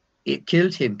it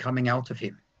killed him coming out of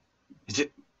him. Is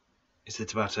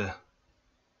it about to...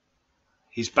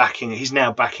 He's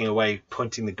now backing away,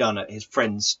 pointing the gun at his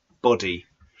friend's body.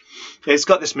 It's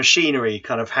got this machinery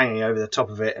kind of hanging over the top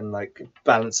of it and like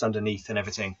balanced underneath and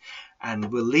everything.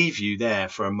 And we'll leave you there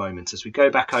for a moment as we go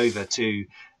back over to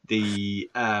the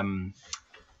what's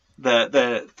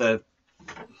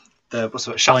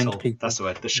the word? Shuttle. Blind people. That's the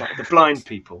word. The blind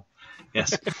people.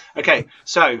 Yes. Okay.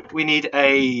 So we need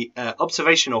a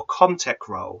observation or Comtech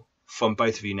roll from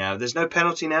both of you now. There's no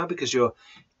penalty now because you're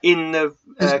in the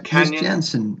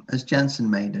canyon. Has Jansen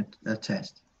made a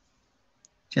test?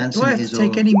 Jansen Do I have is to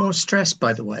take all- any more stress,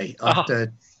 by the way,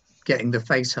 after getting the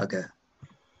face hugger?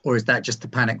 Or is that just the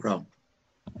panic roll?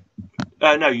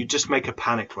 No, you just make a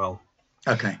panic roll.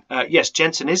 Okay. Yes,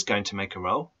 Jensen is going to make a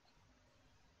roll.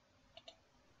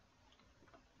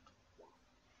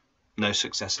 No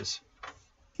successes.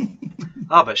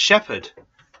 But Shepard.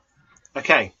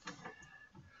 Okay.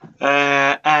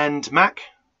 And Mac.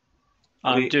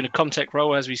 I'm doing a Comtech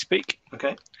roll as we speak.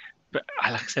 Okay. But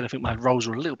like I said, I think my rolls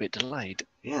are a little bit delayed.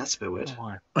 Yeah, that's a bit weird.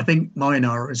 Why? I think mine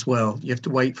are as well. You have to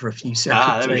wait for a few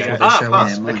seconds There we before go. they show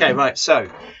Pass. up. mine Okay, too. right. So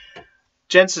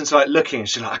Jensen's like looking, and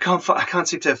she's like, I can't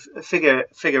seem to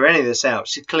figure any of this out.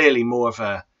 She's clearly more of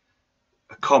a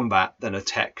combat than a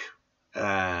tech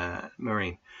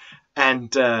marine, and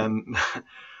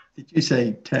Did you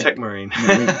say tech marine.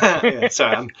 Marine. Yeah,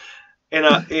 sorry,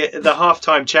 the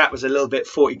halftime chat was a little bit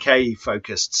 40k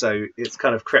focused, so it's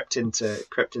kind of crept into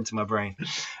my brain.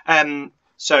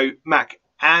 So Mac,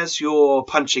 as you're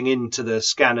punching into the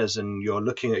scanners and you're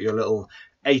looking at your little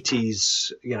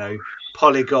 80s,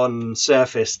 polygon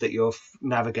surface that you're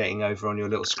navigating over on your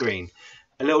little screen,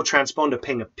 a little transponder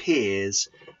ping appears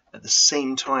at the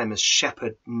same time as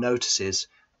Shepard notices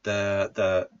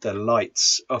the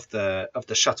lights of the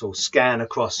shuttle scan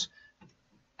across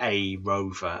a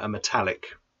rover, a metallic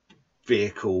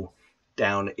vehicle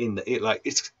down in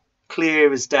it's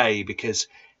clear as day because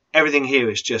everything here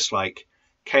is just like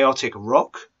chaotic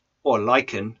rock or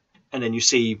lichen, and then you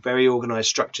see very organized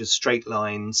structures, straight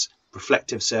lines,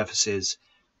 reflective surfaces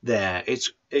there.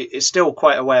 It's still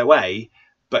quite a way away,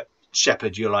 but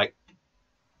Shepard, you're like,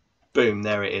 boom,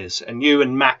 there it is. And you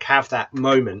and Mac have that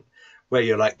moment where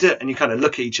you're like, duh, and you kind of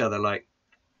look at each other like,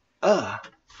 Oh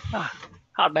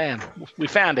damn, we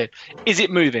found it. Is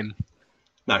it moving?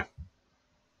 No.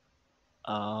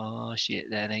 Oh shit,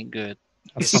 that ain't good.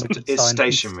 That's It's- not a good it's sign.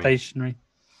 stationary. Stationary.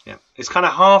 Yeah, it's kind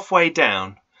of halfway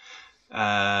down.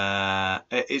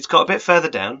 It's got a bit further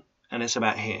down, and it's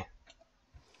about here.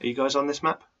 Are you guys on this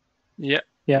map? Yep.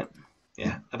 Yeah,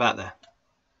 Yeah, about there.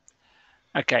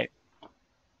 Okay.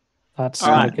 that's All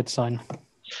not right. a good sign.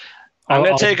 I'm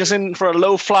going I'll- to take us in for a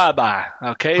low flyby.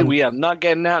 Okay, I'm- we are not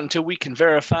getting out until we can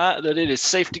verify that it is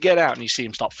safe to get out. And you see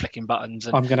him start flicking buttons.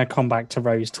 And I'm going to come back to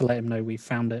Rose to let him know we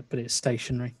found it, but it's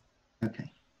stationary.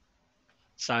 Okay.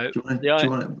 so Do you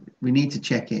want to? We need to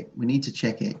check it.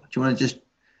 Do you want to just?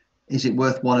 Is it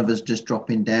worth one of us just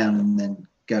dropping down and then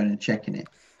going and checking it?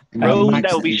 And Oh, no, Max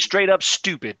that would be says- straight up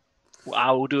stupid.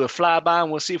 I will do a flyby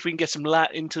and we'll see if we can get some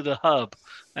light into the hub.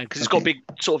 Because it's got a big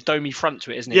sort of domey front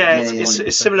to it, isn't it? Yeah, Yeah,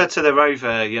 it's similar to the rover,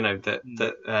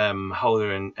 that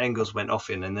Holder and Engels went off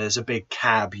in, and there's a big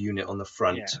cab unit on the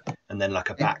front, and then like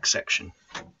a back section.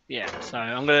 Yeah, so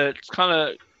I'm going to kind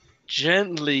of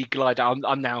gently glide down.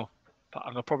 I'm going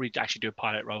to probably actually do a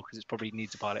pilot roll because it probably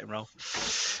needs a pilot roll.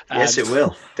 Yes, it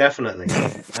will, definitely.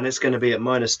 And it's going to be at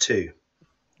 -2.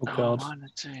 Oh God,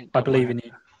 -2. I believe in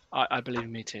you. I believe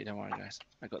in me too. Don't worry, guys.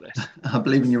 I got this. I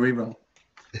believe in your reroll.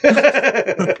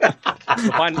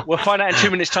 We'll find out in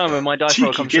 2 minutes' time when my dice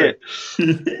roll comes through.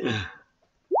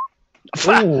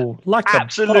 Oh, like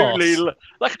Absolutely. a boss.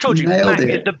 Like I told you, Nailed Mac it.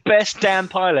 is the best damn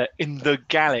pilot in the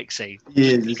galaxy.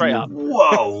 Yes, Straight up.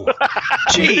 Whoa!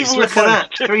 Jeez, look at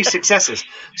that. 3 successes.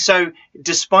 So,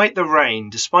 despite the rain,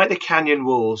 despite the canyon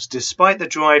walls, despite the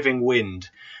driving wind,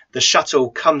 the shuttle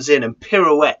comes in and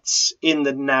pirouettes in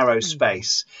the narrow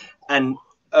space and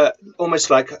almost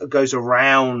like goes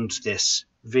around this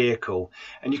vehicle.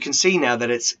 And you can see now that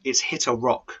it's hit a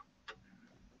rock.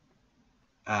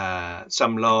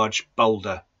 Some large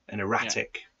boulder, an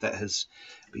erratic that has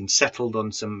been settled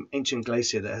on some ancient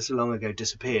glacier that has long ago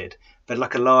disappeared, but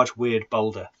like a large weird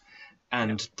boulder,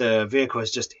 and the vehicle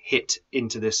has just hit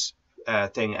into this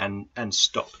thing and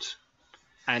stopped.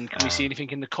 And can we see anything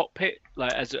in the cockpit,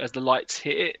 like as the lights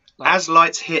hit it? Like... As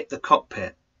lights hit the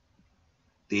cockpit,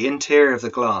 the interior of the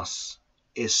glass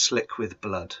is slick with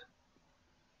blood.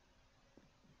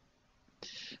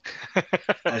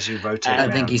 As you rotate I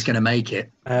around. think he's going to make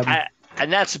it.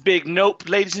 And that's a big nope,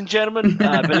 ladies and gentlemen.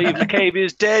 I believe McCabe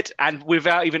is dead. And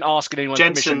without even asking anyone's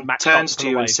Jensen permission, Mac turns to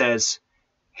you away. and says,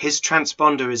 "His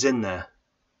transponder is in there."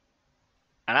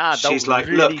 And I don't She's like,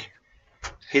 really... "Look,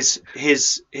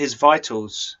 his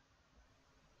vitals."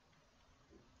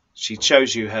 She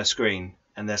shows you her screen,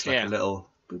 and there's like a little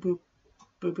boop boop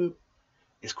boop boop.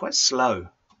 It's quite slow,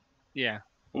 Yeah.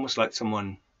 almost like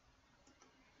someone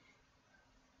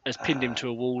Has pinned him to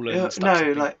a wall and no, stuff.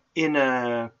 something. like in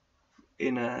a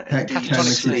Catatonic deep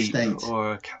sleep state.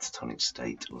 or a catatonic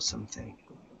state or something.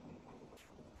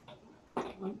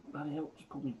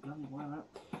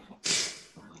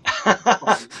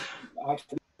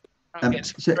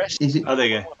 Gets So pressed. is it Oh, there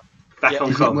you go. Back Yeah.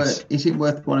 on comms. is it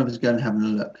worth one of us going and having a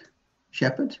look?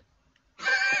 Shepard?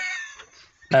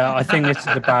 I think this is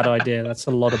a bad idea. That's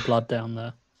a lot of blood down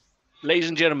there. Ladies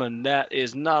and gentlemen, that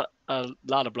is not a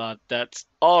lot of blood. That's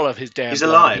all of his damn He's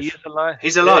blood. alive. He is alive.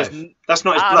 He's alive. There's That's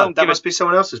not his I blood. don't That give must be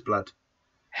someone else's blood.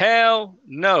 Hell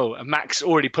no. And Mac's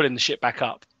already putting the shit back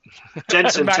up.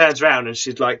 Jensen Mac- turns around and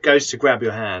she's like, goes to grab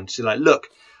your hand. She's like, "Look,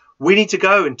 we need to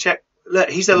go and check. Look,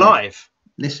 he's alive."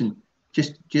 Listen,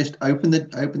 just open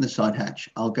the side hatch.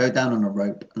 I'll go down on a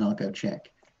rope and I'll go check.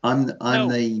 I'm the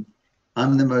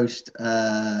most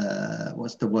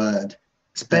what's the word?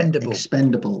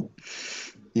 Expendable.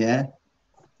 Yeah.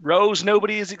 Rose,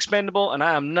 nobody is expendable, and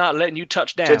I am not letting you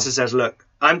touch down. Jensen says, "Look,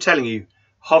 I'm telling you,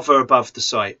 hover above the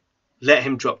site. Let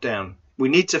him drop down. We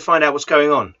need to find out what's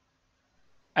going on."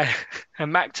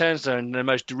 And Mac turns to her in the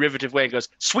most derivative way and goes,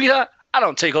 "Sweetheart, I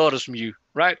don't take orders from you,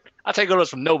 right? I take orders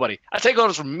from nobody. I take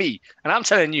orders from me. And I'm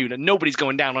telling you that nobody's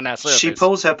going down on that surface. She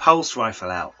pulls her pulse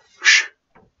rifle out.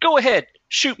 Go ahead,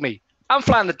 shoot me. I'm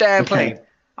flying the damn plane.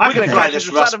 I'm going gonna to crash fly this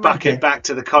into the side rust of my- bucket back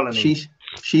to the colony.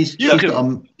 She's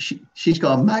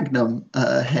got a magnum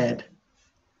head.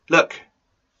 Look.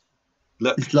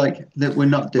 It's like that we're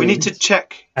not doing. We need to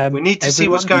check. We need to see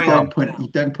what's everyone- going on. You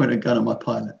don't point a gun at my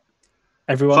pilot.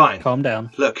 Everyone, Fine. calm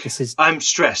down. Look, This is I'm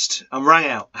stressed. I'm rang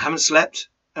out. I haven't slept,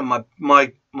 and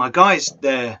my guys,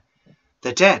 they're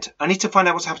dead. I need to find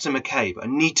out what's happened to McCabe. I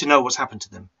need to know what's happened to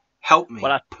them. Help me,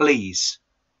 Well, please.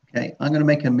 Okay, I'm going to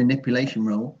make a manipulation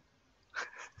roll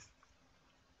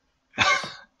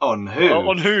On who?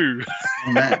 On who?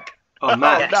 on Mac. On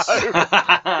Max.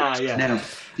 no. Yeah. Now,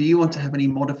 do you want to have any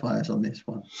modifiers on this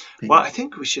one? Pete? Well, I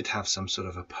think we should have some sort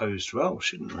of opposed roll,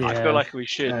 shouldn't we? Yeah. I feel like we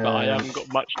should, but I haven't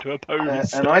got much to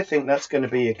oppose. And I think that's going to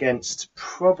be against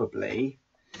probably.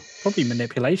 probably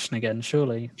manipulation again,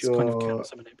 surely. It's kind of Your-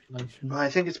 counts as manipulation. I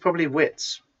think it's probably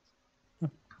wits.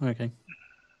 Okay.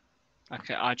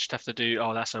 Okay, I just have to do...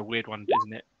 Oh, that's a weird one,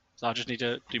 isn't it? So I just need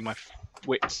to do my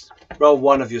wits. Roll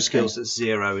one of your skills that's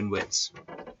 0 in wits.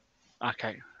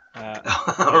 Okay.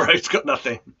 Alright, got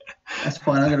nothing. That's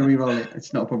fine. I'm going to re-roll it.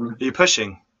 It's not a problem. Are you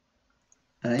pushing?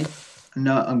 Hey,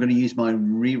 no, I'm going to use my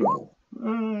re-roll.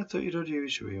 I thought you'd already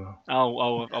used your reroll.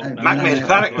 Oh, no. Mac No, made a no,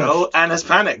 panic I pushed. roll and has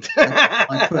panicked.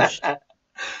 I pushed.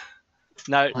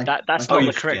 No, I- that's I not the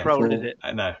pushed, correct yeah. roll, is it?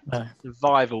 I know.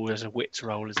 Survival is a wits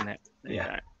roll, isn't it? There you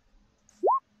Yeah. go.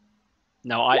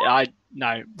 No, I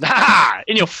No.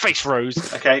 In your face,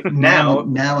 Rose. Okay, now.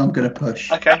 I'm going to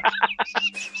push. Okay.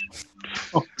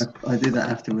 I do that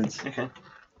afterwards. Okay.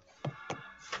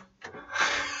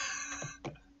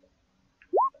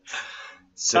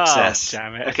 Success. Oh,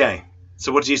 damn it. Okay.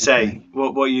 So what do you say? Okay.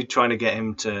 What are you trying to get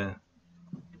him to?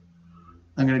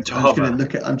 I'm just hover. going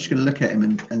to look at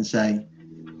him and say,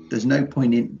 there's no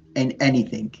point in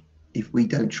anything if we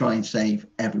don't try and save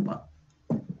everyone.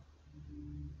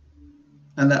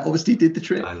 And that obviously did the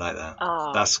trick. I like that.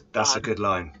 Oh, That's a good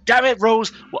line. Damn it,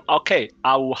 Rose. Well, okay,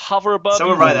 I will hover above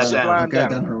Someone you. write that zip down. I'll line go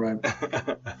down a rope.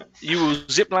 You will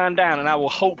zip line down, and I will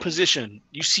hold position.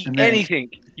 You see And then-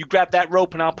 anything, you grab that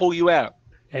rope, and I'll pull you out.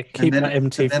 Yeah, keep that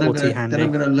MT40 handy. Then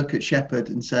I'm going to look at Shepard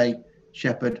and say,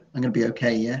 Shepard, I'm going to be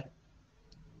okay, yeah?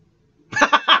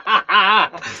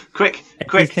 Quick,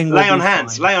 Everything will lay on be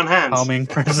hands, fine. lay on hands. Calming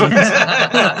presence.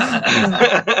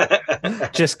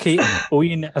 Just keep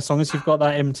as long as you've got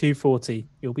that M240,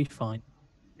 you'll be fine.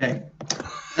 Okay.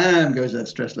 And goes that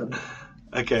stress level.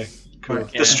 Okay, cool.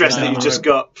 Right. The stress that you just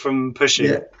got from pushing.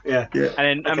 Yeah. Yeah.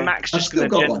 And Okay. Mac's I've just still going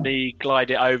to got one. gently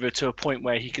glide it over to a point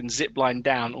where he can zip line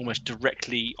down almost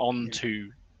directly onto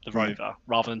the rover,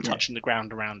 rather than Yeah. touching the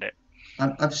ground around it.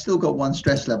 I've still got one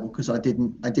stress level because I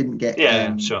didn't get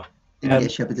Sure. didn't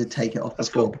get Shepard to take it off That's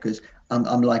before cool. because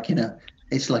I'm like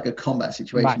it's like a combat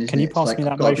situation. Matt, isn't can you it? It's pass like me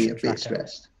that I've got to be a motion bit tracker?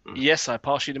 stressed. Yes, I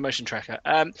pass you the motion tracker.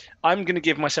 I'm going to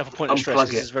give myself a point of stress. Unplug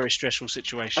This it. is a very stressful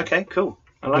situation. Okay, cool.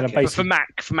 I I'm like gonna it. base-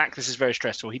 But for Mac, this is very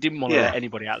stressful. He didn't want to Yeah. let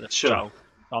anybody out of the Sure. shuttle.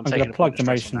 So I'm taking going to a plug point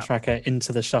the of stress motion on that. tracker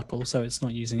into the shuttle so it's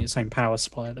not using its own power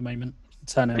supply at the moment.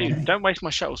 Turn it Dude, on. don't waste my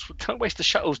shuttles. Don't waste the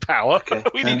shuttle's power. Okay.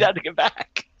 We need that to get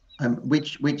back.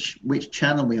 Which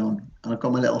channel are we on? And I've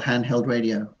got my little handheld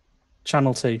radio.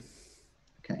 Channel 2.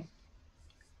 Okay.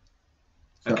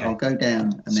 So Okay. I'll go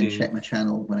down and then So- check my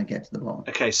channel when I get to the bottom.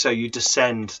 Okay, so you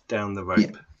descend down the rope.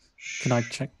 Yeah. Can I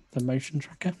check the motion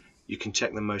tracker? You can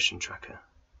check the motion tracker,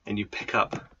 and you pick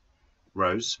up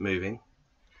Rose moving,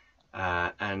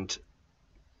 and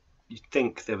you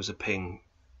think there was a ping,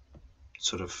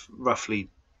 sort of roughly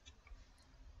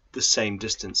the same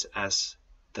distance as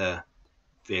the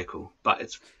vehicle,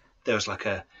 but there was like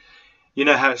you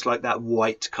know how it's like that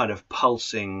white kind of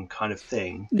pulsing kind of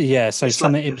thing. Yeah, so It's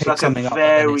something like, it it's picked like something a up. and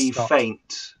then it very stopped.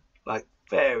 faint, like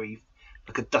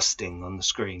a dusting on the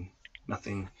screen.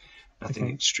 Nothing Okay.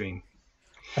 extreme.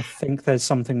 I think there's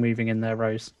something moving in there,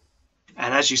 Rose.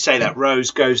 And as you say that, Rose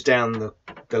goes down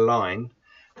the line,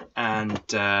 and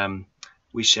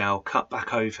we shall cut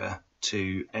back over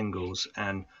to Engels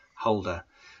and Holder.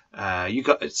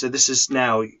 So this is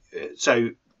now.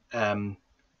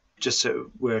 Just so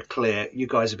we're clear, you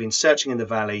guys have been searching in the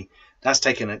valley. That's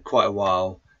taken quite a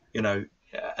while.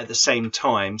 At the same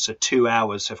time, so 2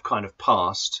 hours have kind of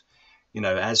passed.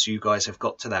 As you guys have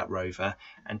got to that rover,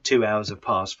 and 2 hours have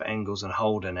passed for Engels and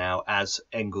Holder now as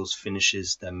Engels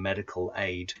finishes the medical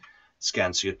aid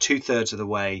scan. So you're 2/3 of the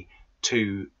way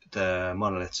to the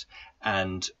monolith,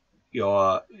 and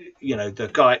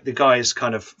the guy is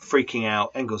kind of freaking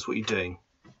out. Engels, what are you doing?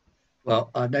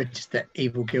 Well, I noticed that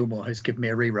Evil Gilmore has given me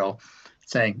a reroll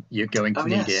saying you're going to Oh,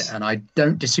 need yes. it, and I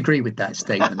don't disagree with that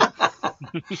statement.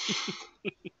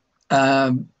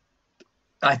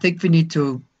 I think we need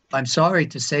to, I'm sorry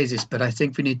to say this, but I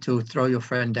think we need to throw your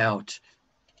friend out.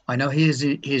 I know he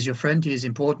is your friend, he is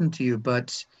important to you,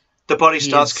 but The body He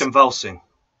starts is- convulsing.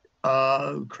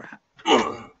 oh crap.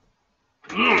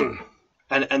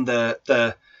 and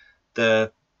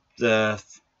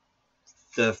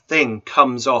the thing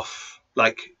comes off,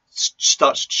 like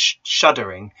starts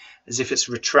shuddering as if it's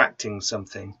retracting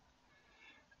something,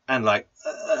 and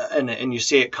and you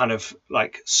see it kind of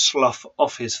like slough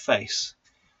off his face,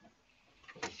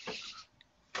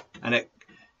 and it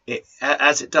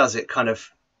as it does, it kind of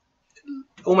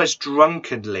almost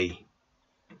drunkenly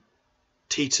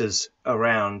teeters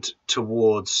around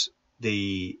towards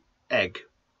the egg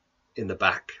in the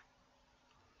back,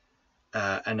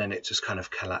 and then it just kind of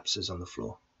collapses on the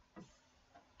floor.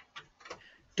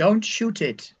 Don't shoot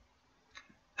it.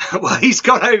 Well, he's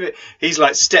gone over. He's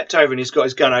like stepped over and he's got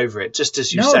his gun over it. Just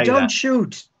as you No, say don't that,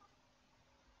 shoot.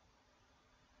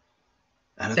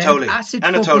 Anatoly, Then acid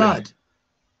for Anatoly, blood.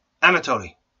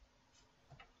 Anatoly.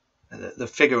 And the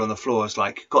figure on the floor has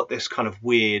like got this kind of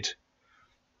weird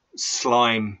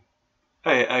slime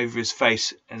over his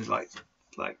face and like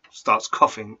starts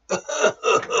coughing.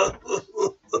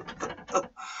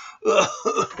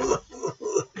 Oh,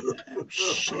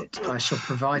 shit. I shall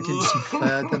provide him some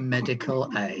further medical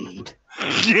aid.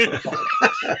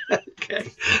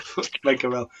 Okay, make a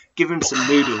roll. Give him some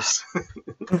noodles.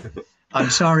 I'm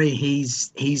sorry,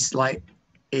 he's like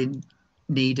in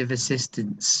need of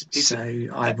assistance, so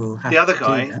I will have the other to do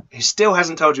guy, that. he still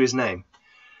hasn't told you his name.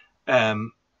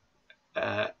 Kind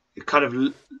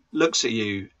of looks at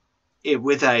you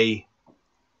with a,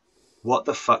 what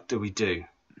the fuck do we do?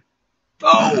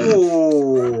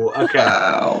 Oh, okay.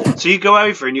 Ow. So you go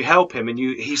over and you help him, and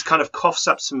he's kind of coughs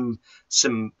up some.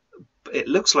 It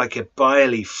looks like a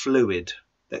biley fluid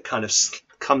that kind of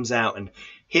comes out and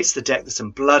hits the deck. There's some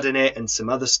blood in it and some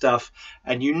other stuff,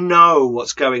 and you know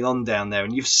what's going on down there,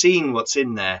 and you've seen what's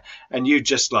in there, and you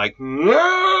just like,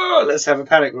 no, let's have a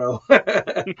panic roll.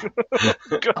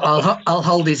 I'll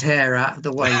hold his hair out of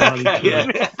the way while he does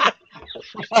it.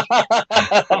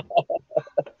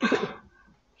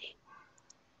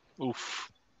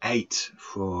 Oof. 8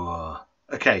 for.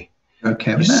 Okay.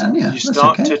 Okay with that, yeah. You that's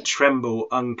start okay. to tremble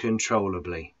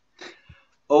uncontrollably.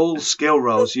 All skill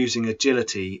rolls using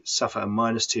agility suffer a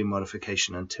 -2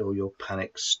 modification until your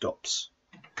panic stops.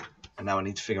 And now I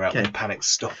need to figure out Okay. when panics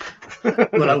stop.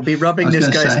 Well, I'll be rubbing I was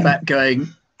this gonna guy's say- back, going,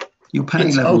 Your panic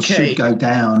It's levels okay. should go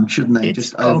down, shouldn't they? It's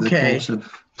Just over okay. the course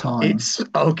of time. "It's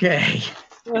okay,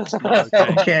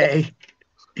 okay,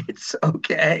 it's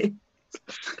okay."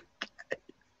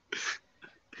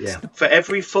 Yeah. For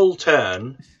every full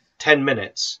turn, 10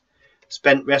 minutes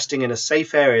spent resting in a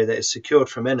safe area that is secured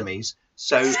from enemies.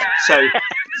 So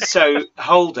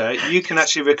Holder, you can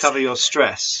actually recover your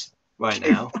stress right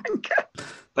now,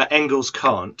 but Engels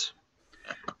can't.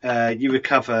 You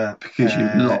recover Because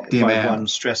you've locked him by out. 1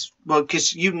 stress. Well,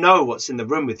 because you know what's in the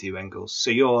room with you, Engels. So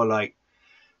you're like,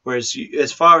 whereas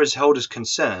as far as Holder's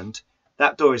concerned,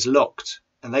 that door is locked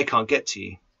and they can't get to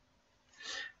you.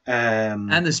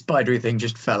 And the spidery thing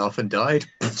just fell off and died.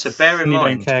 So bear in You don't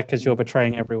mind, care because you're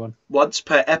betraying everyone. once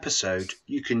per episode,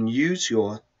 you can use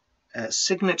your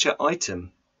signature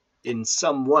item in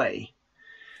some way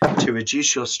to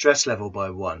reduce your stress level by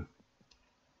 1.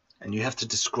 And you have to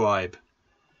describe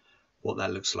what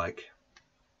that looks like.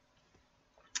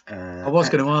 I was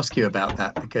going to ask you about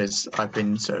that because I've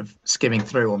been sort of skimming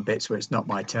through on bits where it's not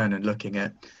my turn and looking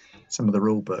at some of the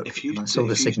rule book. And I saw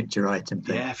the signature item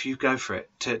thing. Yeah, if you go for it.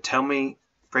 Tell me,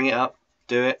 bring it up,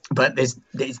 do it. But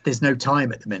there's no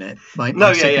time at the minute. My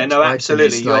No, signature no, item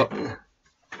absolutely. is like-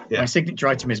 Yeah. My signature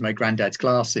item is my granddad's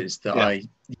glasses that Yeah. I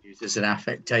use as an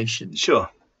affectation. Sure.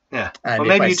 Yeah. And Or if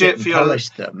maybe I you do sit it and for your. polish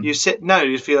them.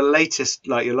 For your latest,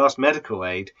 like your last medical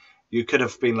aid, you could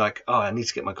have been like, oh, I need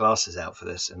to get my glasses out for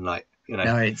this, and like, you know.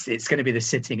 No, it's going to be the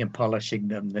sitting and polishing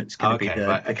them that's going to be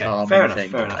the okay. calming Fair enough, thing,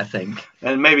 fair enough. I think.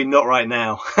 And maybe not right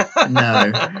now.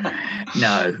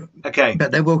 No. Okay.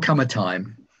 But there will come a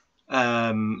time.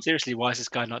 Seriously, why is this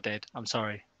guy not dead? I'm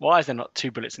sorry. Why is there not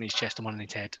 2 bullets in his chest and 1 in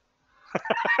his head?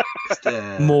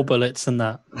 More bullets than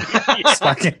that.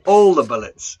 Smacking. All the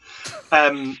bullets.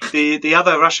 The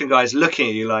other Russian guy is looking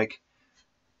at you like,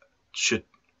 should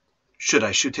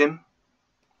I shoot him?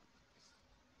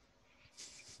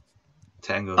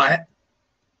 Tango.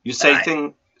 You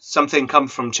say something come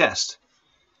from chest.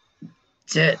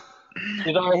 Did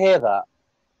I hear that?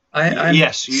 I'm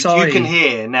yes, you can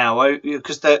hear now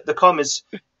because the comm is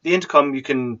the intercom. You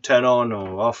can turn on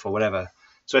or off or whatever.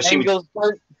 So I assume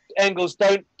Engels,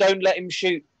 don't let him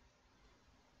shoot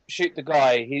the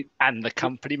guy. And the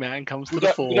company man comes to We the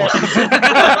don't- fore. we don't-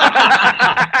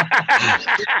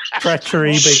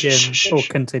 Treachery begins or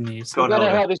continues. Go I on, don't know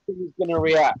Holder. how this thing is going to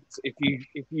react if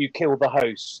you kill the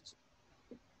host.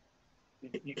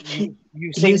 You He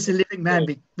seem is a living man.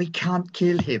 We can't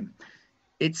kill him.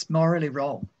 It's morally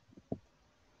wrong.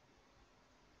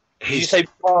 Did you say we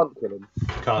can't kill him?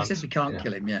 I said we can't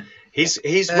kill him, yeah. He's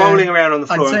rolling around on the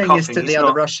I'm floor and saying coughing. this to He's the other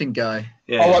not- Russian guy.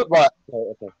 Yeah. Oh, right.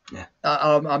 Okay.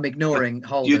 I'm ignoring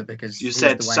Holder because You he's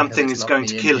said the wanker something that's is locked going me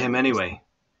to in kill here. him anyway.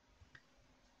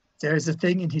 There is a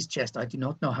thing in his chest. I do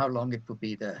not know how long it will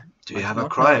be there. Do you I have do a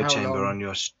not know how cryo chamber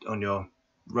long- on your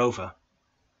rover?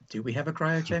 Do we have a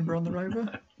cryo chamber on the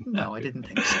rover? No, I didn't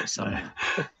think so. Somehow.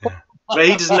 But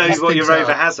he doesn't know These what your things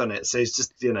rover are- has on it, so he's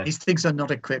just These things are not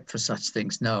equipped for such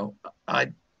things. No,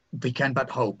 we can but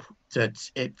hope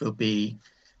that it will be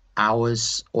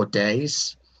hours or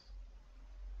days.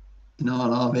 Not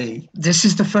an RV. This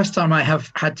is the first time I have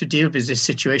had to deal with this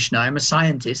situation. I am a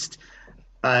scientist.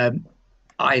 I've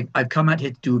come out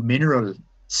here to do mineral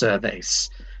surveys,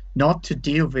 not to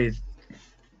deal with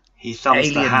He thumps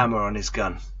the Alien. hammer on his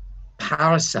gun.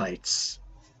 parasites.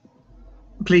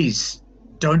 Please,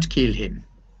 don't kill him.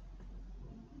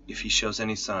 If he shows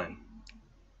any sign,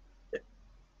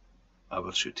 I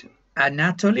will shoot him.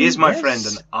 Anatoly? He is my yes. friend,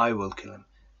 and I will kill him.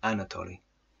 Anatoly.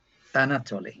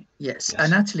 Anatoly, yes. Yes.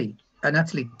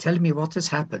 Anatoly, tell me what has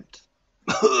happened.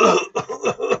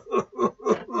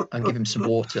 I'll give him some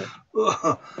water.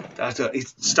 He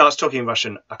starts talking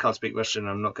Russian. I can't speak Russian.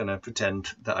 I'm not going to pretend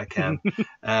that I can.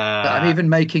 I'm even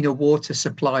making a water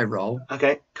supply roll.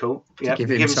 Okay, cool. Yeah, give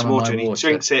give him him some some of water, my and he water.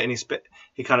 drinks it, and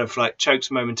he kind of like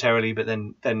chokes momentarily, but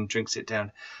then drinks it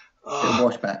down. Bit of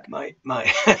washback. My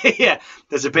yeah.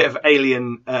 There's a bit of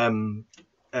alien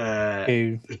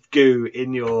goo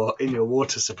in your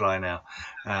water supply now.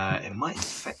 It might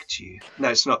infect you. No,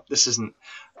 it's not. This isn't.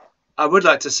 I would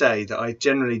like to say that I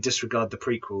generally disregard the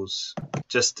prequels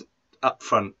just up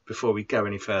front before we go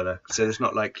any further. So there's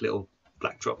not like little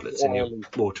black droplets in your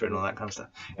water and all that kind of stuff.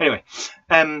 Anyway,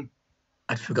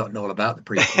 I'd forgotten all about the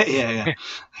prequels. yeah,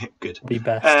 good. Be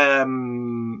best.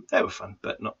 They were fun,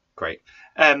 but not great.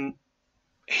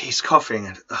 He's coughing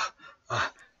and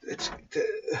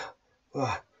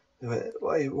why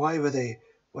were they?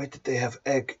 Why did they have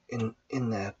egg in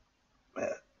their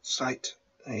sight?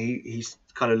 He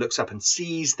kind of looks up and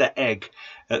sees the egg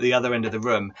at the other end of the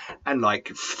room and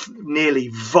like nearly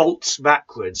vaults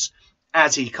backwards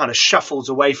as he kind of shuffles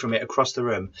away from it across the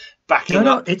room, backing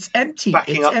up. It's empty.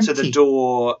 Backing it's up empty. to the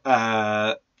door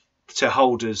to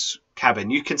Holder's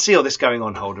cabin. You can see all this going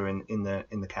on, Holder, in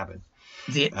the cabin.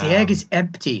 The egg is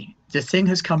empty. The thing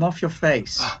has come off your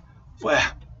face. Where?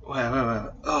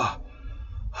 Oh,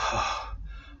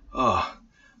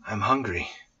 I'm hungry.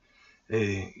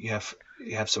 You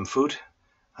have some food?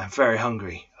 I'm very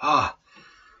hungry.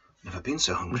 Never been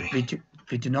so hungry.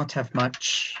 We do not have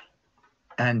much,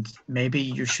 and maybe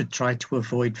you should try to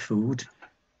avoid food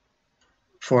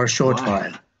for a short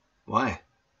while. Why?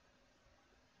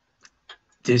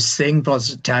 This thing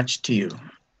was attached to you,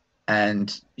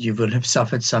 and you will have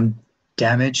suffered some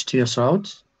damage to your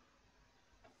throat.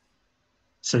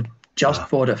 So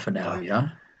just water for now, yeah?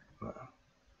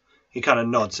 He kind of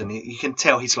nods, and you can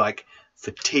tell he's like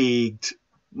fatigued,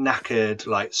 knackered,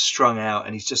 like strung out,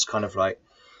 and he's just kind of like...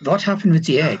 What happened with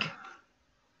the egg?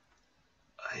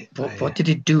 What did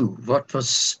it do? What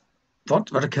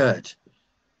occurred?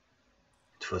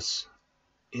 It was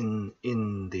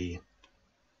in the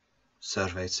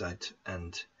survey site,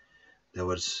 and there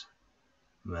was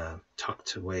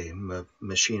tucked away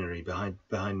machinery behind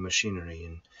machinery,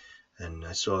 and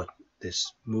I saw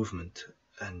this movement,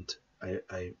 and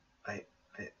I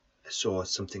saw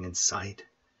something inside.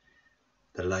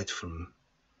 The light from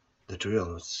the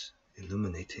drill was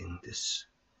illuminating this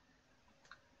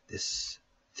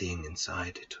thing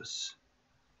inside. It was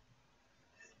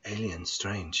alien,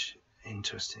 strange,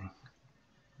 interesting.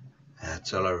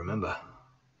 That's all I remember.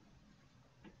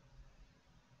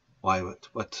 Why?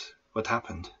 What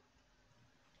happened?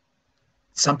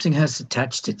 Something has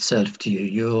attached itself to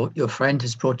you. Your friend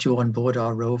has brought you on board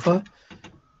our rover.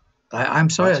 I'm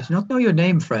sorry, I do not know your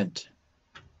name, friend.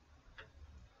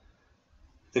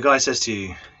 The guy says to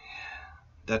you,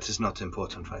 that is not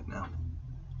important right now.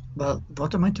 Well,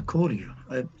 what am I to call you?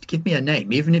 Give me a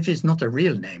name, even if it's not a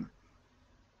real name.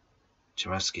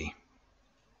 Jarovsky.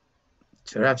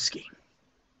 Jarovsky.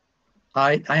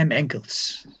 I am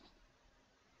Engels.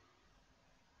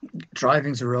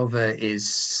 Driving the rover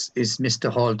is Mr.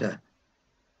 Holder.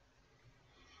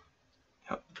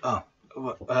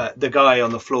 The guy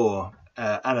on the floor,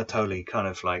 Anatoly, kind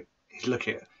of like he's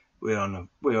looking. We're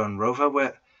on rover.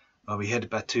 Where are we headed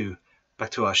back to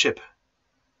our ship?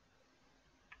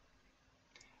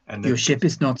 And your ship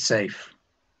is not safe.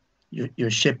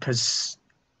 Your ship has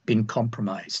been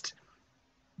compromised.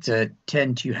 The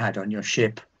tent you had on your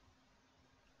ship,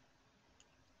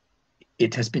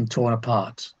 it has been torn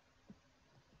apart.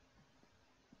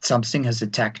 Something has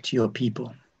attacked your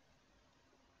people.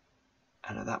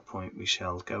 And at that point, we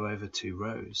shall go over to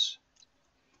Rose,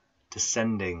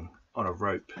 descending on a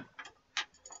rope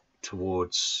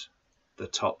towards the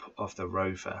top of the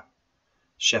rover.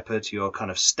 Shepard, you're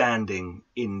kind of standing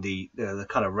in the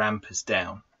kind of ramp is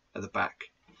down at the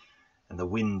back, and the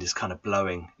wind is kind of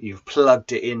blowing. You've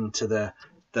plugged it into the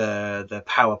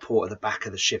power port at the back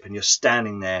of the ship, and you're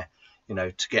standing there,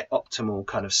 to get optimal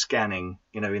kind of scanning,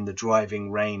 in the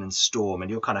driving rain and storm, and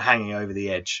you're kind of hanging over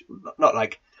the edge, not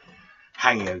like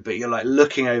hanging over, but you're like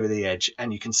looking over the edge,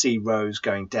 and you can see Rose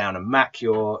going down, and Mac,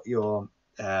 you're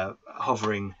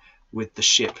hovering with the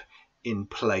ship in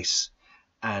place,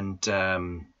 and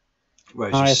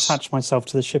Rose. I attach myself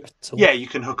to the ship at all? Yeah, you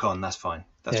can hook on. That's fine.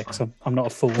 That's fine. 'Cause I'm not a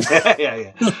fool.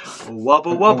 yeah.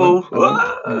 Wobble, wobble.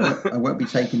 I won't be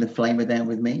taking the flamer down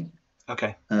with me.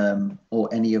 Okay.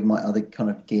 Or any of my other kind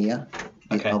of gear.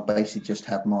 Okay. I'll basically just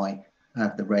have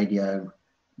the radio,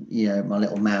 my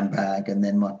little man bag, and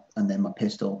then my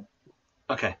pistol.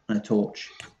 Okay. And a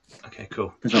torch. Okay,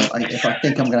 cool. Because if I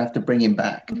think I'm going to have to bring him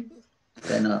back,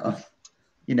 then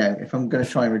if I'm going to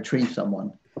try and retrieve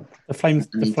someone, The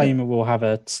flamer will have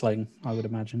a sling, I would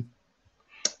imagine.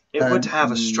 It would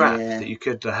have a strap yeah. that you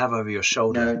could have over your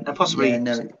shoulder, No, and possibly yeah,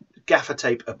 no, gaffer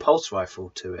tape a pulse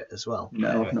rifle to it as well. no,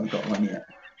 Anyway. I've not got one yet.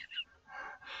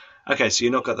 Okay, so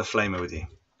you've not got the flamer with you.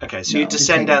 Okay, so No, you I'm just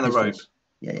descend taking down the rope. pistols.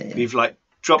 Yeah. You've like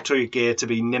dropped all your gear to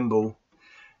be nimble.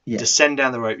 Yeah. Descend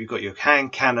down the rope. You've got your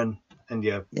hand cannon and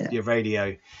your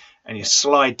radio, and you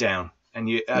slide down. And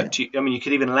you, you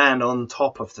could even land on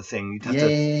top of the thing. You'd have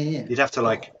to. You'd have to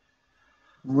like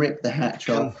rip the hatch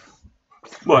off.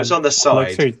 Well, it's on the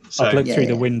side. I'd look through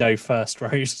the window first,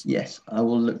 Rose. Yes, I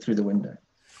will look through the window.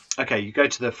 Okay, you go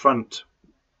to the front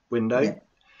window.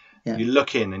 Yeah. You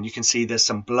look in, and you can see there's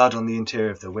some blood on the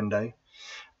interior of the window.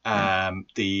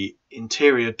 The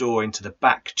interior door into the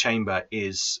back chamber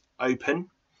is open,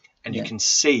 and you can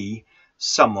see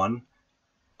someone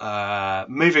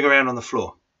moving around on the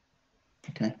floor.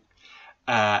 Okay.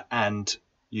 And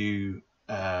you,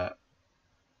 what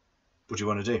do you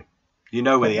want to do? You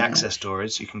know where the access door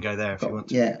is. You can go there if you want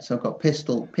to. Yeah, so I've got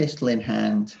pistol in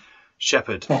hand.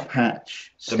 Shepard. Top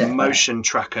hatch. The motion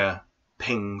tracker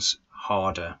pings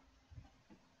harder.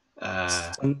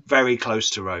 Very close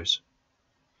to Rose.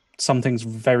 Something's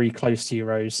very close to you,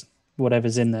 Rose.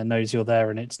 Whatever's in there knows you're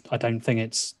there, and I don't think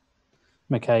it's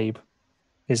McCabe.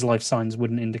 His life signs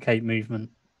wouldn't indicate movement.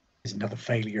 There's another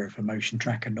failure of a motion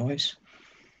tracker noise.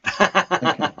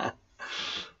 Okay.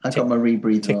 I've got my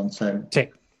rebreather on, so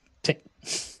tick.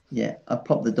 Yeah, I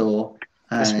pop the door.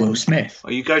 That's Will Smith.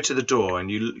 Well, you go to the door,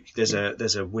 and there's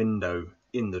a window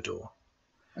in the door.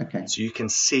 Okay. So you can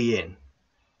see in,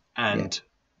 and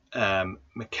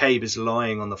McCabe is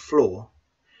lying on the floor.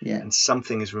 Yeah. And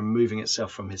something is removing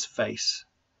itself from his face.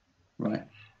 Right.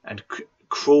 And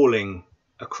crawling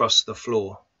across the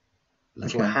floor.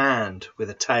 Little hand with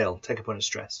a tail. Take a point of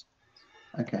stress.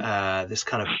 Okay. This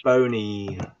kind of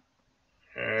bony.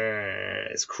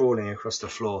 It's crawling across the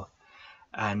floor,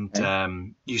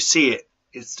 and you see it.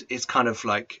 It's kind of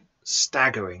like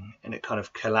staggering, and it kind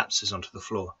of collapses onto the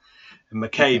floor. And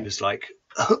McCabe is like.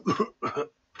 All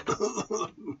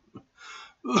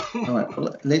right.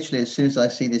 Well, literally, as soon as I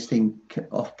see this thing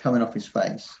coming off his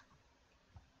face,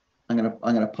 I'm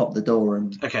gonna pop the door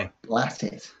and blast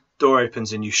it. Door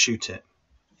opens and you shoot it.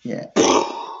 Yeah.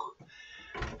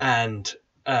 And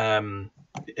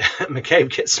McCabe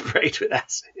gets sprayed with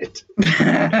acid.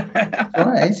 All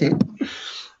right, is it?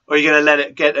 Or are you going to let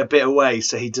it get a bit away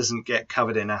so he doesn't get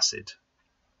covered in acid?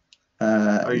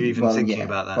 Are you even thinking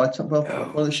about that?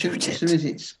 Well, as soon as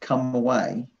it's come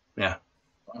away. Yeah.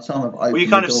 Well, you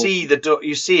kind of see the door.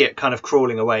 You see it kind of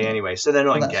crawling away anyway, so they're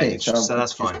not engaged. So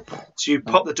that's fine. So you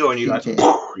pop the door and you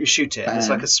you shoot it. And it's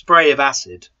like a spray of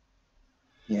acid.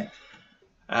 Yeah.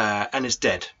 And it's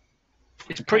dead.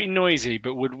 It's pretty noisy,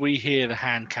 but would we hear the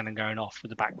hand cannon going off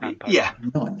with the background? Yeah.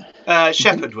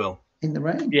 Shepard will. In the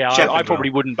rain? Yeah, I probably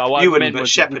wouldn't. But you wouldn't, but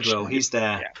Shepard will. He's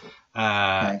there.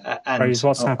 Yeah. And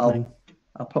what's happening?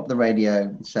 I'll pop the radio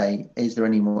and say, "Is there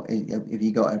any more?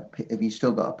 Have you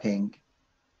still got a ping?"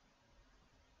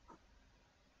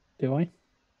 Do I?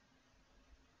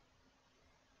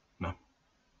 No.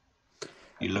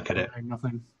 You look at it.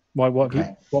 Nothing. Why? What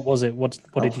was it? What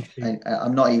did you see?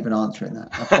 I'm not even answering that.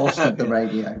 I've holstered the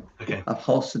radio. Okay. I've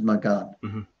holstered my gun.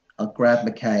 Mm-hmm. I'll grab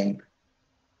McCabe,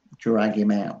 drag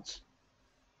him out,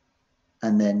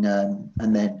 and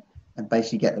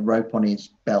basically get the rope on his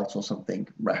belt or something,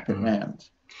 wrap it around.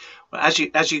 Well, as you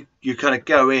kind of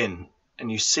go in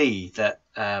and you see that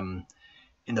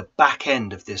in the back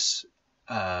end of this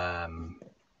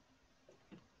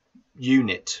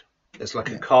unit, there's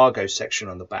like a cargo section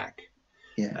on the back.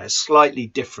 Yeah. Slightly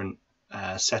different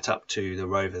setup to the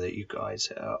Rover that you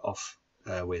guys are off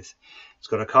with. It's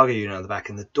got a cargo unit on the back,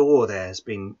 and the door there has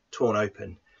been torn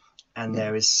open, and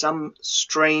there is some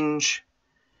strange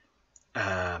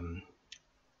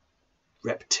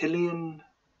reptilian,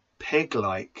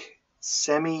 pig-like,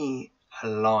 semi-alive,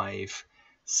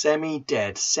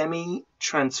 semi-dead,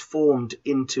 semi-transformed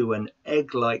into an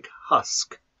egg-like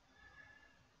husk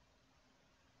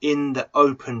in the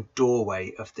open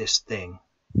doorway of this thing.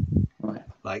 Right.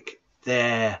 Like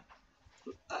their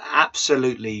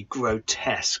absolutely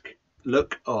grotesque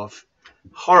look of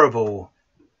horrible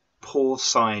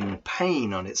porcine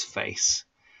pain on its face.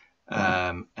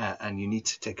 And you need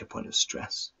to take a point of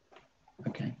stress.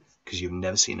 Okay. Because you've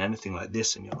never seen anything like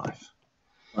this in your life.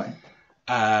 Right.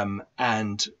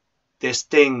 And this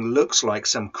thing looks like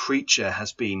some creature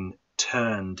has been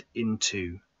turned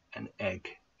into an egg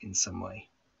in some way.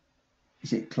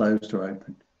 Is it closed or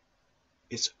open?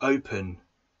 It's open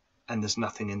and there's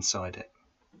nothing inside it.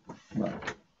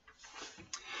 Right.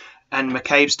 And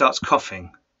McCabe starts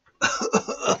coughing.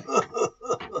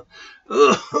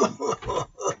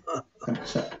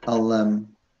 So I'll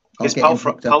His get him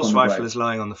picked up pulse on the rifle rope. is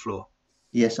lying on the floor.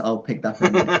 Yes, I'll pick that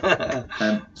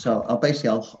up. So I'll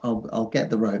get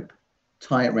the rope,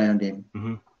 tie it around him,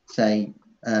 Mhm. say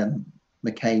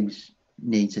McCabe's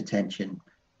needs attention,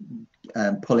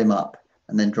 pull him up,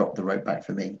 and then drop the rope back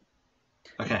for me.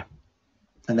 Okay.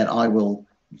 And then I will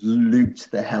loot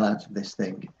the hell out of this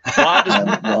thing. Why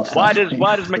does whilst why I'm does tying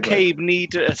why does the rope. McCabe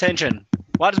need attention?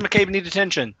 Why does McCabe need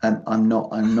attention? I'm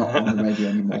not on the radio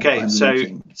anymore. Okay, I'm so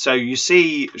looting. you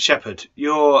see Shepard,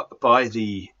 you're by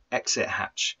the exit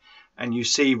hatch, and you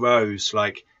see Rose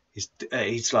like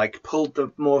he's like pulled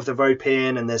more of the rope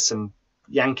in, and there's some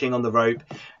yanking on the rope,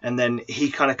 and then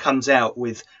he kind of comes out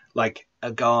with like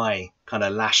a guy kind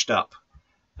of lashed up,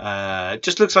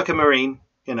 just looks like a Marine,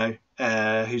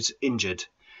 who's injured,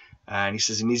 and he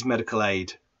says he needs medical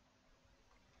aid.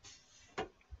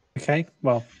 Okay,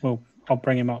 well, I'll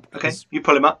bring him up. Okay, 'cause you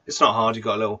pull him up. It's not hard. You've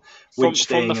got a little winch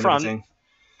From thing the and front. everything.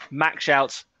 Mac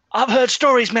shouts, "I've heard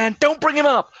stories, man. Don't bring him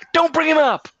up. Don't bring him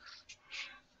up."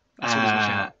 That's what he's gonna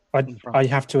shout. I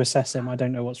have to assess him. I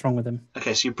don't know what's wrong with him.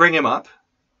 Okay, so you bring him up.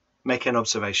 Make an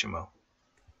observation roll.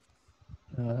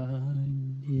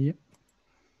 Yep.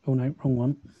 Oh no, wrong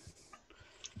one.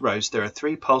 Rose, there are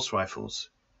 3 pulse rifles,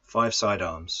 5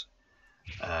 sidearms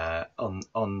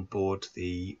on board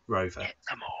the rover.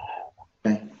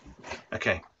 Okay.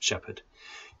 Okay, Shepard.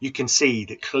 You can see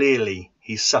that clearly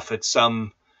he's suffered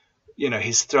some,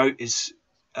 his throat is,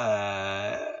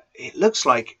 it looks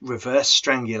like reverse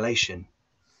strangulation.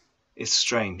 It's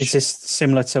strange. Is this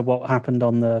similar to what happened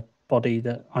on the body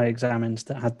that I examined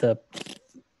that had the...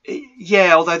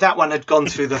 Yeah, although that one had gone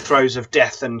through the throes of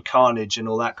death and carnage and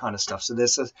all that kind of stuff. So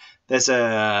there's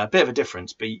a bit of a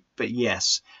difference, but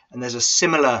yes. And there's a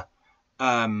similar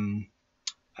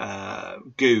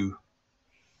goo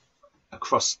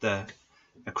across the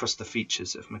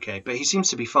features of McCabe, but he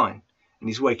seems to be fine, and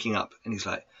he's waking up, and he's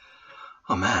like,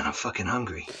 "Oh man, I'm fucking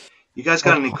hungry. You guys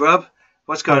got any grub?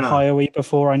 What's going How on?" high are we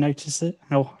before I notice it?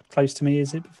 How close to me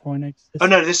is it before I notice this? Oh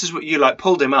no, this is what you like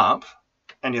pulled him up,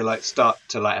 and you like start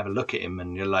to like have a look at him,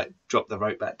 and you like drop the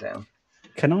rope back down.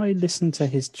 Can I listen to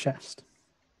his chest?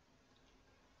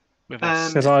 With us.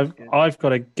 Because I've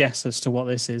got a guess as to what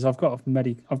this is. I've got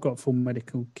full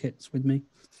medical kits with me.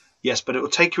 Yes, but it will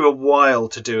take you a while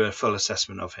to do a full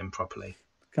assessment of him properly,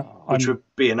 which would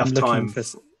be enough I'm looking time. for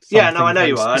Yeah, no, I something know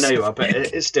you very are. I know you are, but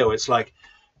specific. it's like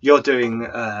you're doing.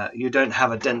 You don't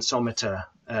have a densitometer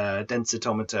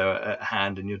at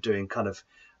hand, and you're doing kind of.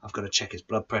 I've got to check his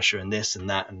blood pressure and this and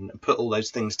that, and put all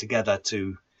those things together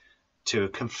to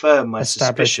confirm my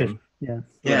Establish suspicion. Yeah.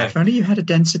 Yeah, if only you had a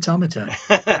densitometer.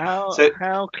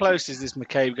 How close is this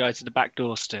McCabe guy to the back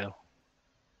door still?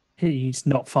 He's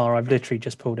not far. I've literally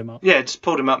just pulled him up. Yeah, just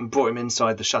pulled him up and brought him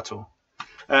inside the shuttle.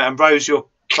 And Rose, you're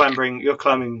climbing. What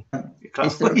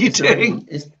are you doing?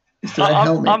 Is there a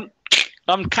helmet?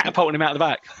 I'm catapulting him out the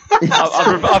back.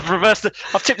 I've reversed it.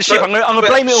 I've tipped the ship. I'm going to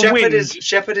blame it on wind.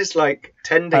 Shepard is like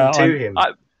tending to him.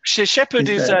 Shepard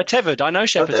is tethered. I know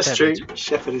Shepard's that's tethered. true.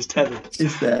 Shepard is tethered.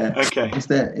 Is there? Okay. Is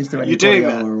there any You're doing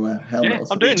body that. armor or a helmet? Yeah, or I'm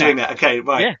something? doing You're doing that. that. Okay,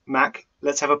 right. Yeah. Mac,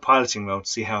 let's have a piloting roll to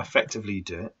see how effectively you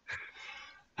do it.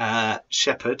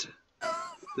 Shepard,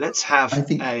 let's have I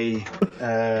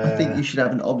think you should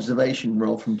have an observation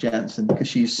roll from Jansen because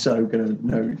she's so gonna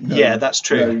know. Yeah, that's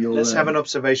true. your, Let's have an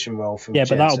observation roll from. Yeah,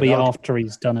 but that'll be Jensen. after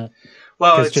he's done it.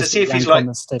 Well, 'Cause to just see if he's yank on like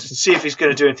the stick. to see if he's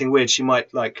going to do anything weird. She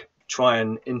might like try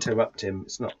and interrupt him.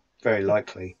 It's not very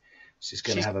likely. She's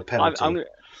going to have a penalty. I'm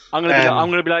going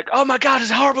to be like, oh my god,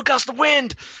 there's a horrible gust of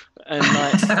wind, and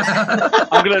like,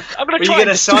 I'm going to Are you try. going to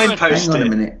and signpost Hang on a it?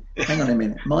 minute. Hang on a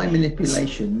minute. My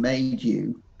manipulation made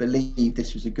you believe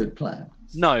this was a good plan.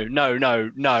 No.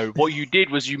 What you did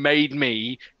was you made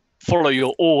me follow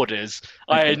your orders.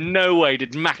 I had no way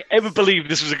did Mac ever believe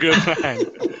this was a good plan.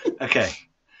 Okay.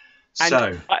 And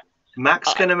So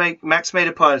Max made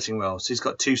a piloting roll, so he's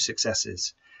got 2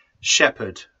 successes.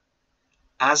 Shepard,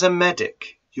 as a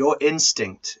medic, your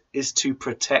instinct is to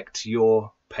protect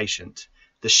your patient.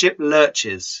 The ship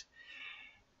lurches.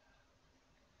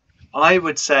 I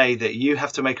would say that you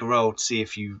have to make a roll to see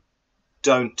if you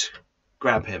don't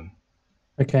grab him.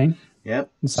 Okay.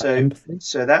 Yep. Is that empathy?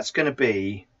 So that's going to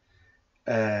be.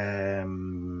 I'd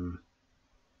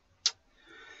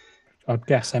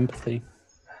guess empathy.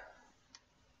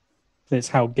 It's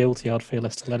how guilty I'd feel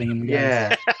as to letting him go.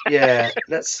 Yeah.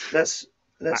 Let's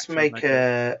make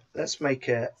a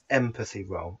empathy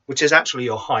roll, which is actually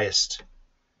your highest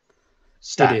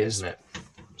stat, It is. isn't it?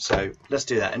 So let's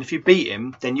do that. And if you beat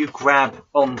him, then you grab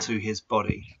onto his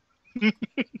body.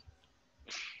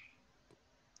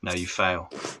 No, you fail.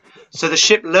 So the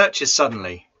ship lurches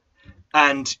suddenly,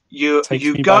 and you Takes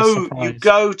me by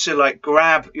go surprise. to like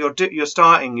grab you're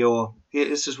starting your.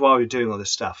 This is while you're doing all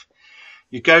this stuff.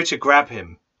 You go to grab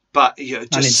him, but you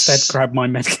just And instead grab my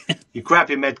medkit. you grab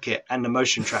your medkit and the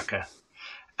motion tracker,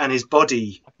 and his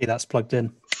body Okay, that's plugged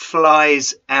in.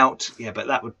 flies out. Yeah, but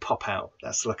that would pop out.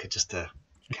 That's like just a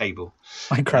cable.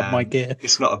 I grab my gear.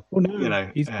 It's not a Oh no,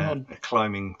 he's gone. a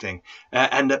climbing thing.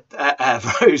 And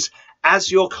Rose,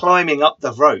 as you're climbing up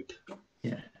the rope,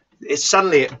 Yeah.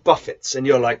 it buffets, and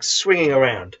you're like swinging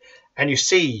around, and you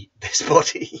see this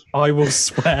body I will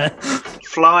swear.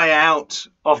 fly out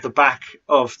of the back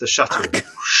of the shuttle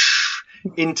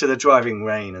into the driving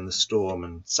rain and the storm,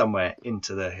 and somewhere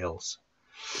into the hills.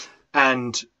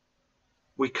 And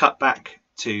we cut back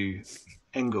to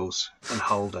Ingalls and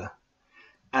Holder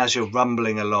as you're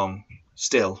rumbling along.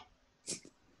 Still,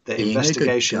 the Being a good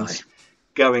investigations guy.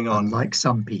 going on. Unlike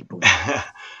some people.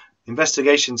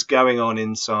 Investigations going on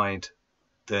inside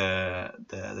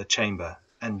the chamber,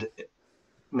 and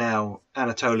now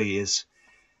Anatoly is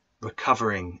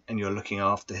recovering, and you're looking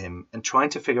after him and trying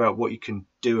to figure out what you can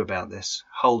do about this.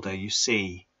 Holder, you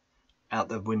see out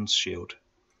the windshield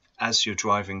as you're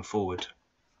driving forward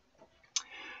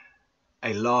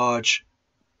a large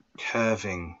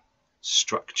curving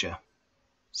structure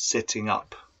sitting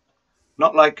up,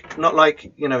 not like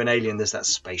in Alien there's that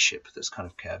spaceship that's kind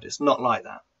of curved. It's not like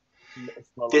that.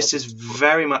 This is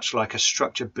very much like a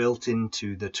structure built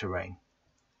into the terrain.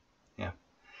 Yeah.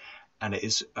 And it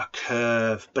is a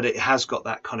curve, but it has got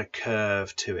that kind of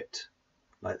curve to it,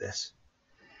 like this.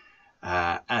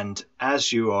 And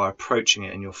as you are approaching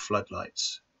it and your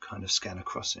floodlights kind of scan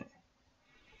across it,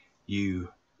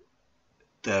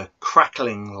 the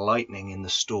crackling lightning in the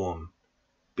storm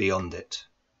beyond it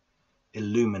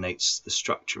illuminates the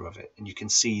structure of it, and you can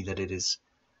see that it is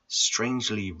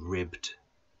strangely ribbed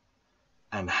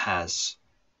and has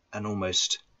an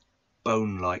almost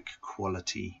bone-like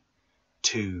quality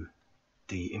to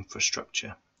the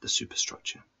infrastructure, the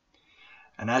superstructure.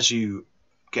 And as you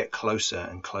get closer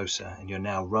and closer, and you're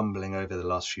now rumbling over the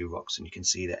last few rocks, and you can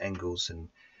see that Engels and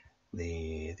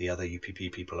the other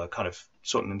UPP people are kind of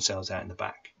sorting themselves out in the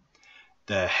back.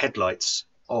 The headlights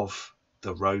of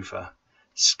the rover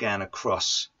scan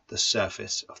across the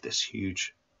surface of this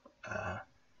huge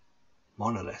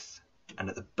monolith, and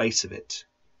at the base of it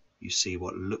you see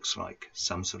what looks like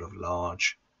some sort of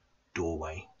large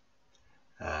doorway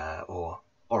or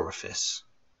orifice,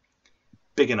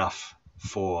 big enough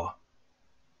for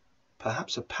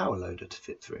perhaps a power loader to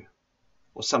fit through,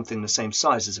 or something the same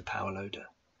size as a power loader.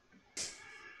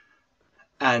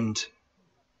 And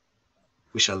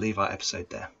we shall leave our episode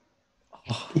there.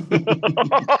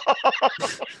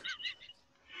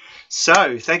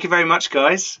 So, thank you very much,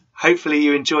 guys. Hopefully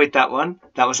you enjoyed that one.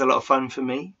 That was a lot of fun for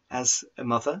me as a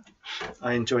mother.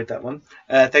 I enjoyed that one.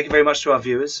 Thank you very much to our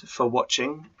viewers for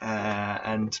watching,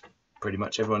 and pretty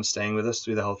much everyone staying with us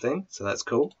through the whole thing. So that's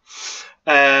cool.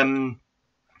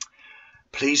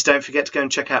 Please don't forget to go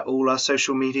and check out all our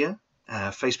social media.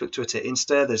 Facebook, Twitter,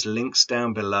 Insta. There's links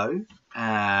down below,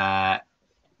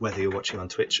 whether you're watching on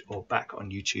Twitch or back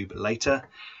on YouTube later.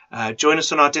 Join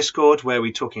us on our Discord, where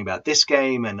we're talking about this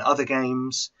game and other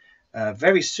games.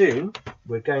 Very soon,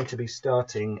 we're going to be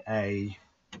starting a...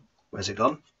 Where's it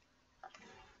gone?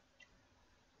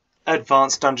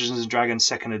 Advanced Dungeons and Dragons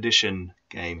 2nd Edition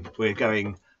game. We're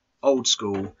going old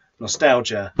school,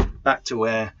 nostalgia, back to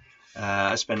where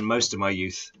I spent most of my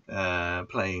youth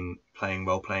playing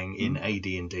role-playing in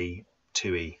AD&D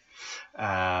 2E.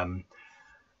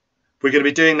 We're going to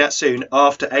be doing that soon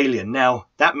after Alien. Now,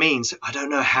 that means I don't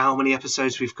know how many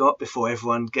episodes we've got before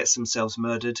everyone gets themselves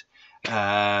murdered.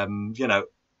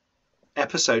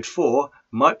 Episode 4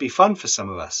 might be fun for some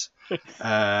of us.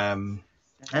 And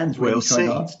really trying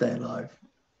hard to stay alive.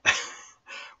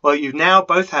 Well, you now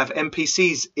both have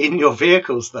NPCs in your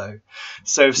vehicles, though.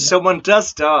 So if someone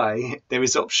does die, there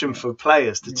is option for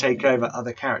players to take over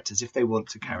other characters if they want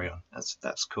to carry on.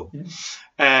 That's cool. Yeah.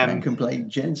 And can play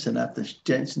Jensen after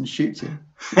Jensen shoots him.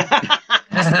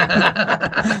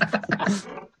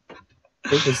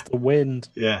 It was the wind.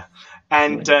 Yeah.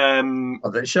 And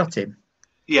That shot him.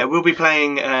 yeah, we'll be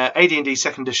playing AD&D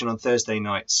 2nd Edition on Thursday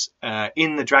nights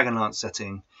in the Dragonlance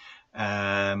setting,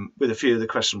 with a few of the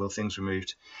questionable things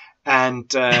removed.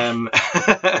 And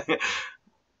it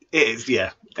is,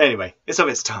 anyway, it's of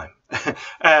its time.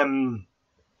 I'm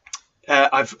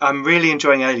really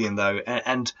enjoying Alien, though,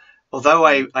 and although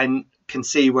I can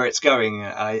see where it's going,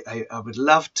 I would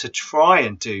love to try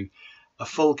and do a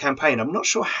full campaign. I'm not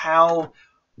sure how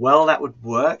well that would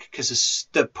work, because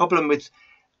the problem with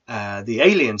the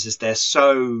aliens is they're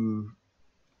so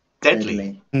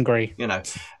deadly. Agree. You know,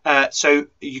 so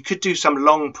you could do some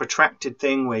long protracted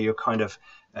thing where you're kind of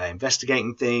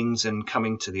investigating things and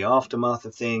coming to the aftermath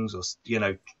of things, or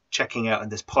checking out,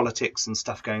 and there's politics and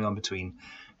stuff going on between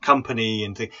company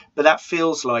and things. But that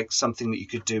feels like something that you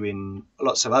could do in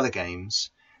lots of other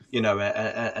games,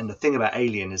 and the thing about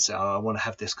Alien is I want to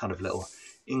have this kind of little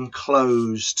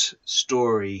enclosed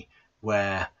story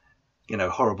where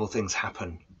horrible things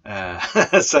happen.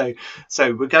 So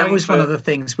we're going. That was one of the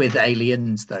things with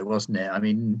Aliens, though, wasn't it? I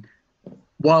mean,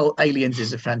 while Aliens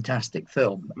is a fantastic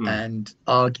film and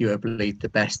arguably the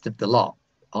best of the lot,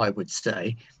 I would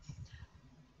say,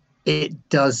 it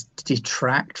does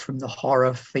detract from the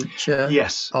horror feature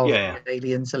of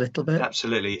Aliens a little bit.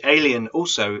 Absolutely. Alien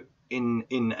also,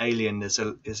 in Alien there's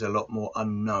a lot more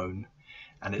unknown,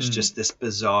 and it's just this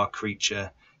bizarre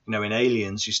creature. In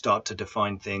Aliens you start to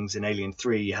define things. In Alien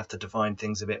 3 you have to define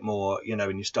things a bit more,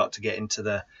 and you start to get into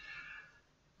the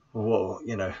all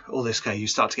this kind of, you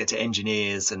start to get to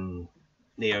engineers and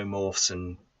neomorphs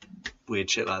and weird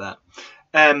shit like that.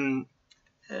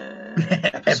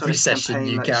 Every session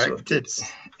new characters.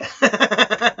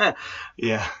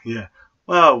 yeah.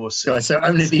 Well, we'll see. So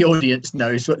only the audience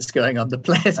knows what's going on. The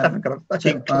players haven't got a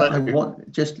fucking clue.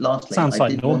 Just lastly, Sounds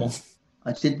like normal.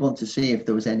 I did want to see if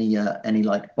there was any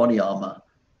like body armor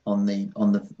on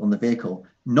the vehicle.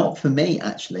 Not for me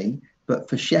actually, but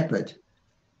for Shepard,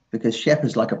 because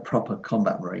Shepard's like a proper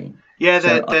combat marine.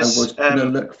 Yeah, I was going to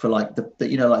look for like the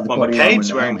body armor.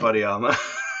 McCabe's wearing body armor.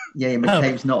 Yeah,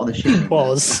 McCabe's not on the ship.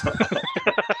 Was.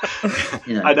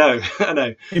 I know.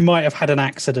 He might have had an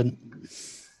accident.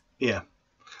 Yeah.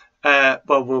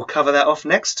 Well, we'll cover that off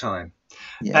next time.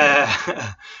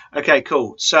 Yeah. Okay,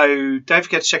 cool. So don't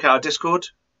forget to check out our Discord.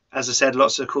 As I said,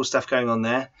 lots of cool stuff going on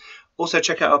there. Also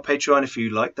check out our Patreon if you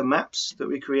like the maps that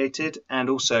we created, and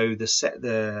also the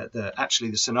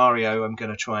scenario. I'm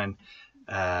going to try and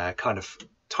kind of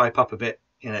type up a bit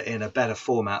in a better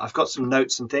format. I've got some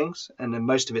notes and things, and then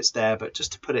most of it's there, but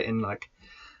just to put it in like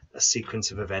a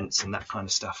sequence of events and that kind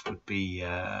of stuff would be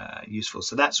useful.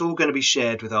 So that's all going to be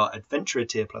shared with our Adventurer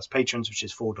Tier Plus patrons, which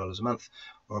is $4 a month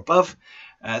or above.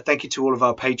 Thank you to all of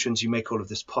our patrons. You make all of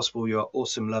this possible. You're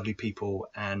awesome, lovely people,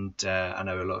 and I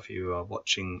know a lot of you are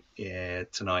watching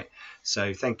tonight,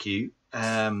 so thank you.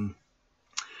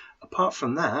 Apart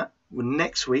from that,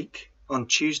 next week on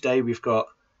Tuesday we've got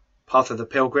Path of the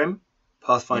Pilgrim,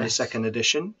 Pathfinder 2nd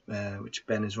Edition, which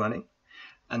Ben is running.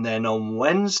 And then on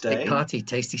Wednesday... Big party,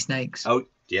 tasty snakes. Oh,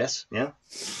 yes, yeah.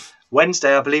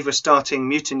 Wednesday, I believe we're starting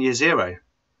Mutant Year Zero.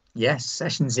 Yes,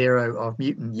 Session 0 of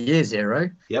Mutant Year Zero.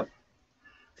 Yep.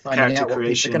 Finding out what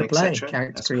people are going to play.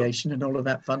 Character creation and all of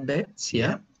that fun bits.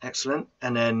 Yeah. Excellent.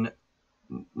 And then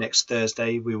next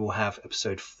Thursday, we will have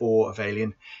episode 4 of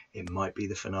Alien. It might be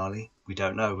the finale. We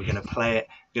don't know. We're going to play it.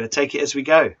 We're going to take it as we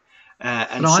go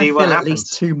and see what happens. At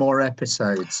least 2 more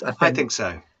episodes. I think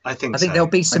so. I think there'll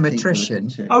be some attrition.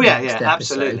 Oh yeah,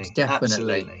 absolutely,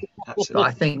 definitely. Absolutely. But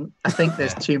I think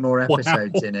there's 2 more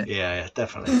episodes in it. Yeah,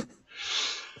 definitely.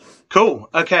 Cool.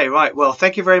 Okay, right. Well,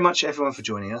 thank you very much, everyone, for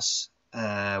joining us.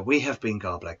 We have been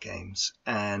Garblag Games,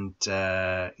 and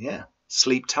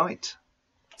sleep tight.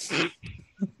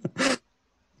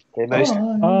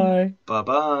 Bye.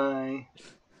 Bye.